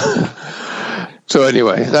 So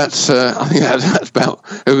anyway, that's I think that's about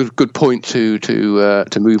a good point to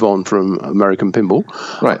move on from American Pinball.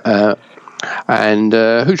 Right. And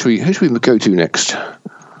who should we go to next?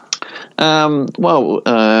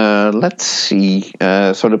 Let's see.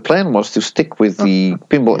 So the plan was to stick with the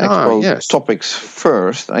Pinball Expo topics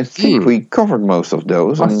first. I think we covered most of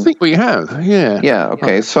those. I think we have, yeah. Yeah,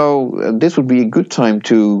 okay. So this would be a good time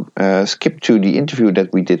to skip to the interview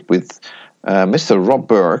that we did with Mr. Rob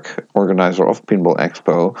Berk, organizer of Pinball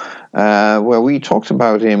Expo, where we talked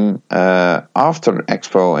about him after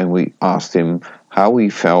Expo, and we asked him how he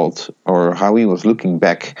felt or how he was looking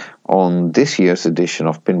back on this year's edition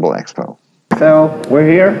of Pinball Expo. So we're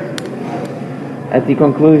here at the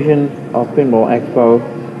conclusion of Pinball Expo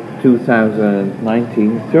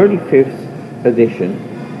 2019, 35th edition,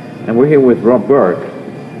 and we're here with Rob Berk,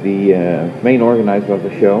 the main organizer of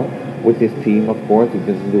the show, with his team, of course. He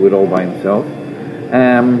doesn't do it all by himself.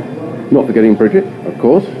 Not forgetting Bridget, of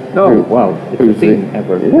course. No, well, it's a team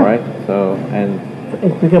effort, right? So, and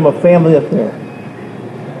it's become a family affair.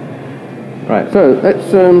 Right. So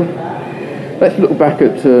let's look back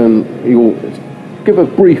at give a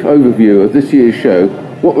brief overview of this year's show.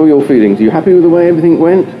 What were your feelings? Are you happy with the way everything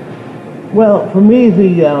went? Well, for me,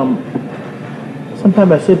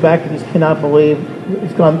 sometimes I sit back and just cannot believe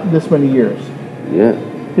it's gone this many years. Yeah.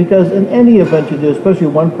 Because in any event you do, especially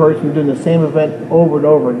one person doing the same event over and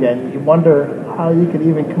over again, you wonder how you could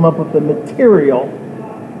even come up with the material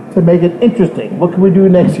to make it interesting. What can we do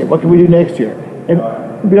next year? What can we do next year? And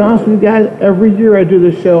to be honest with you guys, every year I do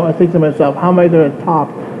this show, I think to myself, how am I going to top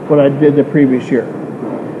what I did the previous year?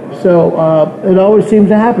 So it always seems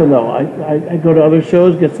to happen, though. I go to other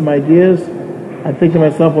shows, get some ideas. I think to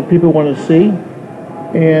myself what people want to see.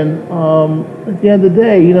 And at the end of the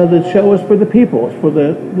day, the show is for the people. It's for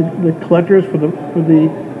the collectors, for the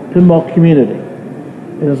pinball community.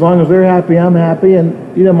 And as long as they're happy, I'm happy.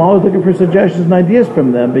 And I'm always looking for suggestions and ideas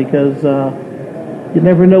from them, because you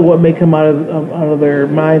never know what may come out of their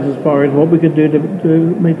minds as far as what we could do to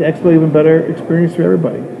make the expo even better experience for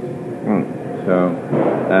everybody. So,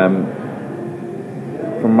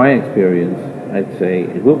 from my experience, I'd say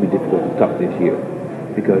it will be difficult to top this year,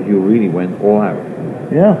 because you really went all out.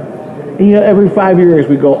 Yeah. And, every 5 years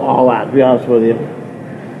we go all out, to be honest with you.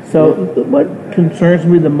 So what concerns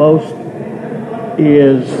me the most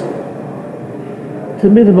is, to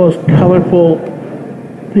me, the most colorful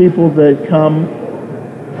people that come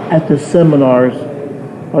at the seminars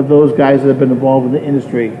are those guys that have been involved in the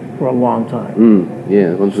industry for a long time.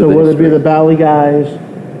 So whether it be the Bally guys,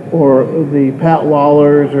 or the Pat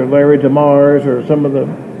Lawlers, or Larry DeMars, or some of the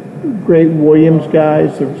great Williams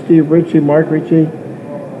guys, or Steve Ritchie, Mark Ritchie,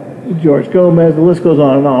 George Gomez, the list goes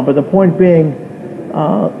on and on. But the point being,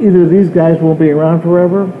 either these guys won't be around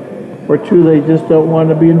forever, or two, they just don't want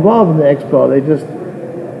to be involved in the expo. They just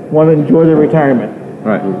want to enjoy their retirement.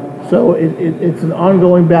 Right. So it's an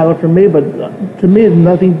ongoing battle for me, but to me,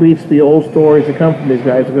 nothing beats the old stories that come from these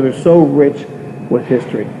guys because they're so rich with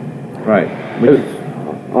history. Right.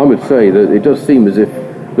 I would say that it does seem as if,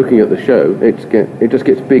 looking at the show, it just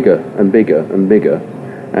gets bigger and bigger and bigger,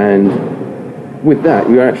 and with that,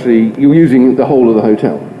 you're using the whole of the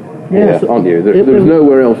hotel. Yes, aren't you? There's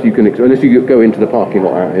nowhere else you can, unless you go into the parking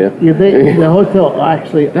lot out here. Yeah, the hotel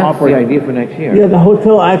actually That's offered. the idea for next year. Yeah, the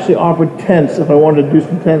hotel actually offered tents if I wanted to do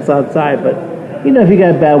some tents outside, but if you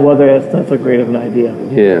got bad weather, that's not so great of an idea.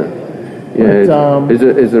 Yeah. But,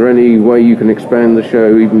 is there any way you can expand the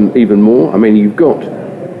show even more? I mean, you've got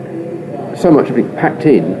so much of it packed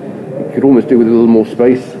in. You could almost do with a little more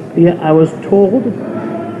space. Yeah, I was told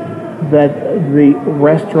that the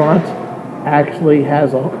restaurant actually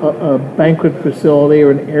has a banquet facility or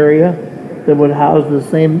an area that would house the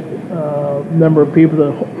same number of people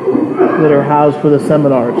that are housed for the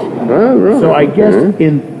seminars. Oh, right. So I guess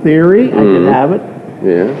in theory I could have it.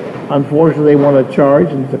 Yeah. Unfortunately, they want to charge,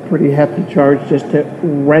 and it's a pretty hefty charge just to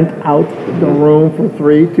rent out the room for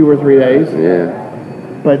 2 or 3 days. Yeah.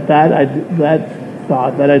 But that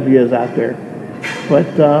idea is out there.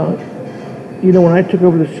 But when I took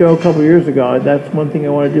over the show a couple of years ago, that's one thing I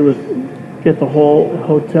want to do is get the whole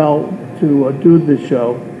hotel to do the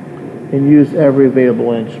show and use every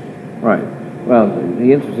available inch. Right. Well,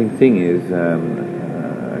 the interesting thing is,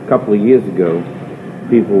 a couple of years ago,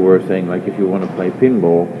 people were saying, like, if you want to play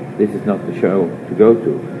pinball, this is not the show to go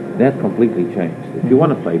to. That completely changed. If you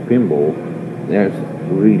want to play pinball, there's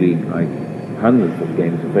really, like, hundreds of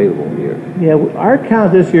games available here. Yeah, our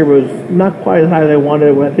count this year was not quite as high as I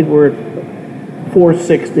wanted. I think we're at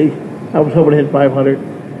 460. I was hoping to hit 500.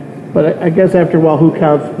 But I guess after a while, who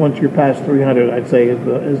counts once you're past 300, I'd say, is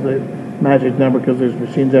the magic number because there's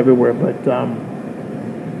machines everywhere. But,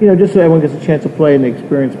 just so everyone gets a chance to play and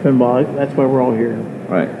experience pinball, that's why we're all here.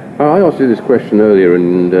 Right. I asked you this question earlier,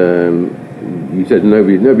 and you said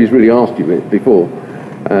nobody's really asked you it before.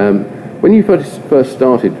 When you first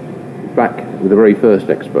started back with the very first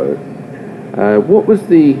expo,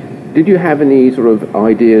 did you have any sort of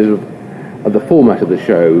ideas of the format of the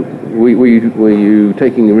show? Were you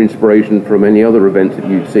taking your inspiration from any other events that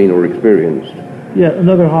you'd seen or experienced? Yeah,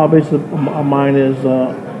 another hobby of mine is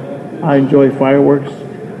I enjoy fireworks,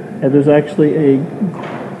 and there's actually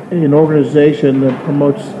an organization that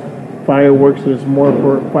promotes fireworks that is more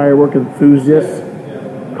for firework enthusiasts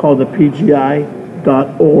called the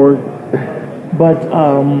PGI.org. But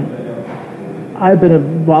I've been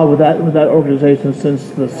involved with that organization since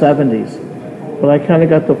the 70s. But I kind of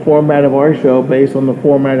got the format of our show based on the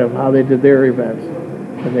format of how they did their events.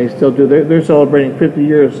 And they still do. They're celebrating 50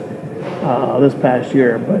 years this past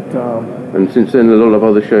year. But and since then, a lot of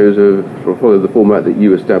other shows have followed the format that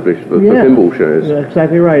you established for pinball shows. Yeah,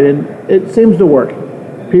 exactly right. And it seems to work.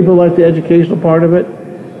 People like the educational part of it.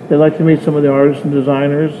 They like to meet some of the artists and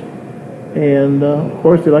designers. And, of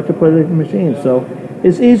course, they like to play the machines. So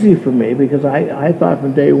it's easy for me because I thought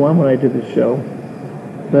from day one when I did the show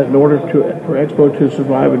that in order for Expo to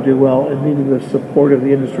survive and do well, it needed the support of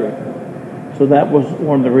the industry. So that was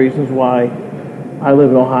one of the reasons why I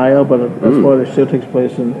live in Ohio, but that's why the show takes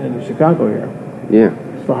place in Chicago here. Yeah.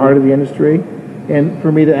 It's the heart of the industry. And for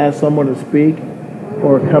me to ask someone to speak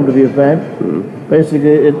or come to the event, basically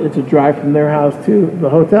it's a drive from their house to the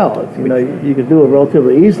hotel. You can do it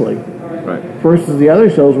relatively easily. Right. Versus the other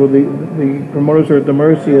shows where the promoters are at the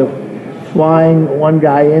mercy of flying one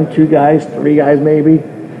guy in, 2 guys, 3 guys maybe,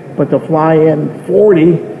 but to fly in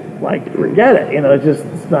 40, like, forget it.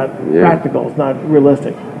 It's not practical. It's not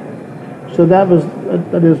realistic. So that is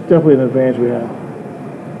definitely an advantage we have.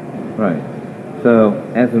 Right. So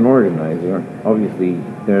as an organizer, obviously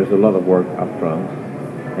there's a lot of work up front,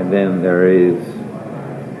 and then there is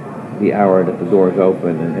the hour that the doors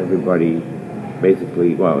open and everybody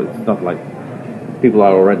basically, well, it's not like people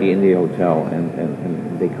are already in the hotel and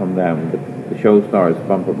they come down. The show starts,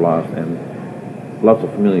 bumper blast, and lots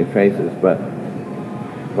of familiar faces. But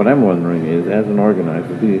what I'm wondering is, as an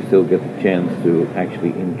organizer, do you still get the chance to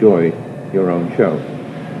actually enjoy your own show?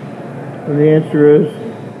 And the answer is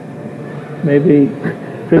maybe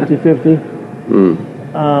 50-50.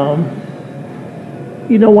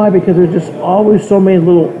 You know why? Because there's just always so many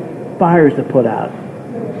little fires to put out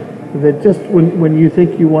that just when you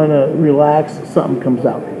think you want to relax, something comes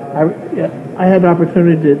out. I had an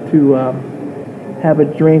opportunity to have a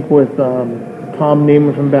drink with Tom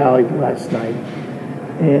Neiman from Valley last night,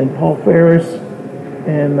 and Paul Ferris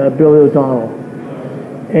and Billy O'Donnell.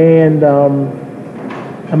 And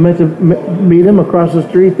I meant to meet him across the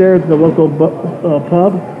street there at the local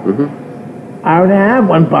pub. Mm-hmm. Hour and a half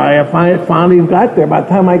went by. I finally got there. By the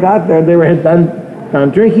time I got there, they were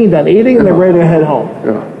done drinking, done eating, and they're ready to head home.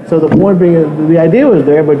 Yeah. So the point being, the idea was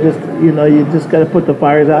there, but just you just got to put the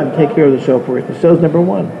fires out and take care of the show first. The show's number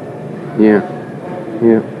one. Yeah.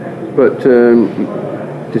 But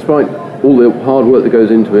despite all the hard work that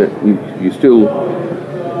goes into it, you still,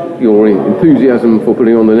 your enthusiasm for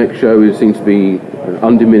putting on the next show seems to be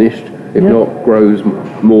undiminished, if not grows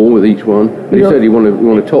more with each one. But you said you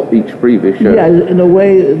want to top each previous show. Yeah, in a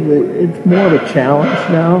way, it's more of a challenge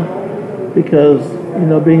now because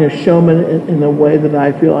being a showman in the way that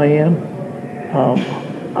I feel I am,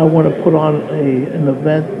 I want to put on an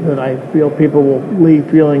event that I feel people will leave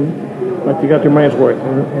feeling like they got their money's worth,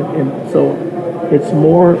 and so it's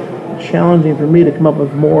more challenging for me to come up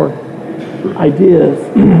with more ideas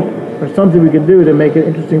or something we can do to make it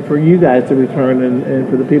interesting for you guys to return and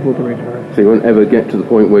for the people to return. So you won't ever get to the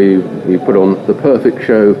point where you put on the perfect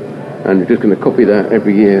show and you're just going to copy that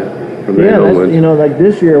every year from there onwards. Like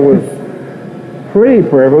this year was pretty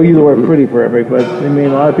perfect. We'll use the word pretty perfect, but I mean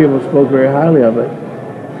a lot of people spoke very highly of it.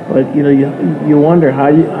 But you wonder how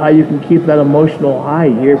you can keep that emotional high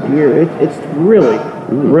year to year. It's really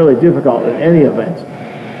really difficult at any event.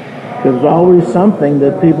 There's always something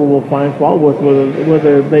that people will find fault with,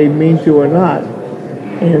 whether they mean to or not.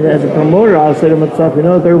 And as a promoter, I'll say to myself,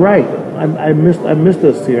 they're right. I missed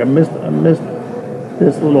this here. I missed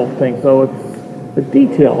this little thing. So it's the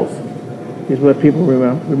details is what people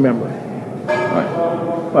remember. Right.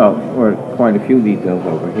 Well, there were quite a few details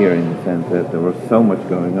over here in the sense that there was so much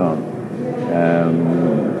going on.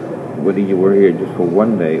 Whether you were here just for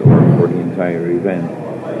one day or for the entire event,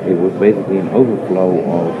 it was basically an overflow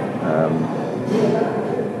of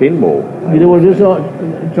pinball.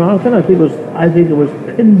 Jonathan, I think it was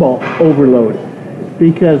pinball overload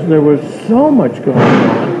because there was so much going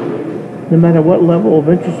on. No matter what level of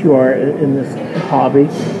interest you are in this hobby,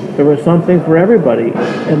 there was something for everybody.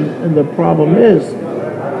 And the problem is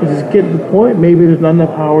getting to the point maybe there's not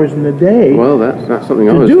enough hours in the day. Well, that's something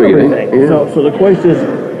I was do figuring. Everything. Yeah. So the question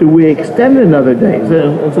is, do we extend another day?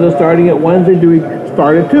 So instead of starting at Wednesday, do we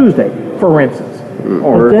start at Tuesday, for instance?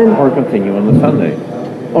 Or continue on the Sunday.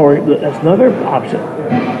 Or that's another option.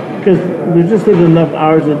 Because there just isn't enough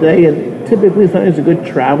hours a day, and typically Sunday's a good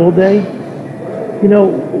travel day.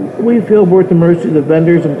 We feel we're at the mercy of the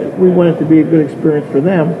vendors, and we want it to be a good experience for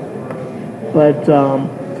them. But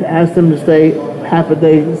to ask them to stay half a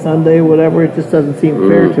day Sunday, whatever, it just doesn't seem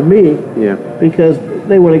fair to me. Yeah. Because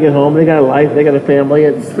they want to get home, they got a life, they got a family.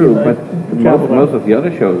 It's true, but most of the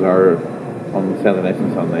other shows are on Saturdays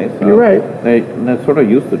and Sundays. So you're right. They're sort of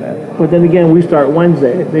used to that. But then again, we start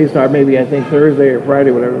Wednesday. They start maybe, I think, Thursday or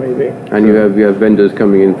Friday, whatever it may be. And you have vendors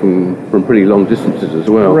coming in from pretty long distances as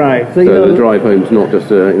well. Right. So the drive home's not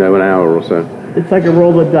just an hour or so. It's like a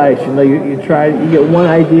roll of dice. You try, you get one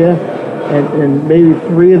idea, and maybe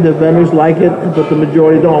 3 of the vendors like it, but the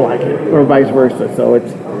majority don't like it, or vice versa. So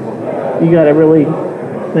you got to really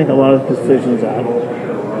think a lot of decisions out.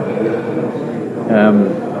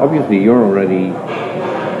 Obviously, you're already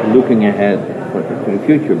looking ahead to the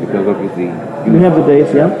future because obviously we have the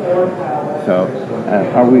dates, yeah. So,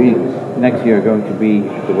 are we next year going to be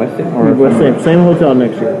the West End or same hotel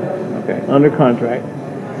next year? Okay. Under contract,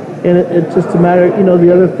 and it's just a matter.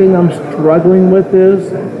 The other thing I'm struggling with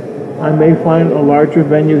is I may find a larger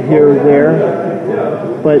venue here or there,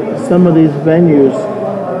 but some of these venues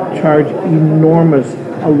charge enormous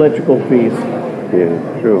electrical fees.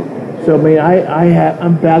 Yeah, sure. So I mean,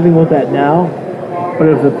 I'm battling with that now, but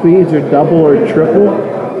if the fees are double or triple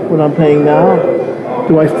what I'm paying now,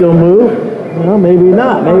 do I still move? Well, maybe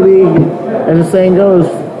not. Maybe, as the saying goes,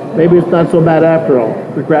 maybe it's not so bad after all.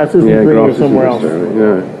 The grass isn't greener somewhere else.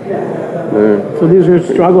 Yeah. So these are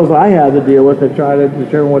struggles I have to deal with to try to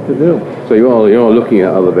determine what to do. So you are looking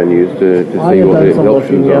at other venues to see what the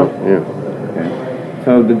options are. Yeah. Okay.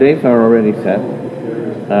 So the dates are already set.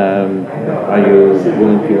 Are you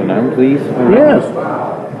willing to announce these? Yes.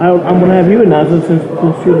 I'm going to have you announce it since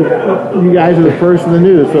you guys are the first in the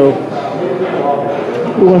news. So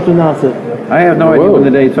who wants to announce it? I have no idea when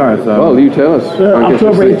the dates are. So well, you tell us.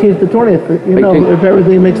 October 18th to 20th. If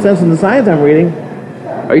everything makes sense in the science I'm reading.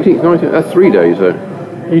 18th, 19th. That's 3 days though.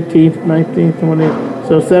 18th, 19th, 20th.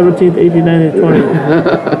 So 17th, 18th, 19th,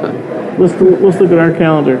 20th. Let's look at our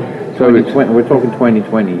calendar. So we're talking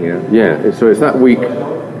 2020 here. Yeah. So it's that week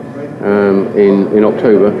in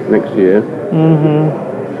October next year.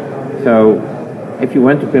 Mm-hmm. So if you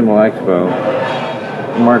went to Pinball Expo,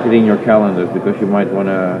 mark it in your calendars because you might want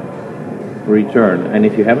to return. And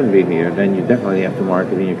if you haven't been here, then you definitely have to mark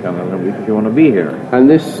it in your calendar because you want to be here. And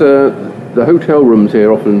this the hotel rooms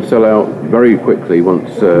here often sell out very quickly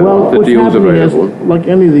once the deal's available. Is, like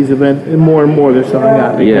any of these events, more and more they're selling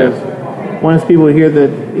out because once people hear that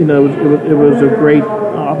it was a great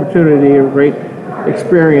opportunity, a great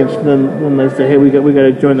experience, then they say, hey, we got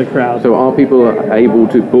to join the crowd. So are people able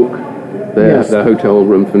to book their hotel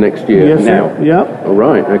room for next year now? Sir. Yep. All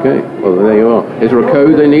right. Okay. Well, there you are. Is there a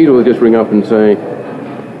code they need, or they just ring up and say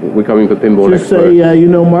we're coming for Pinball Expo? Just say you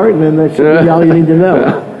know Martin, and that should be all you need to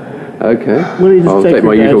know. Okay. I'll take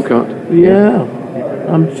my usual cut. Yeah.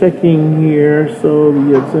 I'm checking here. So the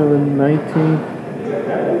 19.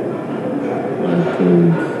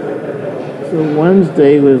 So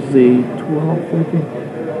Wednesday was the 12th. 13th.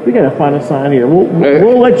 We got to find a sign here.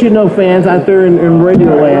 We'll let you know, fans out there in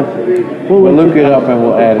radio land. We'll look it up and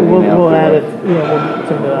we'll add it. We'll add it. Yeah, we'll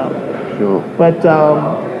send it out. Sure. But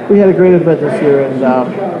we had a great event this year, and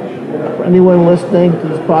for anyone listening to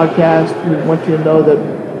this podcast, we want you to know that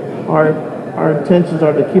our intentions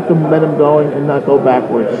are to keep the momentum going and not go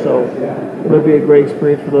backwards. So it'll be a great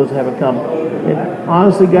experience for those who haven't come. And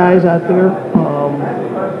honestly, guys out there,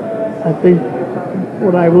 I think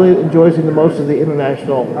what I really enjoy seeing the most is the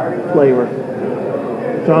international flavor.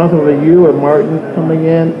 Jonathan, or you or Martin coming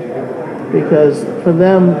in, because for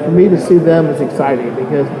me to see them is exciting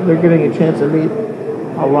because they're getting a chance to meet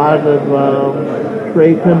a lot of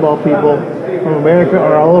great pinball people from America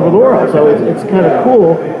or all over the world. So it's kind of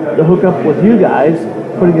cool to hook up with you guys,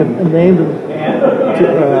 putting a name or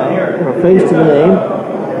a face to the name,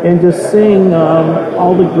 and just seeing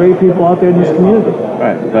all the great people out there in this community.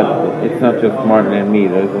 Right, but it's not just Martin and me.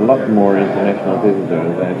 There's a lot more international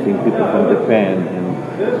visitors. I've seen people from Japan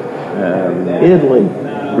and Italy,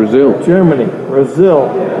 Brazil, Germany, Brazil.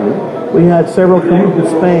 Mm-hmm. We had several come from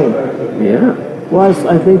Spain. Yeah. Plus,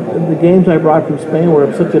 I think the games I brought from Spain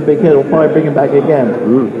were such a big hit. We'll probably bring them back again.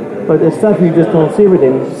 Mm. But it's stuff you just don't see every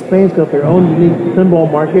day. Spain's got their own unique pinball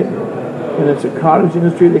market, and it's a cottage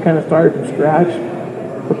industry. They kind of started from scratch.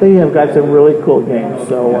 But they have got some really cool games.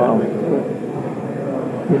 So,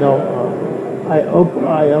 I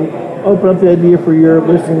open up the idea for your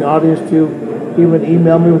listening audience to even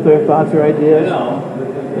email me with their thoughts or ideas.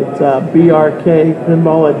 It's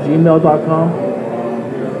brkpinball@gmail.com.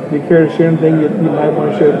 If you care to share anything you might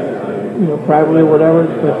want to share, privately or whatever.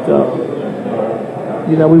 But,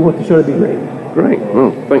 we want the show to be great. Great.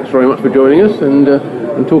 Well, thanks very much for joining us and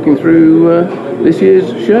talking through this year's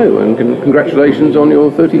show. And congratulations on your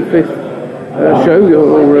 35th show.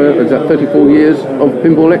 Is that 34 years of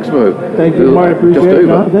Pinball Expo? Thank you, Mark. Appreciate it,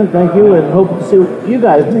 Jonathan. Thank you, and hope to see you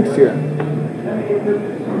guys next year.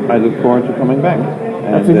 I look forward to coming back.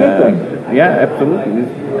 That's a good thing. Yeah, absolutely.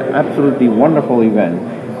 It's an absolutely wonderful event.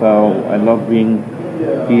 So I love being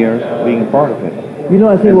here, being a part of it.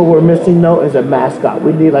 I think what we're missing, though, is a mascot.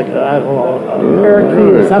 We need, a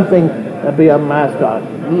parakeet or something to be a mascot.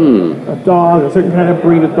 A dog, a certain kind of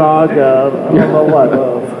breed of dog, I don't know what,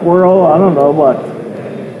 a squirrel, I don't know what.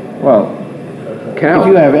 Well, cow. If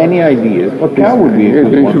you have any ideas, what cow would be a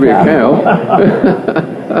good one? It should be a cow.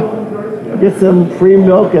 Get some free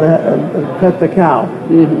milk and pet the cow.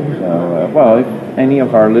 Mm-hmm. So, if any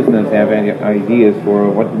of our listeners have any ideas for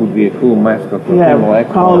what would be a cool mascot for Pinball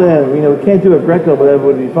Expo, call it in. We can't do a Greco, but that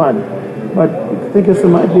would be fun. But think of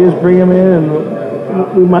some ideas, bring them in, and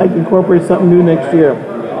we might incorporate something new next year.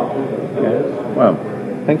 Okay. Well,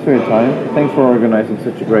 thanks for your time. Thanks for organizing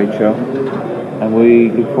such a great show. And we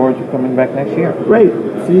look forward to coming back next year. Great.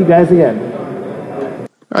 See you guys again.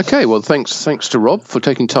 Okay, well, thanks to Rob for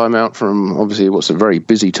taking time out from obviously what's a very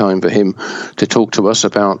busy time for him to talk to us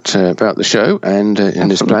about the show and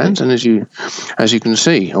his plans. And as you can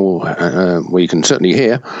see, or you can certainly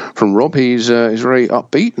hear from Rob, he's very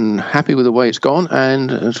upbeat and happy with the way it's gone,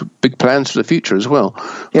 and big plans for the future as well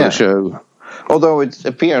for the show. Although it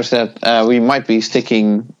appears that we might be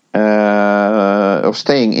staying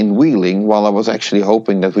in Wheeling, while I was actually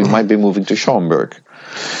hoping that we might be moving to Schaumburg.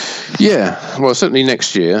 Yeah, well, certainly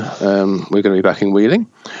next year we're going to be back in Wheeling,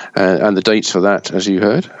 and the dates for that, as you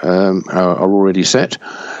heard, are already set.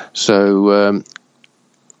 So,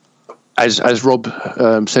 as Rob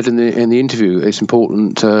said in the interview, it's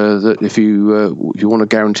important that if you want to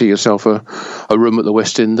guarantee yourself a room at the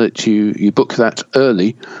West End, that you book that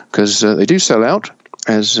early, because they do sell out,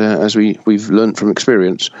 as we've learned from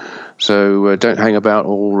experience. So don't hang about,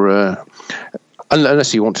 or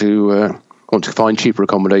unless you want to find cheaper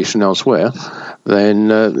accommodation elsewhere, then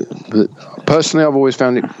personally I've always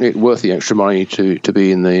found it worth the extra money to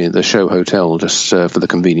be in the show hotel, just for the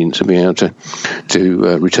convenience of being able to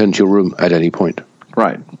return to your room at any point.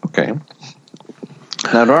 Right. Okay.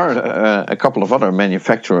 Now, there are a couple of other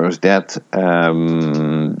manufacturers that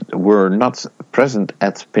were not present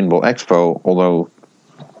at Pinball Expo, although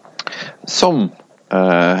some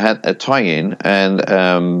had a tie-in,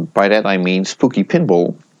 and by that I mean Spooky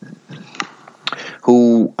Pinball,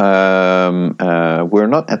 who were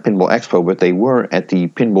not at Pinball Expo, but they were at the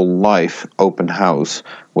Pinball Live open house,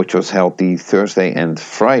 which was held the Thursday and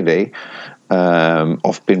Friday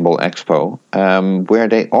of Pinball Expo, where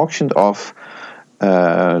they auctioned off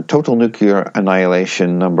Total Nuclear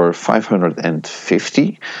Annihilation number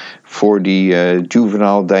 550 for the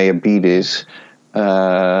juvenile diabetes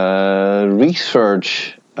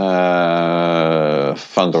research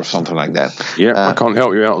fund or something like that. Yeah, I can't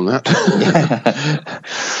help you out on that.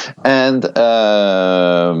 And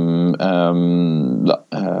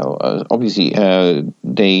obviously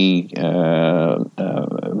they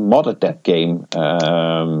modded that game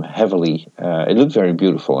heavily. It looked very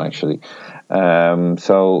beautiful, actually.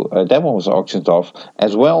 So that one was auctioned off,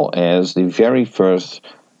 as well as the very first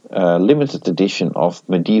limited edition of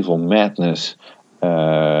Medieval Madness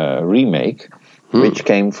remake, which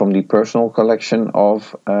came from the personal collection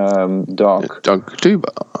of Doug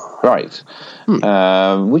Tuba. Right,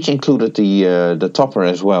 which included the topper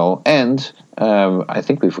as well, and I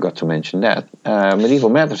think we forgot to mention that Medieval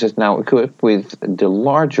Madness is now equipped with the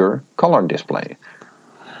larger color display.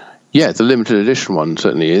 Yeah, the limited edition one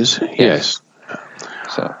certainly is. Yes.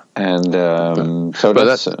 So and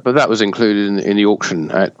but that was included in the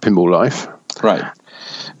auction at Pinball Live. Right.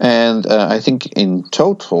 And I think in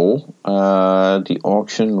total, the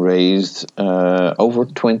auction raised over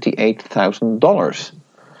 $28,000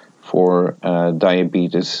 for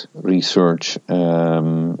diabetes research.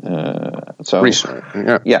 Research,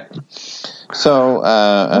 yeah. So,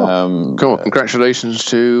 congratulations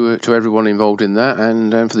to everyone involved in that,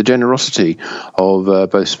 and for the generosity of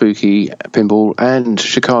both Spooky Pinball and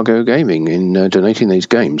Chicago Gaming in donating these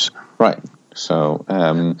games. Right. So,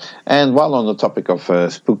 and while on the topic of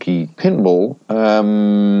Spooky Pinball,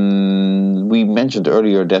 we mentioned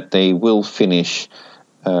earlier that they will finish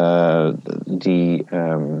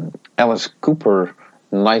the Alice Cooper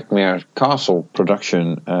Nightmare Castle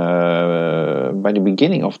production by the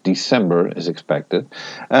beginning of December, as expected.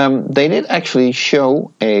 They did actually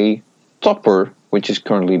show a topper, which is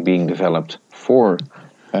currently being developed for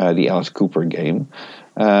the Alice Cooper game,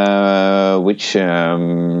 which...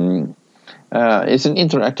 it's an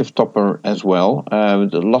interactive topper as well,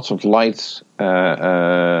 with lots of lights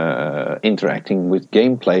interacting with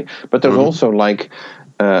gameplay, but there's also like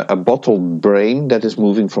a bottled brain that is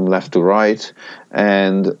moving from left to right,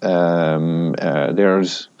 and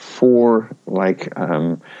there's 4 like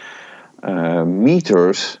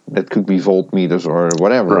meters that could be voltmeters or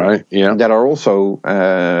whatever, right? Yeah, that are also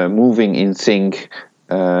moving in sync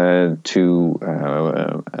to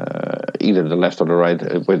either the left or the right.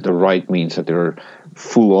 With the right means that they're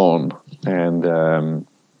full on, and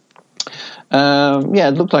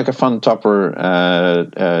it looked like a fun topper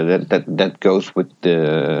that goes with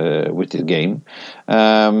the game.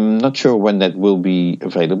 Not sure when that will be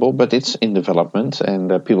available, but it's in development,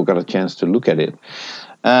 and people got a chance to look at it.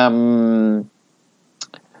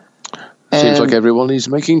 Seems like everyone is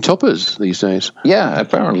making toppers these days. Yeah,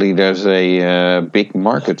 apparently there's a big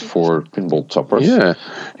market for pinball toppers. Yeah.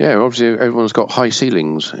 Obviously, everyone's got high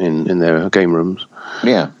ceilings in their game rooms.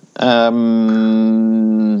 Yeah.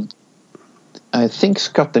 I think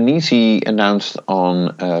Scott Denisi announced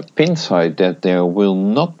on Pinside that there will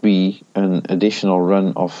not be an additional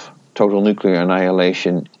run of Total Nuclear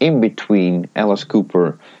Annihilation in between Alice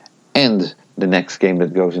Cooper and the next game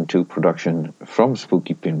that goes into production from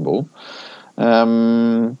Spooky Pinball.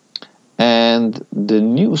 And the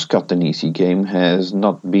new Scott Denisi game has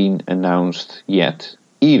not been announced yet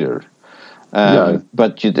either. No.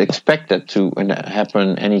 But you'd expect that to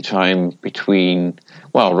happen anytime between,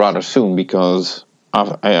 well, rather soon, because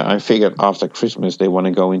I figured after Christmas they want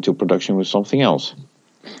to go into production with something else.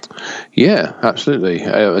 Yeah, absolutely.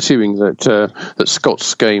 Assuming that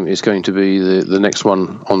Scott's game is going to be the next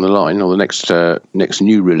one on the line, or the next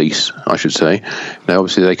new release, I should say. Now,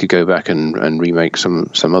 obviously, they could go back and remake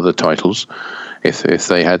some other titles if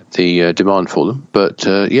they had the demand for them. But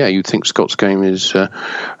you'd think Scott's game is,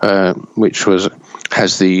 which has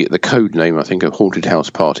the code name, I think, of Haunted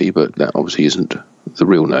House Party, but that obviously isn't the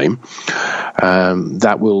real name.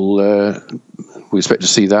 That will. We expect to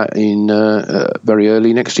see that in very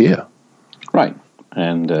early next year. Right.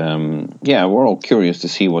 And we're all curious to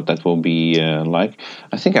see what that will be like.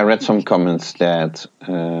 I think I read some comments that,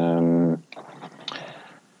 not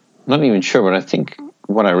even sure, but I think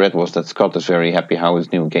what I read was that Scott is very happy how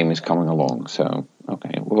his new game is coming along. So,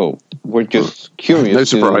 okay, well, we're just curious. No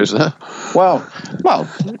surprise there. Well,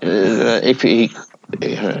 if he...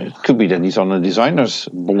 it could be that he's on a designer's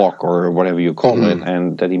block or whatever you call it,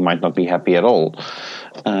 and that he might not be happy at all.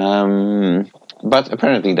 But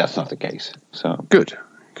apparently that's not the case. So Good.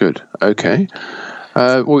 Okay.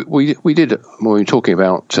 We did, when we were talking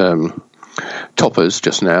about toppers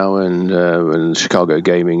just now, and Chicago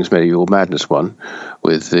Gaming's Medieval Madness one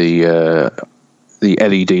with the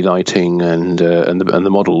LED lighting and the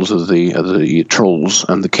models of the trolls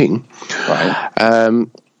and the king. right.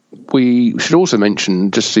 We should also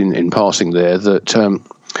mention, just in passing there, that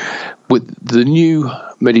with the new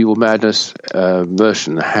Medieval Madness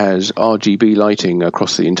version has RGB lighting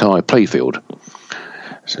across the entire playfield,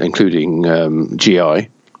 including GI,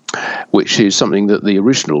 which is something that the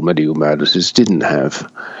original Medieval Madnesses didn't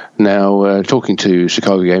have. Now, talking to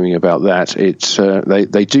Chicago Gaming about that, it's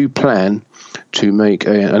they do plan to make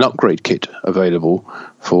an upgrade kit available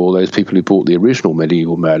for those people who bought the original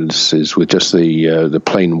Medieval Madnesses with just the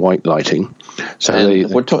plain white lighting. So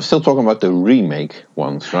we're still talking about the remake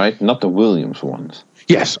ones, right? Not the Williams ones.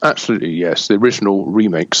 Yes, absolutely. Yes, the original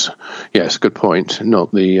remakes. Yes, good point.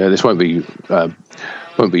 Not the. This won't be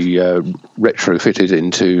retrofitted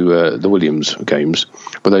into the Williams games,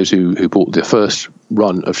 but those who bought the first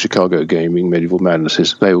run of Chicago Gaming Medieval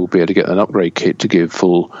Madnesses, they will be able to get an upgrade kit to give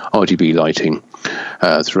full RGB lighting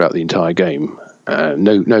throughout the entire game.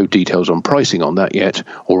 No details on pricing on that yet,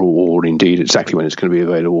 or indeed exactly when it's going to be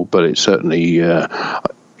available, but it's certainly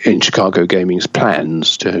in Chicago Gaming's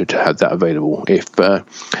plans to have that available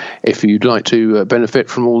if you'd like to benefit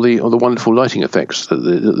from all the wonderful lighting effects that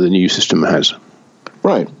the new system has.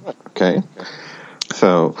 Right. Okay.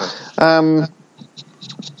 So,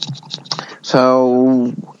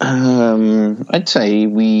 I'd say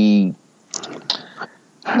we.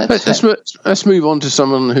 Let's move on to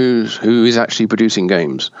someone who is actually producing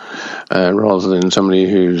games, rather than somebody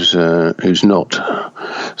who's not.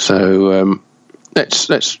 So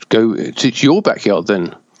let's go to your backyard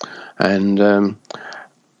then, and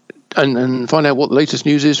find out what the latest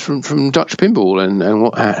news is from Dutch Pinball and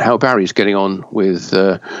how Barry's getting on with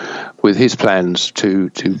his plans to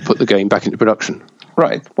put the game back into production.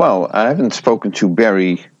 Right. Well, I haven't spoken to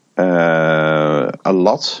Barry a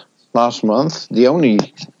lot last month. The only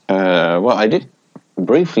I did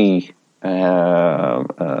briefly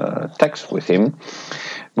text with him,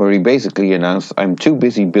 where he basically announced, "I'm too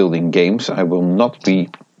busy building games. I will not be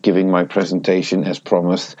giving my presentation as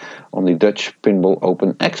promised on the Dutch Pinball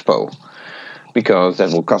Open Expo, because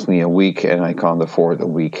that will cost me a week and I can't afford a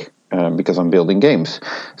week because I'm building games."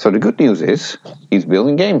 So the good news is he's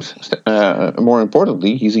building games. More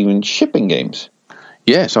importantly, he's even shipping games.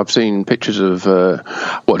 Yes, I've seen pictures of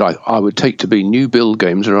what I would take to be new build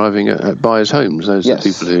games arriving at buyers' homes. Those are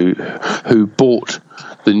people who bought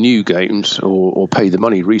the new games or paid the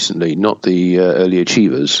money recently, not the early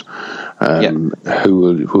achievers, who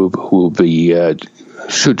will be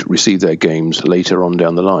should receive their games later on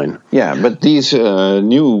down the line. Yeah, but these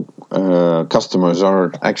new customers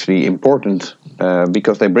are actually important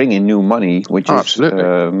because they bring in new money, which is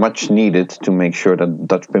much needed to make sure that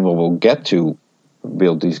Dutch Pinball will get to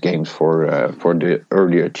build these games for the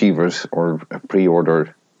early achievers or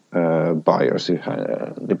pre-order buyers,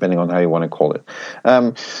 depending on how you want to call it.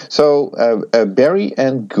 So Barry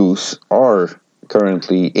and Goose are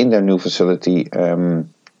currently in their new facility.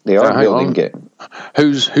 They are building games.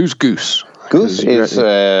 Who's Goose? Goose is...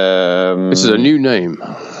 this is a new name.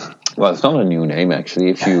 Well, it's not a new name, actually.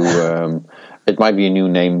 If you... it might be a new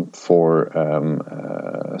name for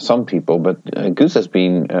some people, but Goose has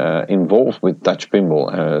been involved with Dutch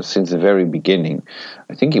Pinball since the very beginning.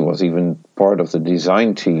 I think he was even part of the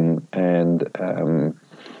design team, and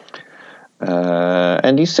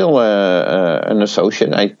he's still an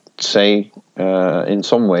associate, I'd say, in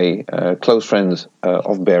some way, close friend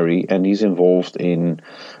of Barry, and he's involved in,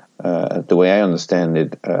 the way I understand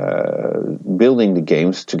it, building the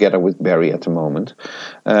games together with Barry at the moment.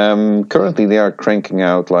 Currently, they are cranking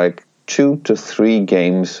out like 2 to 3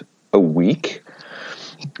 games a week,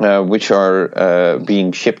 which are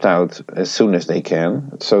being shipped out as soon as they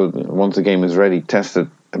can. So once the game is ready, tested,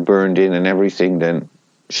 burned in and everything, then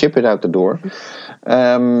ship it out the door.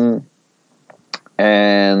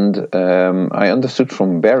 And I understood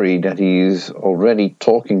from Barry that he's already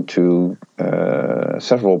talking to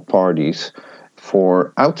several parties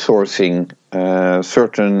for outsourcing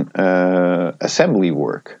certain assembly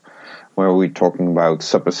work, where we're talking about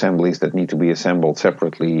sub-assemblies that need to be assembled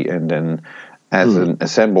separately, and then as an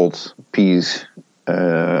assembled piece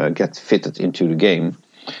gets fitted into the game.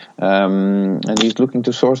 And he's looking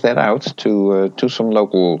to source that out to some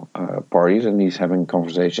local parties, and he's having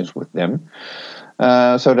conversations with them.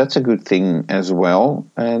 So that's a good thing as well,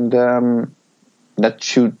 and that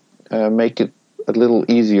should make it a little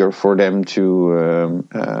easier for them to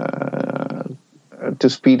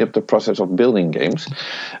speed up the process of building games.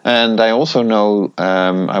 And I also know,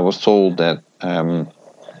 I was told that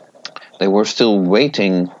they were still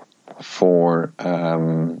waiting for,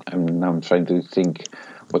 I'm trying to think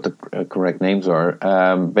what the correct names are.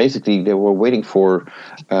 Basically, they were waiting for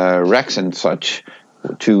racks and such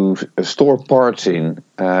to store parts in,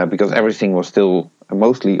 because everything was still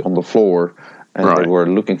mostly on the floor. And They were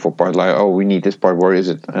looking for parts, like, oh, we need this part, where is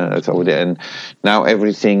it? It's over there. And now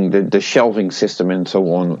everything, the shelving system and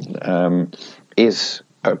so on, is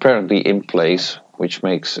apparently in place, which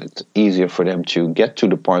makes it easier for them to get to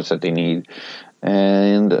the parts that they need.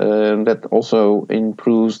 And that also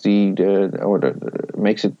improves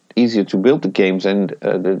makes it easier to build the games, and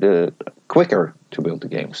the quicker to build the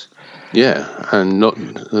games. Yeah, and not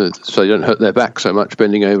so they don't hurt their back so much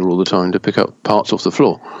bending over all the time to pick up parts off the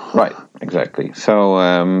floor. Right, exactly.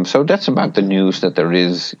 So so that's about the news that there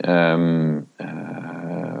is from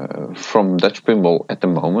Dutch Pinball at the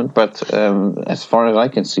moment. But as far as I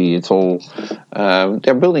can see, it's all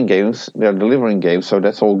they're building games, they're delivering games, so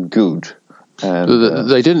that's all good. And,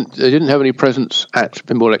 they didn't have any presence at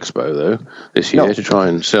Pinball Expo though this year to try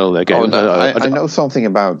and sell their games. I know something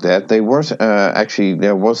about that. They were actually,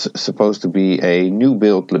 there was supposed to be a new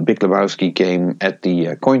build Big Lebowski game at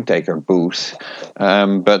the Coin Taker booth,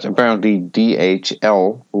 but apparently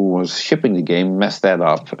DHL, who was shipping the game, messed that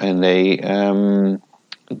up, and they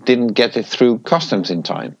didn't get it through customs in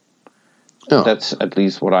time. Oh. That's at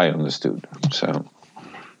least what I understood. So.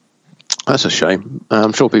 That's a shame.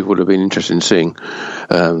 I'm sure people would have been interested in seeing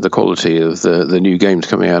the quality of the new games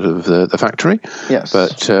coming out of the factory. Yes.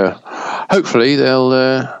 But hopefully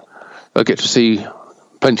they'll get to see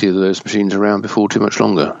plenty of those machines around before too much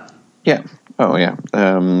longer. Yeah. Oh, yeah.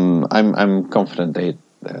 I'm confident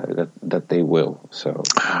that they will. So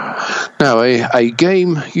now, a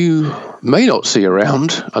game you may not see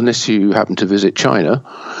around unless you happen to visit China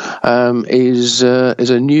is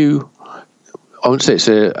a new. I wouldn't say it's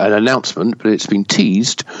an announcement, but it's been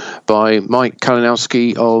teased by Mike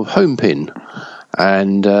Kalinowski of Homepin.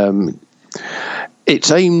 And it's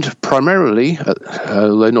aimed primarily,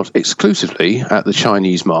 although not exclusively, at the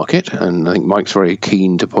Chinese market. And I think Mike's very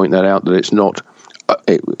keen to point that out, that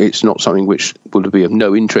it's not something which would be of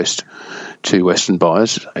no interest to Western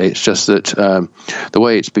buyers. It's just that the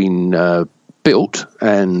way it's been built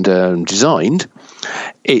and designed,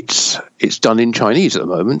 it's done in Chinese at the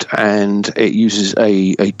moment, and it uses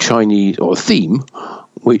a Chinese or theme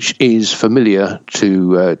which is familiar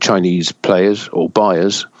to Chinese players or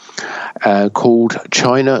buyers, called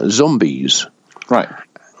China Zombies. Right.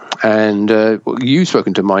 And you've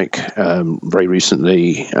spoken to Mike very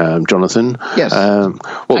recently, Jonathan. Yes.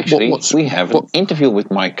 Actually, we have an interview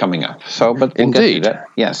with Mike coming up. So, but we'll indeed, get to that.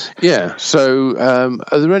 Yes. Yeah. So,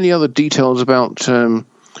 are there any other details about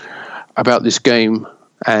this game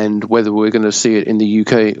and whether we're going to see it in the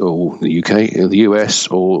UK or in the US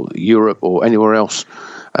or Europe or anywhere else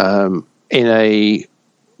in a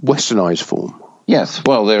westernized form? Yes.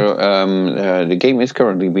 Well, the game is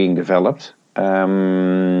currently being developed.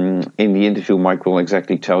 In the interview, Mike will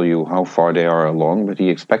exactly tell you how far they are along, but he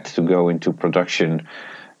expects to go into production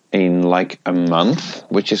in like a month,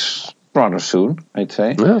 which is rather soon, I'd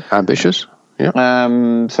say. Yeah, ambitious. Yeah.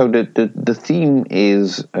 So the theme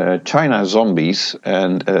is China Zombies,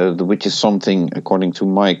 and which is something, according to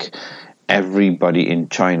Mike, everybody in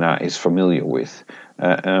China is familiar with.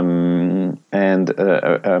 And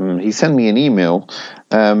he sent me an email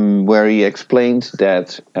where he explained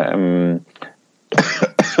that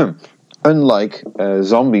unlike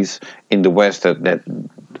zombies in the West that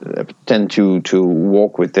tend to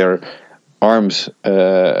walk with their arms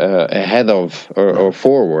ahead of or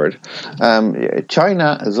forward,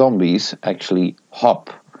 China zombies actually hop,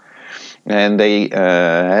 and they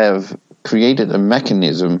have created a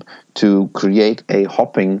mechanism to create a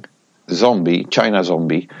hopping zombie, China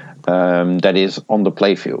zombie, that is on the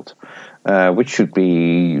playfield, which should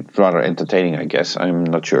be rather entertaining, I guess. I'm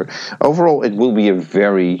not sure. Overall, it will be a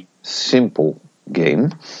very simple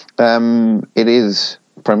game. It is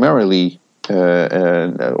primarily,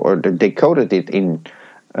 or they coded it in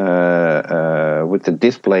with the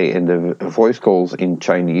display and the voice calls in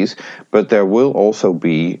Chinese, but there will also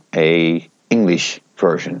be a English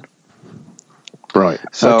version. Right.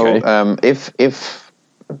 So okay. If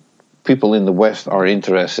people in the West are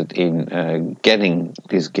interested in getting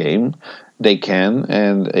this game, they can,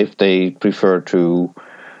 and if they prefer to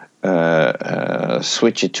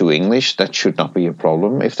switch it to English. That should not be a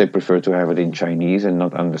problem. If they prefer to have it in Chinese and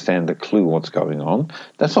not understand a clue what's going on,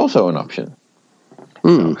 that's also an option.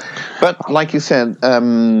 But like you said,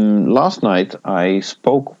 last night I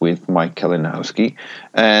spoke with Mike Kalinowski,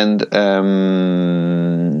 and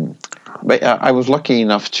I was lucky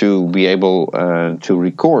enough to be able to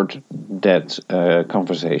record that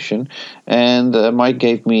conversation, and Mike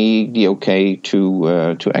gave me the okay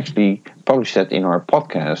to actually publish that in our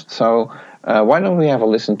podcast. So why don't we have a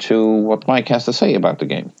listen to what Mike has to say about the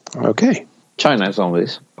game? Okay. China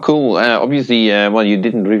Zombies. Cool. Obviously, well, you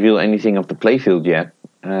didn't reveal anything of the playfield yet.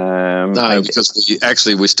 No, because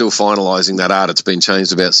we're still finalising that art. It's been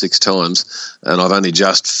changed about 6 times, and I've only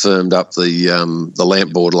just firmed up the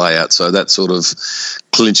lamp board layout, so that sort of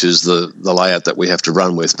clinches the layout that we have to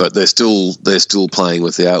run with. But they're still playing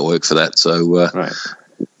with the artwork for that, so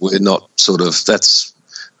we're not sort of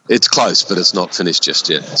it's close, but it's not finished just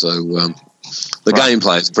yet. So the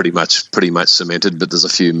gameplay is pretty much cemented, but there's a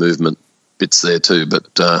few movement bits there too.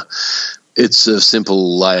 But it's a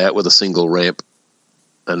simple layout with a single ramp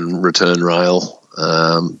and return rail,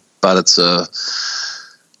 but it's a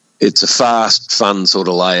fast, fun sort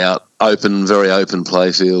of layout, very open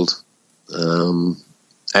playfield,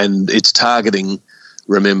 and it's targeting.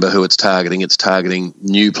 Remember who it's targeting? It's targeting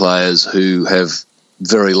new players who have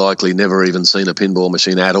very likely never even seen a pinball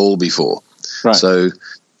machine at all before. Right. So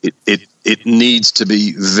it needs to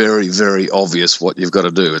be very, very obvious what you've got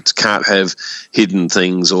to do. It can't have hidden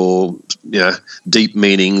things or deep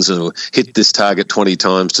meanings or hit this target 20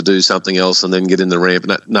 times to do something else and then get in the ramp.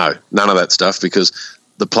 No, none of that stuff, because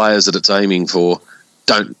the players that it's aiming for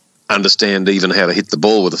don't understand even how to hit the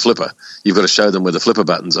ball with a flipper. You've got to show them where the flipper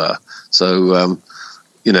buttons are. So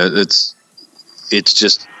it's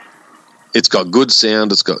got good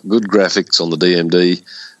sound, it's got good graphics on the DMD,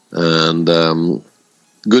 and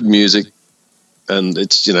good music, and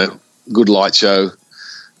it's good light show,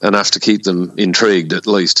 enough to keep them intrigued at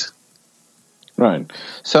least. Right.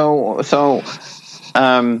 So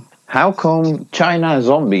how come China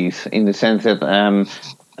Zombies? In the sense that,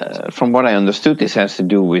 from what I understood, this has to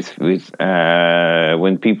do with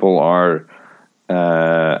when people are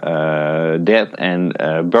dead and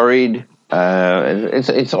buried.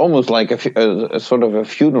 It's almost like a sort of a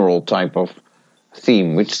funeral type of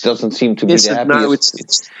theme, which doesn't seem to be the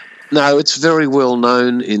happiest. No, it's very well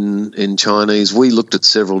known in Chinese. We looked at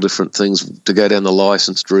several different things to go down the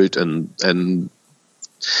licensed route and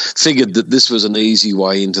figured that this was an easy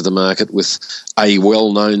way into the market with a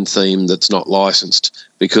well-known theme that's not licensed,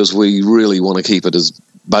 because we really want to keep it as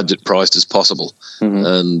budget priced as possible. Mm-hmm.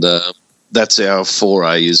 And that's our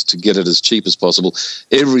foray, is to get it as cheap as possible.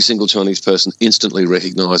 Every single Chinese person instantly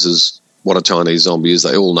recognises what a Chinese zombie is.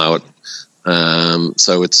 They all know it.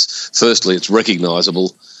 So it's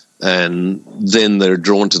recognisable, and then they're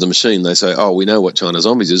drawn to the machine. They say, "Oh, we know what China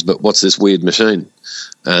Zombies is, but what's this weird machine?"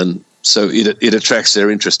 And so it attracts their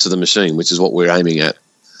interest to the machine, which is what we're aiming at.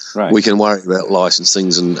 Right. We can worry about license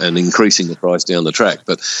things and increasing the price down the track,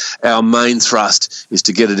 but our main thrust is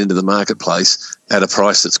to get it into the marketplace at a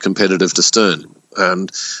price that's competitive to Stern.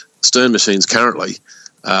 And Stern machines currently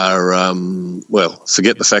are,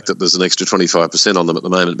 forget the fact that there's an extra 25% on them at the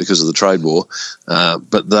moment because of the trade war,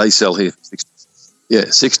 but they sell here,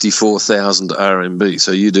 64,000 RMB.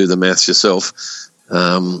 So you do the maths yourself.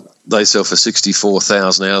 They sell for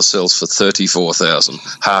 64,000. Ours sells for 34,000,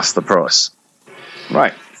 half the price.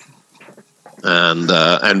 Right. And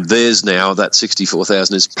theirs now, that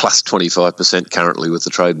 64,000 is plus 25% currently with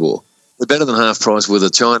the trade war. We're better than half price with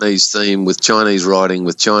a Chinese theme, with Chinese writing,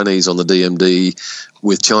 with Chinese on the DMD,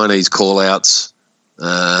 with Chinese call-outs,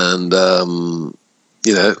 and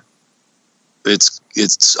it's.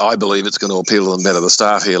 I believe it's going to appeal to them better. The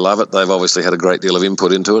staff here love it. They've obviously had a great deal of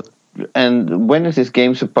input into it. And when is this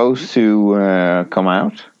game supposed to come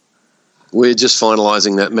out? We're just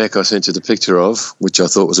finalising that mech I sent you the picture of, which I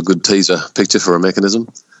thought was a good teaser picture for a mechanism.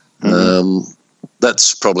 Mm-hmm.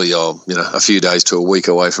 That's probably a few days to a week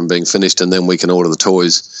away from being finished, and then we can order the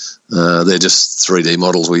toys. They're just 3D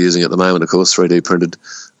models we're using at the moment, of course, 3D printed,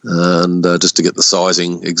 and just to get the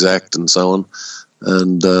sizing exact and so on.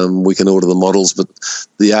 And we can order the models, but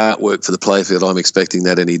the artwork for the playfield, I'm expecting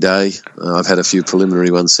that any day. I've had a few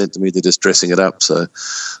preliminary ones sent to me. They're just dressing it up. So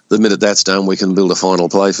the minute that's done, we can build a final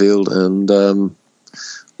playfield, and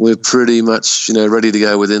we're pretty much ready to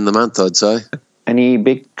go within the month, I'd say. Any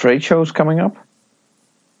big trade shows coming up?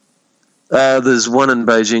 There's one in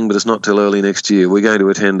Beijing, but it's not till early next year. We're going to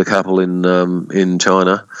attend a couple in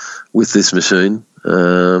China with this machine.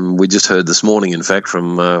 We just heard this morning, in fact,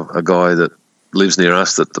 from a guy that lives near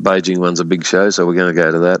us that the Beijing one's a big show, so we're going to go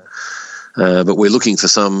to that. But we're looking for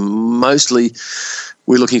some. Mostly,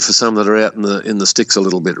 we're looking for some that are out in the sticks a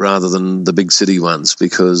little bit rather than the big city ones,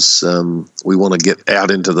 because we want to get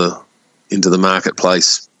out into the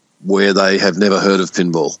marketplace where they have never heard of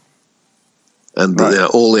pinball. And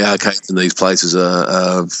all the arcades in these places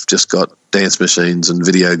have just got dance machines and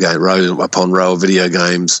video game, row upon row of video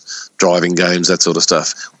games, driving games, that sort of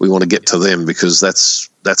stuff. We want to get to them because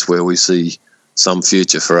that's where we see some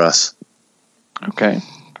future for us. Okay,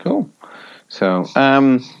 cool. So,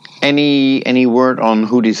 any word on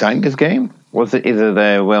who designed this game? Is it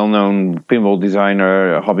a well-known pinball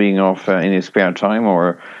designer hobbying off in his spare time,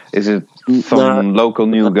 or is it some local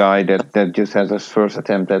new guy that just has his first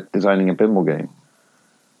attempt at designing a pinball game?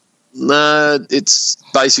 No, it's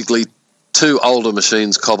basically two older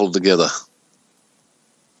machines cobbled together.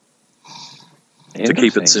 To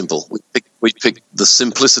keep it simple, we picked the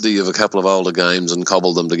simplicity of a couple of older games and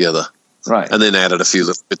cobbled them together, right? And then added a few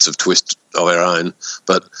little bits of twist of our own.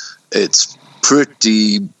 But it's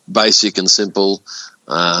pretty basic and simple.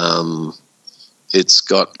 It's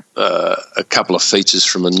got a couple of features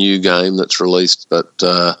from a new game that's released, but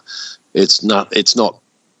it's not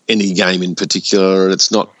any game in particular.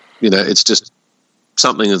 It's not, it's just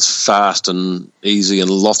something that's fast and easy and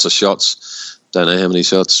lots of shots. Don't know how many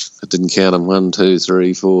shots. I didn't count them. 1, 2,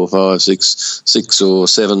 3, 4, 5, 6 or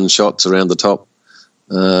 7 shots around the top.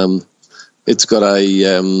 It's got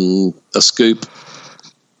a scoop.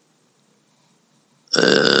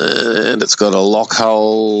 And it's got a lock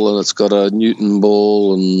hole, and it's got a Newton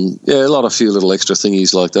ball, and a few little extra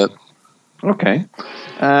thingies like that. Okay.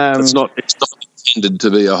 It's not intended to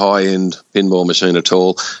be a high-end pinball machine at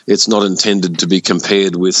all. It's not intended to be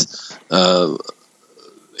compared with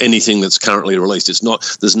anything that's currently released.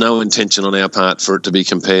 There's no intention on our part for it to be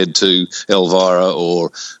compared to Elvira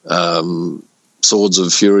or Swords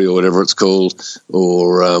of Fury or whatever it's called,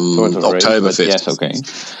 or Oktoberfest. Yes, okay.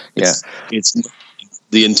 It's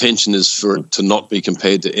the intention is for it to not be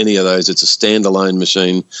compared to any of those. It's a standalone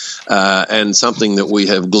machine, and something that we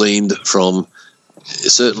have gleaned from,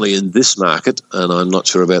 certainly in this market, and I'm not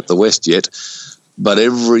sure about the West yet, but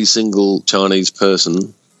every single Chinese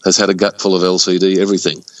person has had a gut full of LCD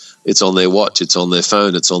everything. It's on their watch, it's on their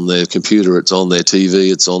phone, it's on their computer, it's on their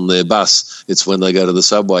TV, it's on their bus, it's when they go to the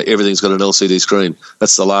subway. Everything's got an LCD screen.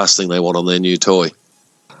 That's the last thing they want on their new toy.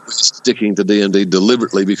 Sticking to DMD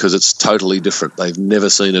deliberately because it's totally different. They've never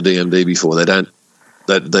seen a DMD before.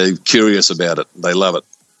 They're curious about it. They love it.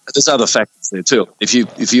 There's other factors there too. If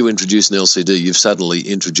you introduce an LCD, you've suddenly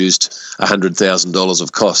introduced $100,000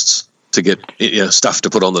 of costs to get stuff to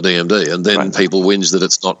put on the DMD, and then people whinge that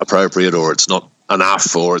it's not appropriate or it's not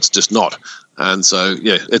enough or it's just not. And so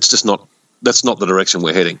it's just not. That's not the direction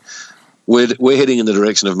we're heading. We're heading in the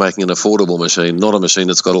direction of making an affordable machine, not a machine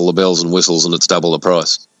that's got all the bells and whistles and it's double the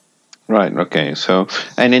price. Right. Okay. So,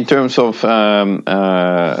 and in terms of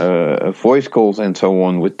voice calls and so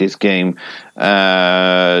on with this game,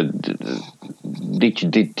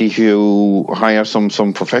 did you hire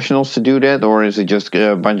some professionals to do that, or is it just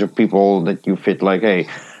a bunch of people that you fit like, hey,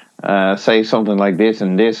 say something like this,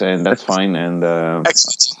 and that's fine? And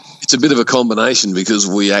it's a bit of a combination, because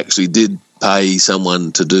we actually did pay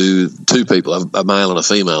someone to do, 2 people, a male and a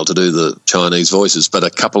female, to do the Chinese voices, but a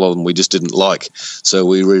couple of them we just didn't like, so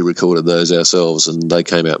we re-recorded those ourselves, and they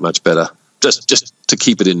came out much better. Just to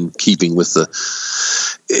keep it in keeping with the,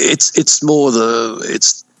 it's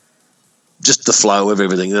just the flow of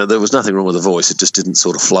everything. There was nothing wrong with the voice; it just didn't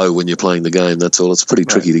sort of flow when you're playing the game. That's all. It's pretty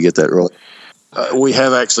tricky to get that right. We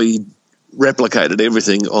have actually replicated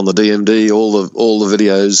everything on the DMD. All the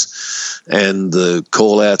videos and the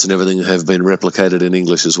call outs and everything have been replicated in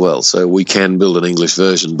English as well. So we can build an English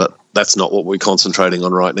version, but that's not what we're concentrating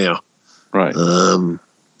on right now. Right.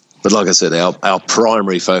 But like I said, our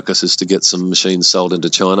primary focus is to get some machines sold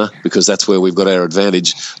into China, because that's where we've got our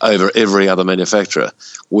advantage over every other manufacturer.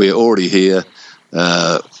 We're already here.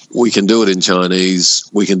 We can do it in Chinese.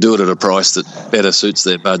 We can do it at a price that better suits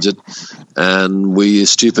their budget, and we're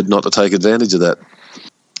stupid not to take advantage of that.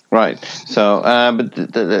 Right. So,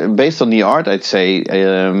 but based on the art, I'd say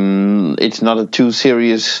it's not a too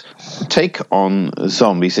serious take on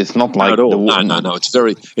zombies. It's not like no.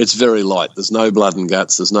 It's very light. There's no blood and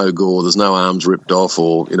guts. There's no gore. There's no arms ripped off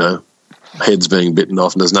or heads being bitten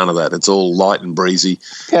off. And there's none of that. It's all light and breezy.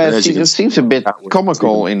 Yeah, it seems a bit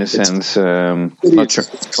comical in a sense.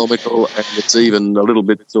 It's comical, and it's even a little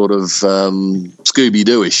bit sort of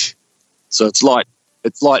Scooby-Doo-ish. So it's light.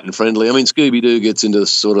 It's light and friendly. I mean, Scooby-Doo gets into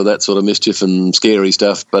that sort of mischief and scary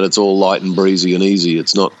stuff, but it's all light and breezy and easy.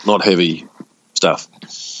 It's not heavy stuff.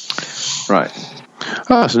 Right.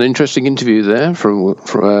 That's an interesting interview there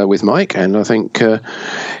with Mike, and I think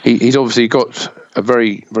he's obviously got a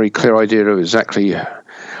very, very clear idea of exactly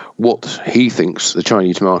what he thinks the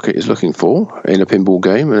Chinese market is looking for in a pinball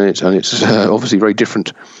game, and it's obviously very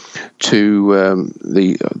different to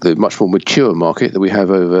the much more mature market that we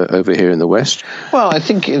have over here in the West. Well, I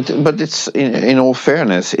think, but it's in all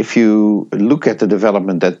fairness, if you look at the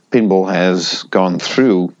development that pinball has gone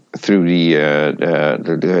through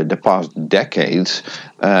the past decades,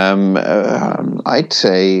 I'd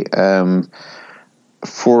say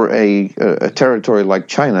for a territory like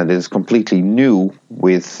China that is completely new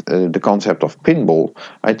with the concept of pinball,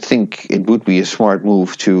 I think it would be a smart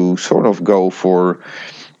move to sort of go for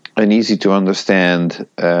an easy to understand,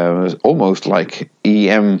 almost like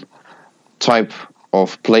EM type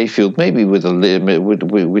of playfield, maybe with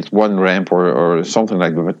with one ramp or something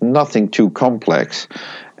like that, but nothing too complex.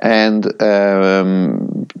 And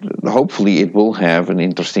hopefully it will have an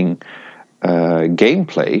interesting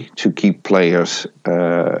gameplay to keep players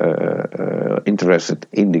interested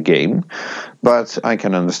in the game. But I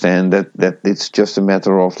can understand that it's just a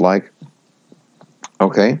matter of like,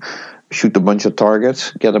 okay, shoot a bunch of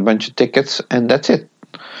targets, get a bunch of tickets, and that's it.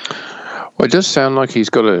 Well, it does sound like he's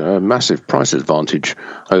got a massive price advantage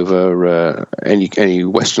over any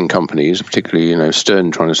Western companies, particularly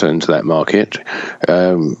Stern trying to sell into that market.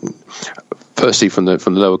 Firstly, from the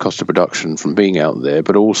lower cost of production from being out there,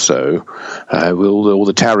 but also with all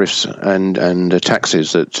the tariffs and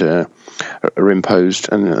taxes that are imposed,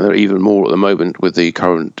 and even more at the moment with the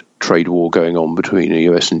current trade war going on between the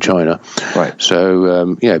US and China. Right.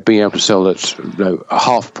 So being able to sell at a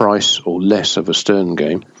half price or less of a Stern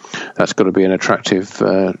game, that's got to be an attractive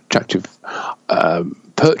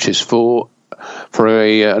purchase for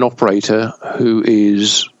an operator who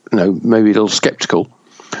is maybe a little skeptical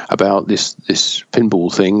about this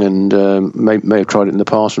pinball thing, and may have tried it in the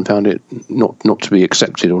past and found it not to be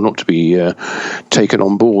accepted or not to be taken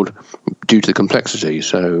on board due to the complexity.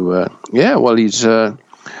 So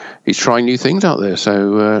he's trying new things out there.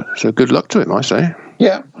 So good luck to him, I say.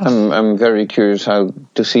 Yeah, I'm very curious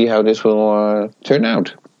to see how this will turn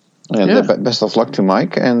out. And best of luck to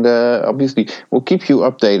Mike, and obviously we'll keep you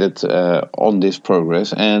updated on this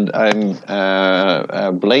progress. And I'm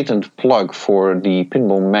a blatant plug for the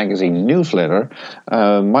Pinball Magazine newsletter.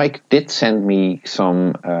 Mike did send me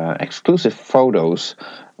some exclusive photos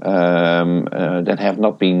that have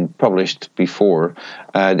not been published before,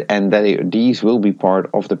 and these will be part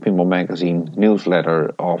of the Pinball Magazine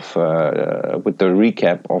newsletter with the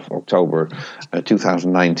recap of October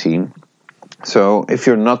 2019. So if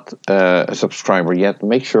you're not a subscriber yet,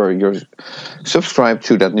 make sure you're subscribed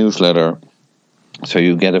to that newsletter so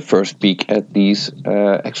you get a first peek at these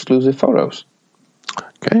exclusive photos.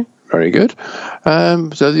 Okay, very good.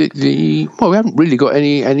 So we haven't really got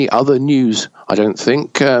any other news, I don't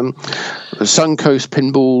think. Suncoast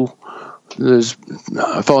Pinball, as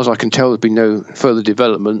far as I can tell, there's been no further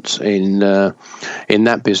developments in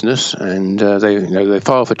that business, and they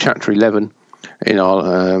filed for Chapter 11 in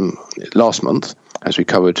our last month, as we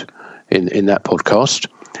covered in that podcast,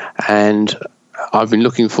 and I've been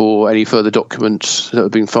looking for any further documents that have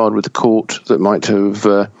been filed with the court that might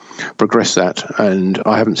have progressed that, and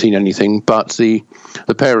I haven't seen anything. But the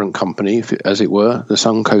parent company, as it were, the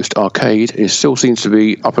Suncoast Arcade, still seems to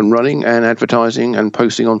be up and running and advertising and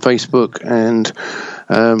posting on Facebook and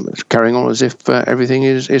carrying on as if everything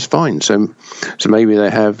is fine. So maybe they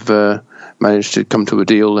have managed to come to a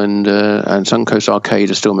deal, and Suncoast Arcade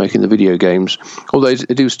are still making the video games, although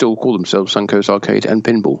they do still call themselves Suncoast Arcade and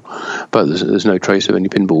Pinball, but there's no trace of any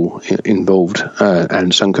pinball involved,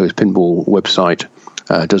 and Suncoast Pinball website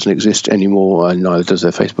doesn't exist anymore, and neither does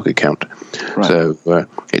their Facebook account. Right. So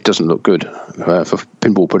it doesn't look good for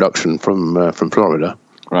pinball production from Florida.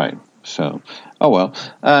 Right. So,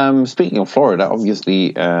 speaking of Florida,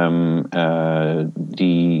 obviously the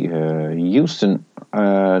Houston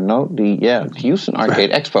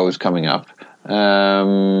Arcade Expo is coming up.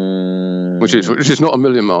 Which is not a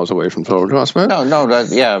million miles away from Florida, I suppose.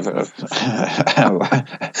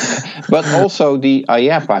 But also the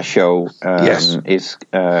IAPA show is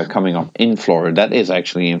coming up in Florida. That is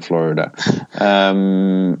actually in Florida.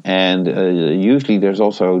 And usually there's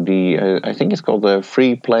also I think it's called the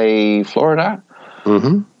Free Play Florida.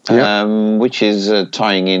 Mm-hmm. Yeah. Which is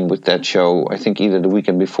tying in with that show, I think either the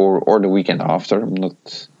weekend before or the weekend after. I'm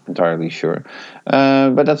not entirely sure.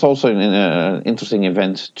 But that's also an interesting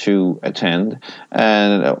event to attend.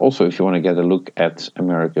 And also, if you want to get a look at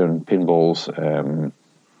American Pinball's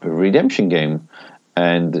redemption game,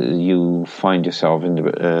 and you find yourself in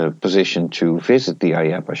the position to visit the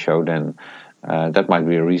IAPA show, then that might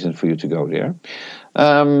be a reason for you to go there.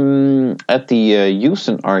 At the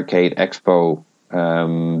Houston Arcade Expo,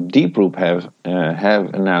 Deep Group have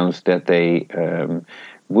announced that they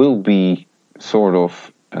will be sort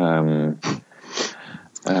of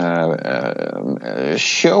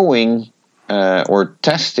showing or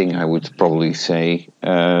testing, I would probably say,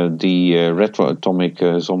 the Retro Atomic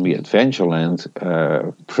Zombie Adventureland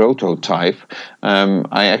prototype.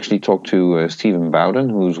 I actually talked to Stephen Bowden,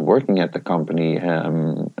 who's working at the company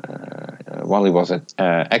while he was at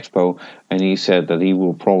Expo, and he said that he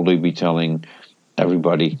will probably be telling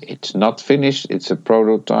everybody it's not finished, it's a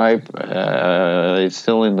prototype, it's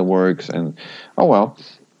still in the works, and oh well.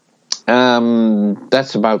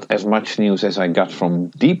 That's about as much news as I got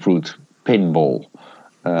from Deeproot Pinball.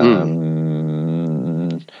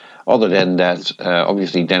 Other than that,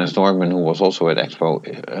 obviously Dennis Norman, who was also at Expo,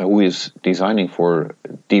 who is designing for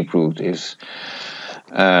Deeproot, is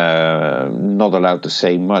not allowed to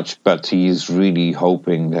say much, but he is really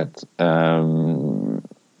hoping that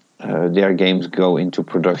their games go into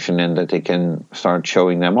production and that they can start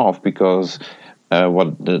showing them off, because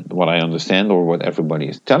what I understand, or what everybody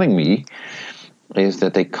is telling me, is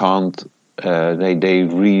that they can't. They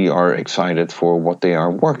really are excited for what they are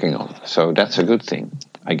working on. So that's a good thing,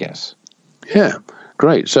 I guess. Yeah,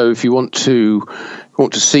 great. So if you want to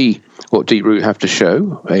see what Deep Root have to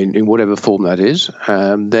show in whatever form that is,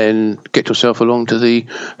 then get yourself along to the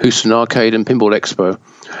Houston Arcade and Pinball Expo,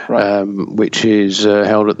 right. Which is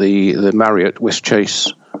held at the Marriott West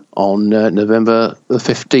Chase on November the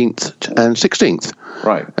 15th and 16th.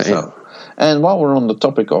 Right. And while we're on the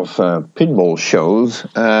topic of pinball shows,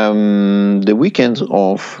 the weekend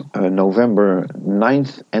of November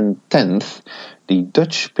 9th and 10th, the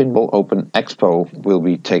Dutch Pinball Open Expo will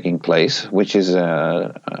be taking place, which is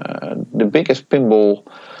the biggest pinball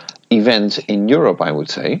event in Europe, I would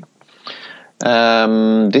say.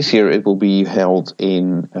 This year it will be held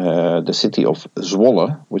in the city of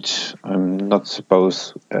Zwolle, which I don't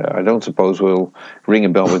suppose will ring a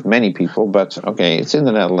bell with many people, but okay, it's in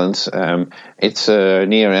the Netherlands. It's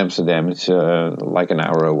near Amsterdam. It's like an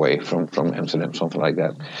hour away from Amsterdam, something like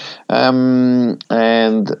that.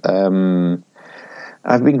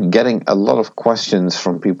 I've been getting a lot of questions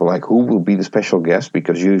from people like, who will be the special guest,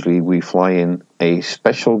 because usually we fly in a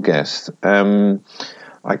special guest.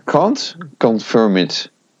 I can't confirm it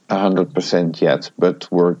 100% yet, but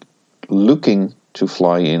we're looking to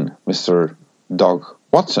fly in Mr. Doug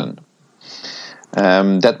Watson.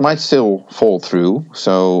 That might still fall through,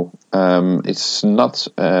 so it's not,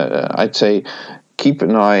 I'd say, keep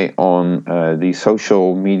an eye on the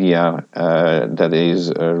social media that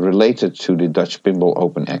is related to the Dutch Pinball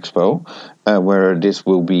Open Expo, where this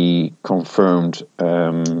will be confirmed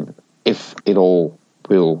if it all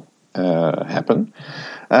will happen.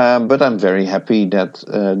 But I'm very happy that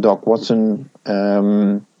Doc Watson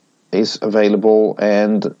is available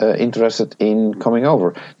and interested in coming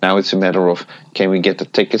over. Now it's a matter of, can we get the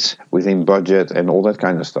tickets within budget and all that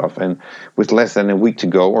kind of stuff. And with less than a week to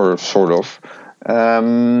go, or sort of,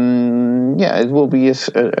 it will be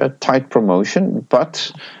a tight promotion.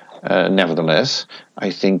 But nevertheless,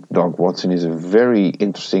 I think Doc Watson is a very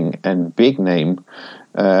interesting and big name,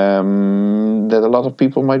 that a lot of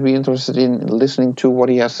people might be interested in listening to what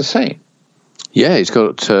he has to say. Yeah, he's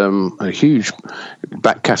got a huge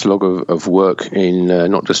back catalogue of work in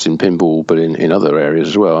not just in pinball, but in other areas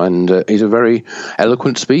as well. And he's a very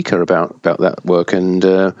eloquent speaker about that work, and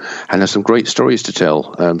has some great stories to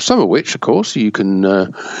tell. Some of which, of course, you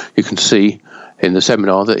can see in the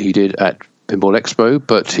seminar that he did at Pinball Expo,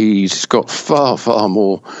 but he's got far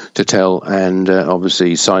more to tell, and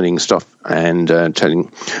obviously signing stuff and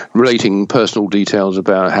relating personal details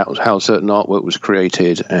about how certain artwork was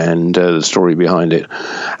created and the story behind it,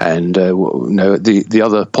 and the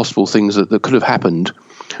other possible things that could have happened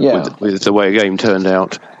with the way a game turned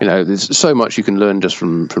out. There's so much you can learn just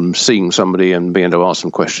from seeing somebody and being able to ask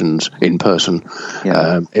some questions in person.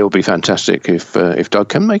 It will be fantastic if Doug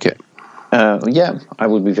can make it. I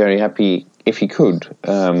would be very happy if he could.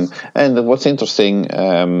 And what's interesting,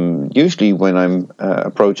 usually when I'm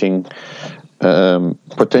approaching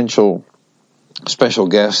potential special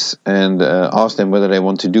guests and ask them whether they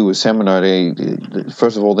want to do a seminar,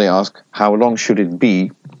 first of all they ask, how long should it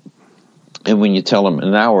be? And when you tell them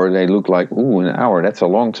an hour, they look like, ooh, an hour, that's a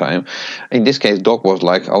long time. In this case, Doc was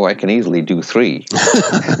like, oh, I can easily do 3.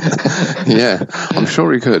 Yeah, I'm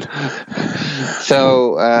sure he could.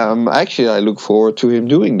 So, actually, I look forward to him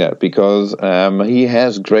doing that, because he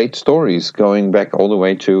has great stories going back all the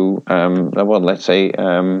way to, let's say,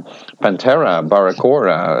 Pantera,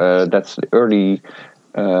 Baracora, that's the early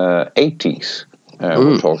 80s.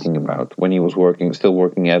 we're talking about when he was still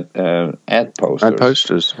working at Posters. At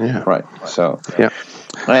Posters, yeah. Right. So yeah.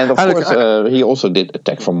 And of course, he also did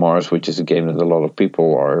Attack from Mars, which is a game that a lot of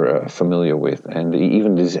people are familiar with. And he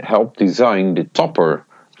even helped design the topper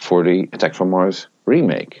for the Attack from Mars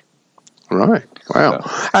remake. Right. Wow.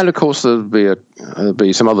 So. And of course, there'll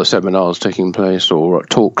be some other seminars taking place, or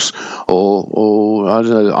talks, or I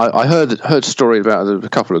don't know. I heard a story about a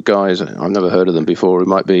couple of guys. I've never heard of them before. Who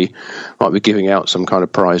might be giving out some kind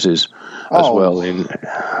of prizes as well.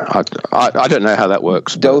 I don't know how that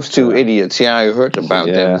works. Those two idiots. Yeah, I heard about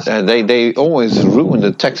them. They always ruin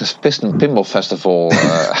the Texas Piston Pinball Festival.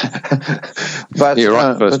 But you're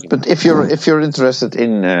right, but if you're interested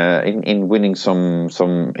in winning some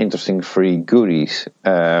interesting free goodies,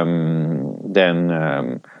 then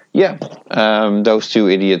those two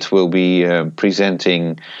idiots will be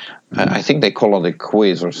presenting. I think they call it a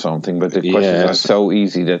quiz or something, but the questions are so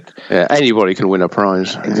easy that anybody can win a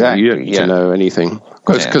prize. Exactly, you don't need to know anything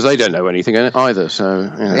because they don't know anything either.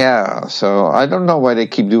 So so I don't know why they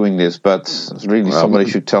keep doing this, but really somebody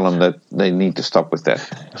should tell them that they need to stop with that.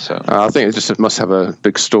 So I think it just must have a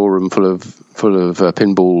big storeroom full of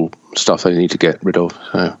pinball stuff they need to get rid of.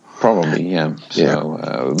 So. Probably, yeah.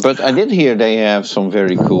 So, but I did hear they have some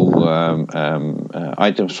very cool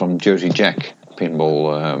items from Jersey Jack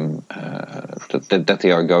Pinball that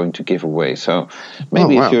they are going to give away. So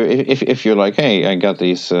maybe if you're like, hey, I got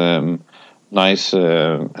these nice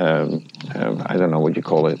I don't know what you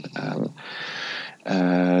call it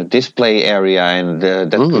display area, and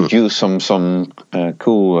that could use some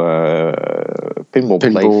cool pinball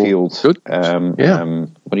play fields.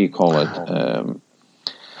 What do you call it?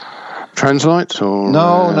 Translite or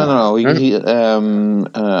no. He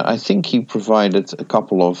I think he provided a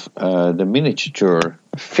couple of the miniature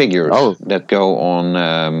figures that go on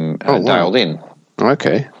dialed in.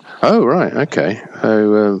 Okay. Oh right. Okay.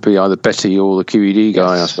 So be either Betty or the QED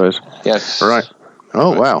guy, I suppose. Yes. Right.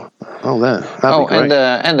 Oh wow. Oh there. That'd be great.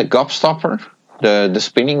 And the gobstopper, the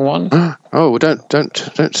spinning one. Oh,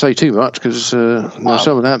 don't say too much because some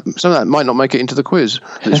of that might not make it into the quiz.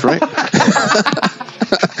 That's right.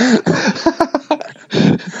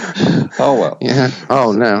 Oh well. Yeah.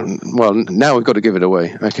 Oh now we've got to give it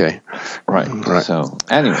away. Okay. Right. So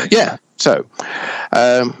anyway. Yeah. So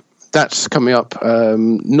that's coming up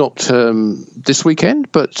not this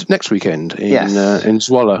weekend, but next weekend in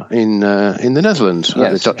Zwolle in the Netherlands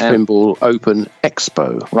at the Dutch Pinball Open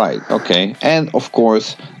Expo. Right. Okay. And of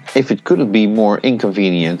course, if it couldn't be more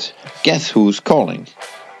inconvenient, guess who's calling?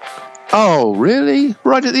 Oh, really?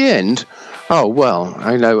 Right at the end? Oh, well,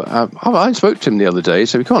 I know. I spoke to him the other day,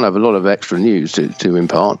 so we can't have a lot of extra news to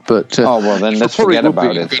impart. But then let's forget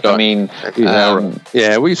about it. I mean,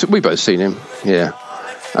 we both seen him. Yeah.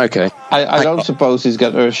 Okay. I don't suppose he's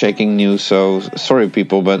got earth-shaking news, so sorry,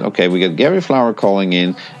 people, but okay, we got Gary Flower calling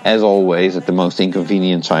in, as always, at the most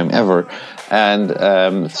inconvenient time ever.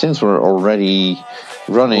 And since we're already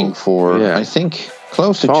running for, I think,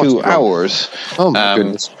 close to 2 hours. Oh, my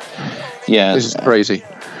goodness. Yeah. This is crazy.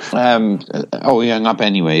 He hung up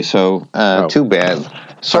anyway, so too bad.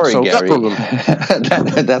 Sorry, Gary.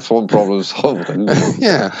 That's one problem solved.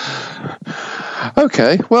 Yeah.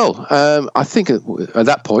 Okay. Well, I think at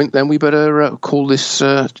that point, then we better call this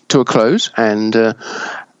to a close, and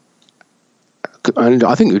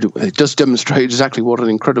I think it does demonstrate exactly what an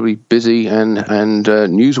incredibly busy and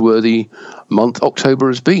newsworthy month October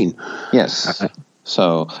has been. Yes.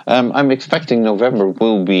 So I'm expecting November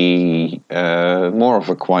will be more of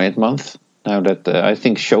a quiet month now that I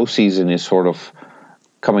think show season is sort of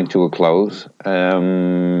coming to a close.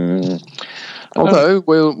 Although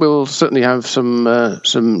we'll certainly have some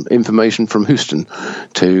information from Joosten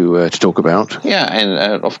to talk about. Yeah,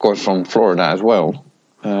 and of course from Florida as well.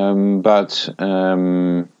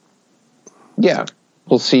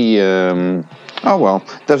 We'll see.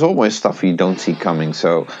 There's always stuff you don't see coming.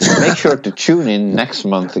 So make sure to tune in next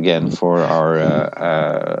month again for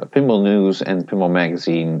our Pinball News and Pinball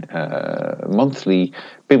Magazine monthly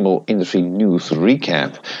pinball industry news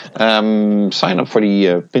recap. Sign up for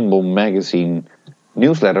the Pinball Magazine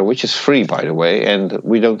newsletter, which is free, by the way, and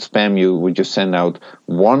we don't spam you. We just send out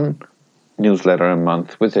one newsletter a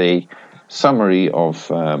month with a summary of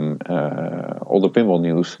all the pinball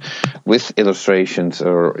news with illustrations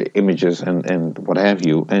or images and what have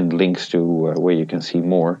you, and links to where you can see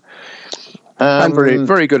more. And very,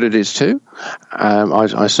 very good it is too.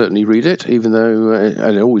 I certainly read it, even though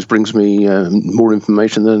and it always brings me more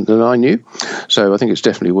information than I knew. So I think it's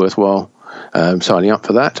definitely worthwhile signing up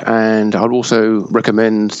for that. And I'd also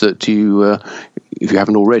recommend that you if you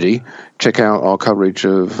haven't already, check out our coverage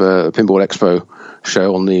of Pinball Expo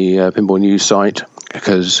show on the Pinball News site,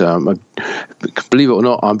 because believe it or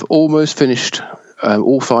not, I've almost finished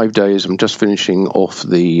all 5 days. I'm just finishing off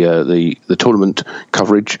the tournament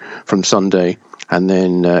coverage from Sunday, and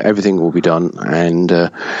then everything will be done. And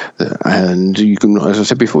you can, as I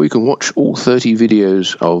said before, you can watch all 30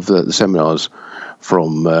 videos of the seminars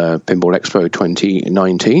from Pinball Expo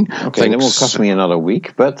 2019. Okay, that will cost me another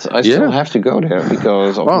week, but I still have to go there,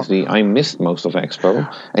 because obviously I missed most of Expo,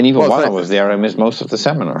 and even while I was there, I missed most of the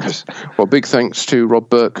seminars. Well, big thanks to Rob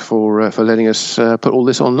Berk for letting us put all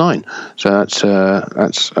this online. So that's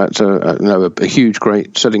a huge,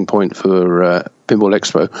 great selling point for Pinball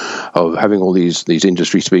Expo, of having all these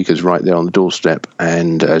industry speakers right there on the doorstep,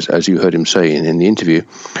 and as you heard him say in the interview,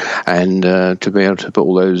 and to be able to put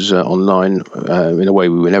all those online in a way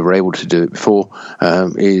we were never able to do it before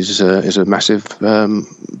is a massive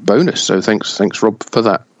bonus. So thanks Rob for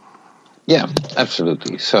that. Yeah,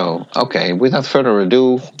 absolutely. So okay, without further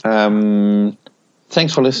ado,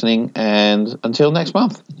 thanks for listening, and until next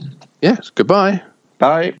month. Yes, goodbye.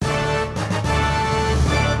 Bye.